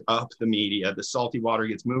wick up the media. The salty water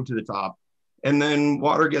gets moved to the top. And then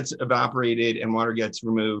water gets evaporated and water gets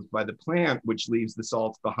removed by the plant, which leaves the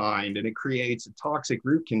salts behind. And it creates a toxic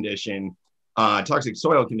root condition, toxic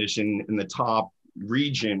soil condition in the top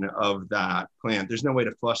region of that plant. There's no way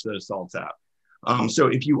to flush those salts out. So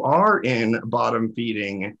if you are in bottom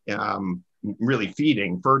feeding, really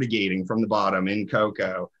feeding, fertigating from the bottom in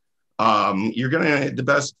cocoa, the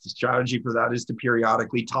best strategy for that is to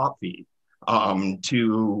periodically top feed,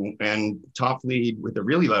 and top feed with a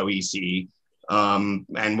really low EC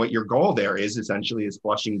And what your goal there is essentially is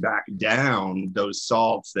flushing back down those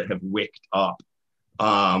salts that have wicked up.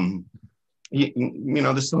 You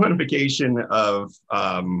know, the solidifying of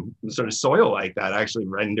sort of soil like that actually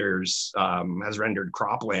has rendered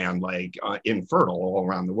cropland like infertile all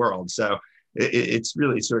around the world. So it's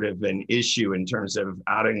really sort of an issue in terms of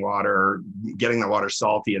adding water, getting the water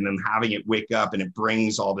salty, and then having it wick up, and it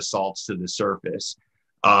brings all the salts to the surface.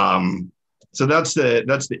 So that's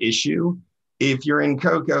the issue. If you're in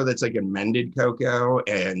cocoa that's like amended cocoa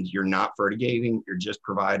and you're not fertigating, you're just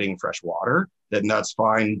providing fresh water, then that's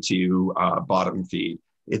fine to bottom feed.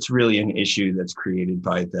 It's really an issue that's created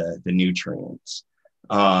by the nutrients.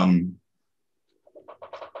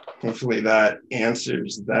 Hopefully that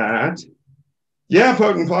answers that. Yeah,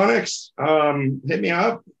 Potent Phonics, hit me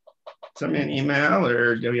up, send me an email,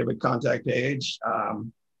 or do we have a contact page?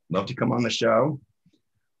 Love to come on the show.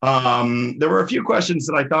 There were a few questions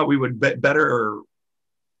that I thought we would better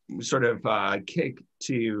sort of kick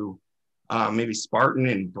to maybe Spartan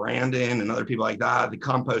and Brandon and other people like that. The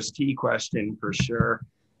compost tea question for sure.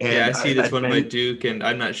 And yeah, I see this one by Duke, and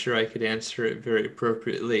I'm not sure I could answer it very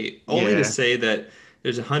appropriately. Only to say that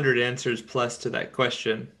there's 100 answers plus to that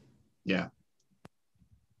question. Yeah.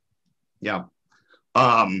 Yeah.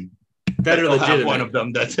 Better legitimate. One of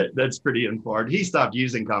them that's pretty informed. He stopped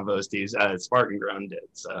using compost teas. Spartan Grown did.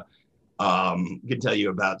 So can tell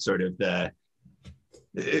you about sort of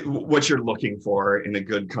what you're looking for in a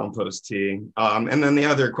good compost tea. And then the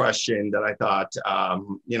other question that I thought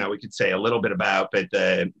we could say a little bit about, but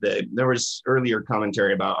there was earlier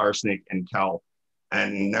commentary about arsenic and kelp,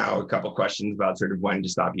 and now a couple questions about sort of when to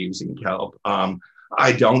stop using kelp.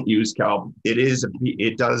 I don't use kelp.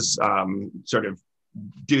 It does sort of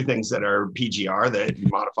do things that are PGR that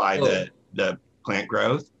modify the plant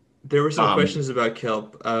growth. There were some questions about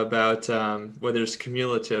kelp, about whether it's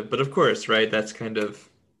cumulative, but of course, right? That's kind of...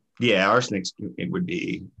 Yeah, arsenic, it would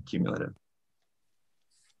be cumulative.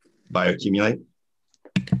 Bioaccumulate?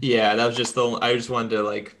 Yeah, that was just I just wanted to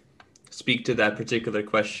like speak to that particular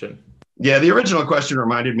question. Yeah, the original question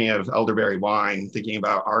reminded me of elderberry wine, thinking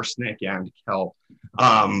about arsenic and kelp.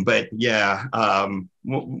 But yeah,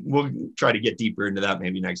 we'll try to get deeper into that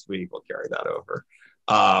maybe next week. We'll carry that over.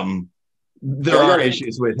 There are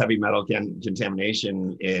issues with heavy metal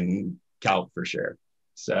contamination in kelp for sure.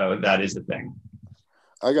 So that is the thing.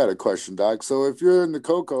 I got a question, Doc. So if you're in the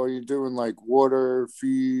cocoa, you're doing like water,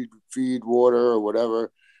 feed water or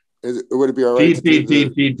whatever, would it be all right?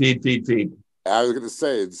 Feed. I was going to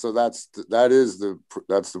say, so that's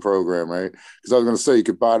the program, right? Because I was going to say you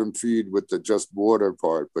could bottom feed with the just water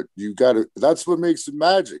part, but you got to. That's what makes the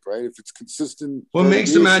magic, right? If it's consistent. What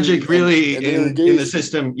makes the magic really in the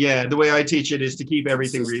system? Yeah, the way I teach it is to keep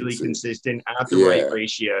everything really consistent at the right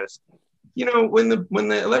ratios. You know, when the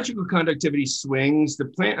electrical conductivity swings, the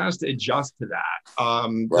plant has to adjust to that.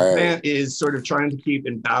 The plant is sort of trying to keep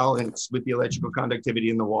in balance with the electrical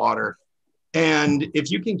conductivity in the water. And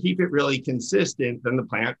if you can keep it really consistent, then the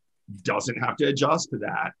plant doesn't have to adjust to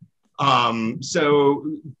that.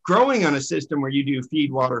 So growing on a system where you do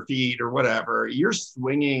feed, water, feed, or whatever, you're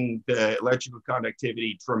swinging the electrical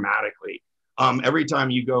conductivity dramatically. Every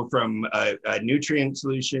time you go from a nutrient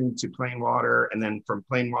solution to plain water, and then from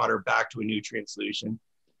plain water back to a nutrient solution,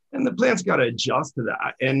 and the plant's got to adjust to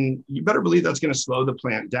that. And you better believe that's going to slow the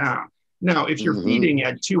plant down. Now, if you're feeding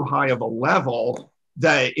at too high of a level,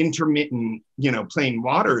 the intermittent, plain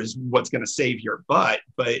water is what's going to save your butt,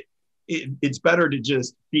 but it's better to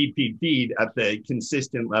just feed at the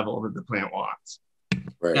consistent level that the plant wants.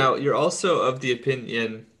 Right. Now, you're also of the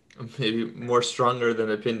opinion, maybe more stronger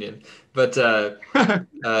than opinion, but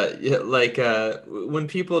when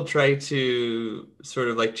people try to sort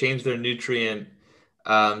of like change their nutrient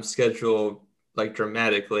schedule like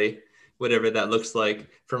dramatically, whatever that looks like,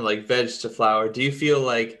 from like veg to flower, do you feel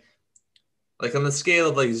like on the scale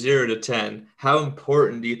of like 0 to 10, how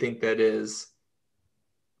important do you think that is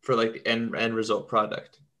for like the end result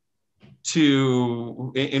product?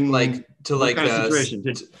 To give them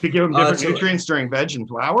different nutrients during veg and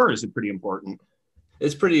flower, is it pretty important?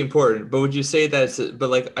 It's pretty important, but would you say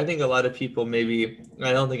that I think a lot of people maybe,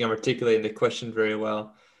 I don't think I'm articulating the question very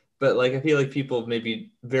well, but like I feel like people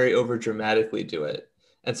maybe very over dramatically do it.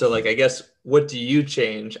 And so like I guess what do you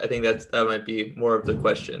change? I think that might be more of the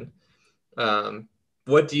question.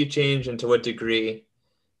 What do you change and to what degree?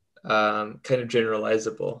 Kind of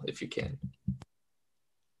generalizable if you can.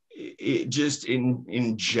 It just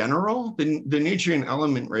in general, the nutrient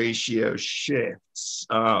element ratio shifts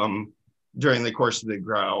during the course of the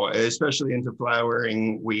grow, especially into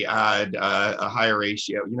flowering. We add a higher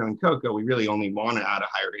ratio. In cocoa, we really only want to add a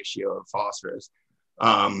higher ratio of phosphorus.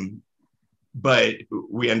 but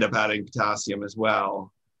we end up adding potassium as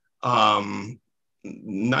well.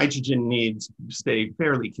 Nitrogen needs stay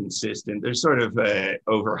fairly consistent. There's sort of a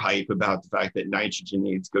overhype about the fact that nitrogen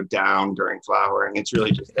needs go down during flowering. It's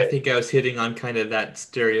really just I think I was hitting on kind of that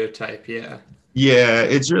stereotype. Yeah. Yeah,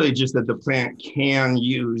 it's really just that the plant can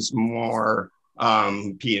use more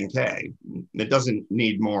P and K. It doesn't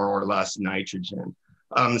need more or less nitrogen.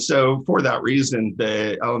 So for that reason,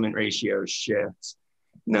 the element ratio shifts.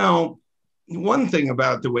 Now, one thing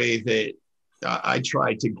about the way that I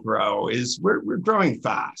try to grow is we're growing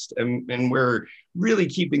fast, and we're really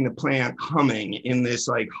keeping the plant humming in this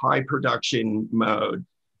like high production mode.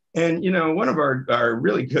 And one of our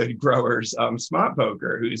really good growers, Smart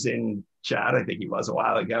Poker, who's in chat, I think he was a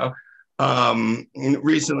while ago,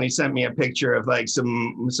 recently sent me a picture of like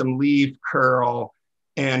some leaf curl,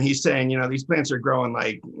 and he's saying, these plants are growing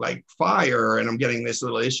like fire, and I'm getting this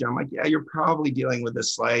little issue. I'm like, yeah, you're probably dealing with a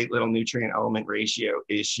slight little nutrient element ratio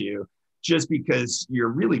issue, just because you're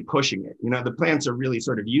really pushing it. The plants are really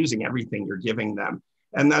sort of using everything you're giving them.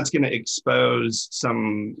 And that's going to expose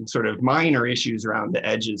some sort of minor issues around the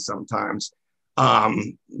edges sometimes,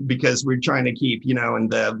 because we're trying to keep, in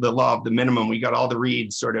the law of the minimum, we got all the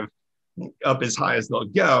reeds sort of up as high as they'll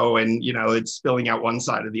go. And, it's spilling out one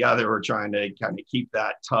side or the other. We're trying to kind of keep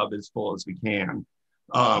that tub as full as we can,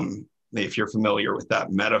 if you're familiar with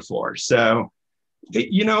that metaphor. So,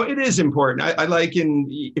 it is important. I like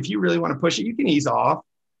if you really want to push it, you can ease off.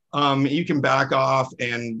 You can back off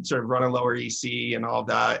and sort of run a lower EC and all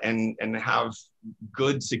that and have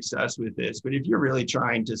good success with this. But if you're really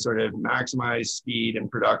trying to sort of maximize speed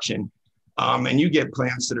and production, and you get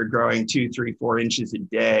plants that are growing 2, 3, 4 inches a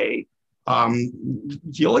day,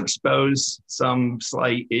 you'll expose some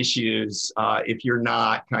slight issues if you're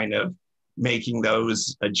not kind of making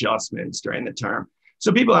those adjustments during the term.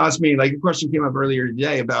 So people ask me, like a question came up earlier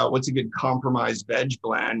today about what's a good compromise veg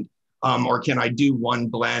blend. Or can I do one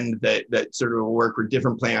blend that sort of will work with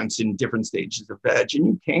different plants in different stages of veg? And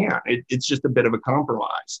you can. It's just a bit of a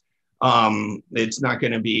compromise. It's not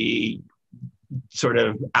going to be sort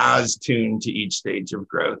of as tuned to each stage of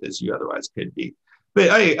growth as you otherwise could be. But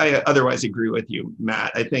I otherwise agree with you,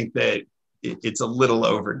 Matt. I think that it's a little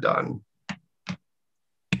overdone.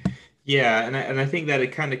 Yeah, and I think that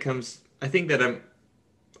it kind of comes. I think that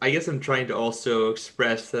I guess I'm trying to also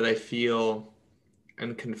express that I feel,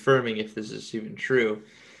 and confirming if this is even true,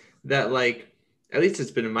 that like, at least it's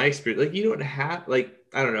been in my experience, like you don't have, like,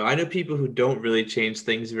 I don't know, I know people who don't really change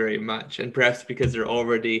things very much, and perhaps because they're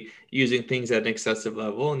already using things at an excessive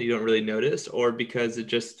level and you don't really notice, or because it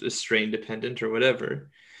just is strain dependent or whatever.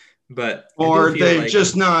 But or they're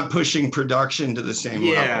just not pushing production to the same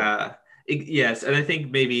level. Yes, and I think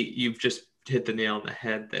maybe you've just hit the nail on the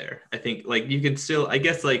head there. I think like you can still, I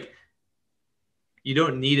guess, like, you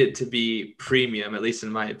don't need it to be premium, at least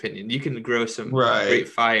in my opinion. You can grow some great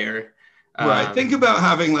fire. Right. Think about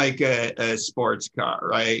having like a sports car,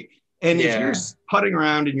 right? And if you're putting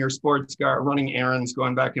around in your sports car, running errands,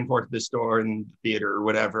 going back and forth to the store and theater or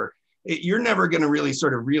whatever, you're never going to really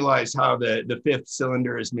sort of realize how the fifth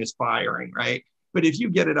cylinder is misfiring, right? But if you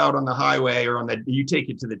get it out on the highway or you take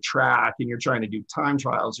it to the track and you're trying to do time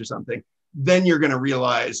trials or something, then you're going to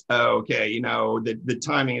realize, oh, okay, the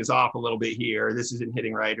timing is off a little bit here. This isn't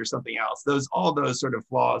hitting right or something else. All those sort of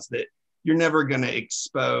flaws that you're never going to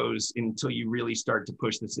expose until you really start to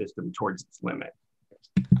push the system towards its limit.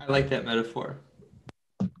 I like that metaphor.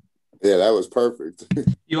 Yeah, that was perfect.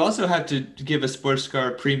 You also have to give a sports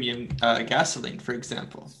car premium gasoline, for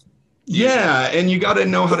example. Yeah, and you got to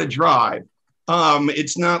know how to drive.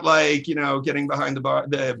 It's not like, getting behind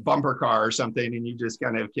the bumper car or something and you just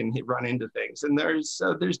kind of can run into things. And there's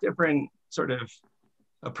different sort of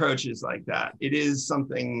approaches like that. It is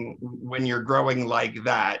something when you're growing like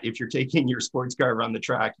that, if you're taking your sports car around the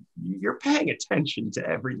track, you're paying attention to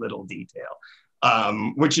every little detail,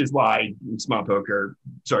 which is why Small Poker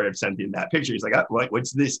sort of sent in that picture. He's like,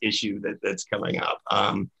 what's this issue that's coming up?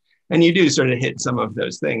 And you do sort of hit some of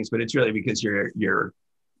those things, but it's really because you're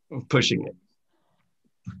pushing it.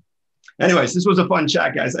 Anyways, this was a fun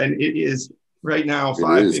chat, guys, and it is right now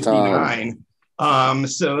 5:59.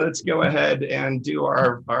 So let's go ahead and do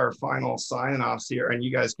our final sign-offs here, and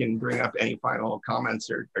you guys can bring up any final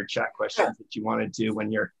comments or chat questions that you wanted to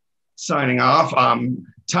when you're signing off.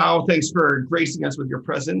 Tao, thanks for gracing us with your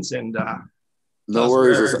presence, and no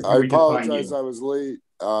worries. I apologize I was late.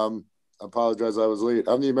 I'm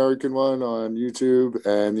the American One on YouTube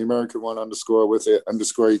and the American One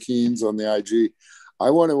 _ Keens on the IG.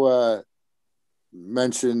 I want to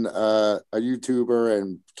mention a YouTuber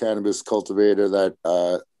and cannabis cultivator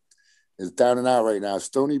that is down and out right now.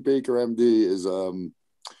 Stony Baker MD is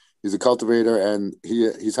He's a cultivator, and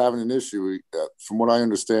he's having an issue. From what I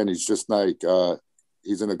understand, he's just like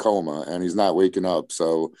he's in a coma and he's not waking up.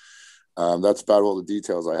 So that's about all the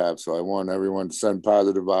details I have. So I want everyone to send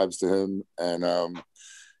positive vibes to him, and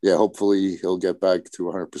hopefully he'll get back to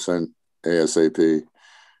 100% ASAP.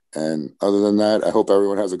 And other than that, I hope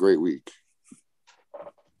everyone has a great week.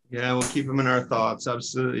 Yeah, we'll keep him in our thoughts.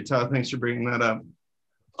 Absolutely, Todd. Thanks for bringing that up.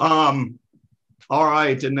 All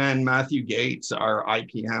right, and then Matthew Gates, our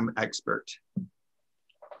IPM expert.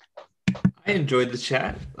 I enjoyed the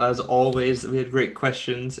chat. As always, we had great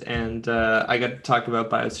questions, and I got to talk about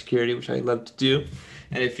biosecurity, which I love to do.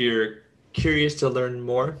 And if you're curious to learn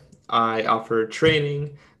more, I offer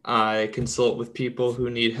training. I consult with people who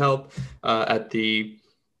need help at the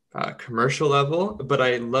commercial level, but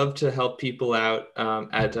I love to help people out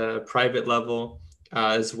at a private level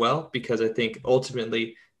as well, because I think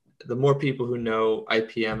ultimately the more people who know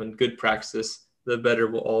IPM and good practice, the better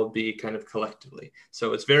we'll all be kind of collectively.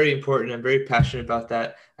 So it's very important. I'm very passionate about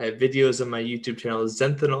that. I have videos on my YouTube channel,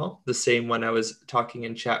 Zenthanol, the same one I was talking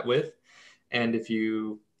in chat with. And if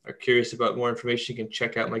you are curious about more information, you can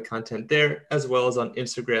check out my content there, as well as on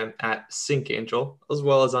Instagram at SyncAngel, as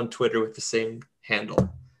well as on Twitter with the same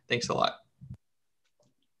handle. Thanks a lot.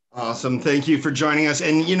 Awesome. Thank you for joining us.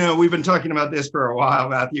 And, we've been talking about this for a while,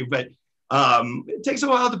 Matthew, but it takes a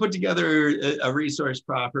while to put together a resource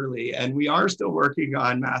properly. And we are still working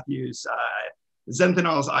on Matthew's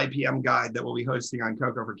Zenthanol's IPM guide that we'll be hosting on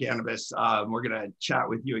Coco for Cannabis. We're going to chat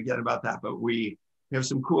with you again about that, but we have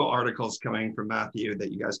some cool articles coming from Matthew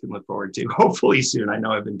that you guys can look forward to hopefully soon. I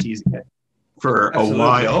know I've been teasing it for a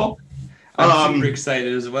while. I'm super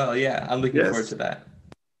excited as well. Yeah, I'm looking forward to that.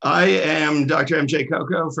 I am Dr. MJ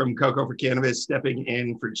Coco from Coco for Cannabis, stepping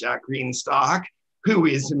in for Jack Greenstock, who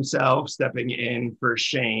is himself stepping in for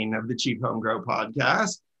Shane of the Cheap Home Grow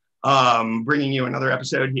podcast, bringing you another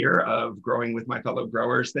episode here of Growing with My Fellow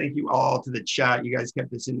Growers. Thank you all to the chat. You guys kept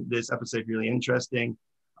this episode really interesting.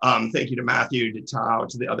 Thank you to Matthew, to Tao,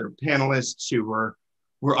 to the other panelists who were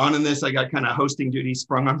on in this. I got kind of hosting duties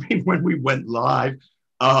sprung on me when we went live.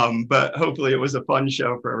 But hopefully it was a fun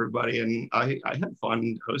show for everybody, and I had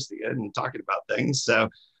fun hosting it and talking about things. So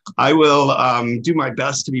I will do my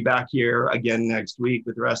best to be back here again next week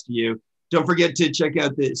with the rest of you. Don't forget to check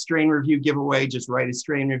out the strain review giveaway. Just write a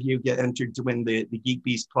strain review, get entered to win the Geek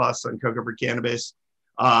Beast Plus on Coco for Cannabis,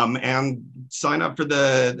 and sign up for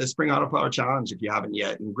the Spring Autoflower Challenge if you haven't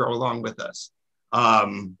yet, and grow along with us.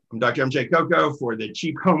 I'm Dr. MJ Coco for the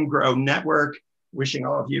Cheap Home Grow Network, wishing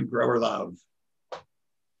all of you grower love.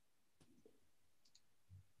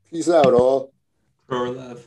 Peace out, all. Grower love.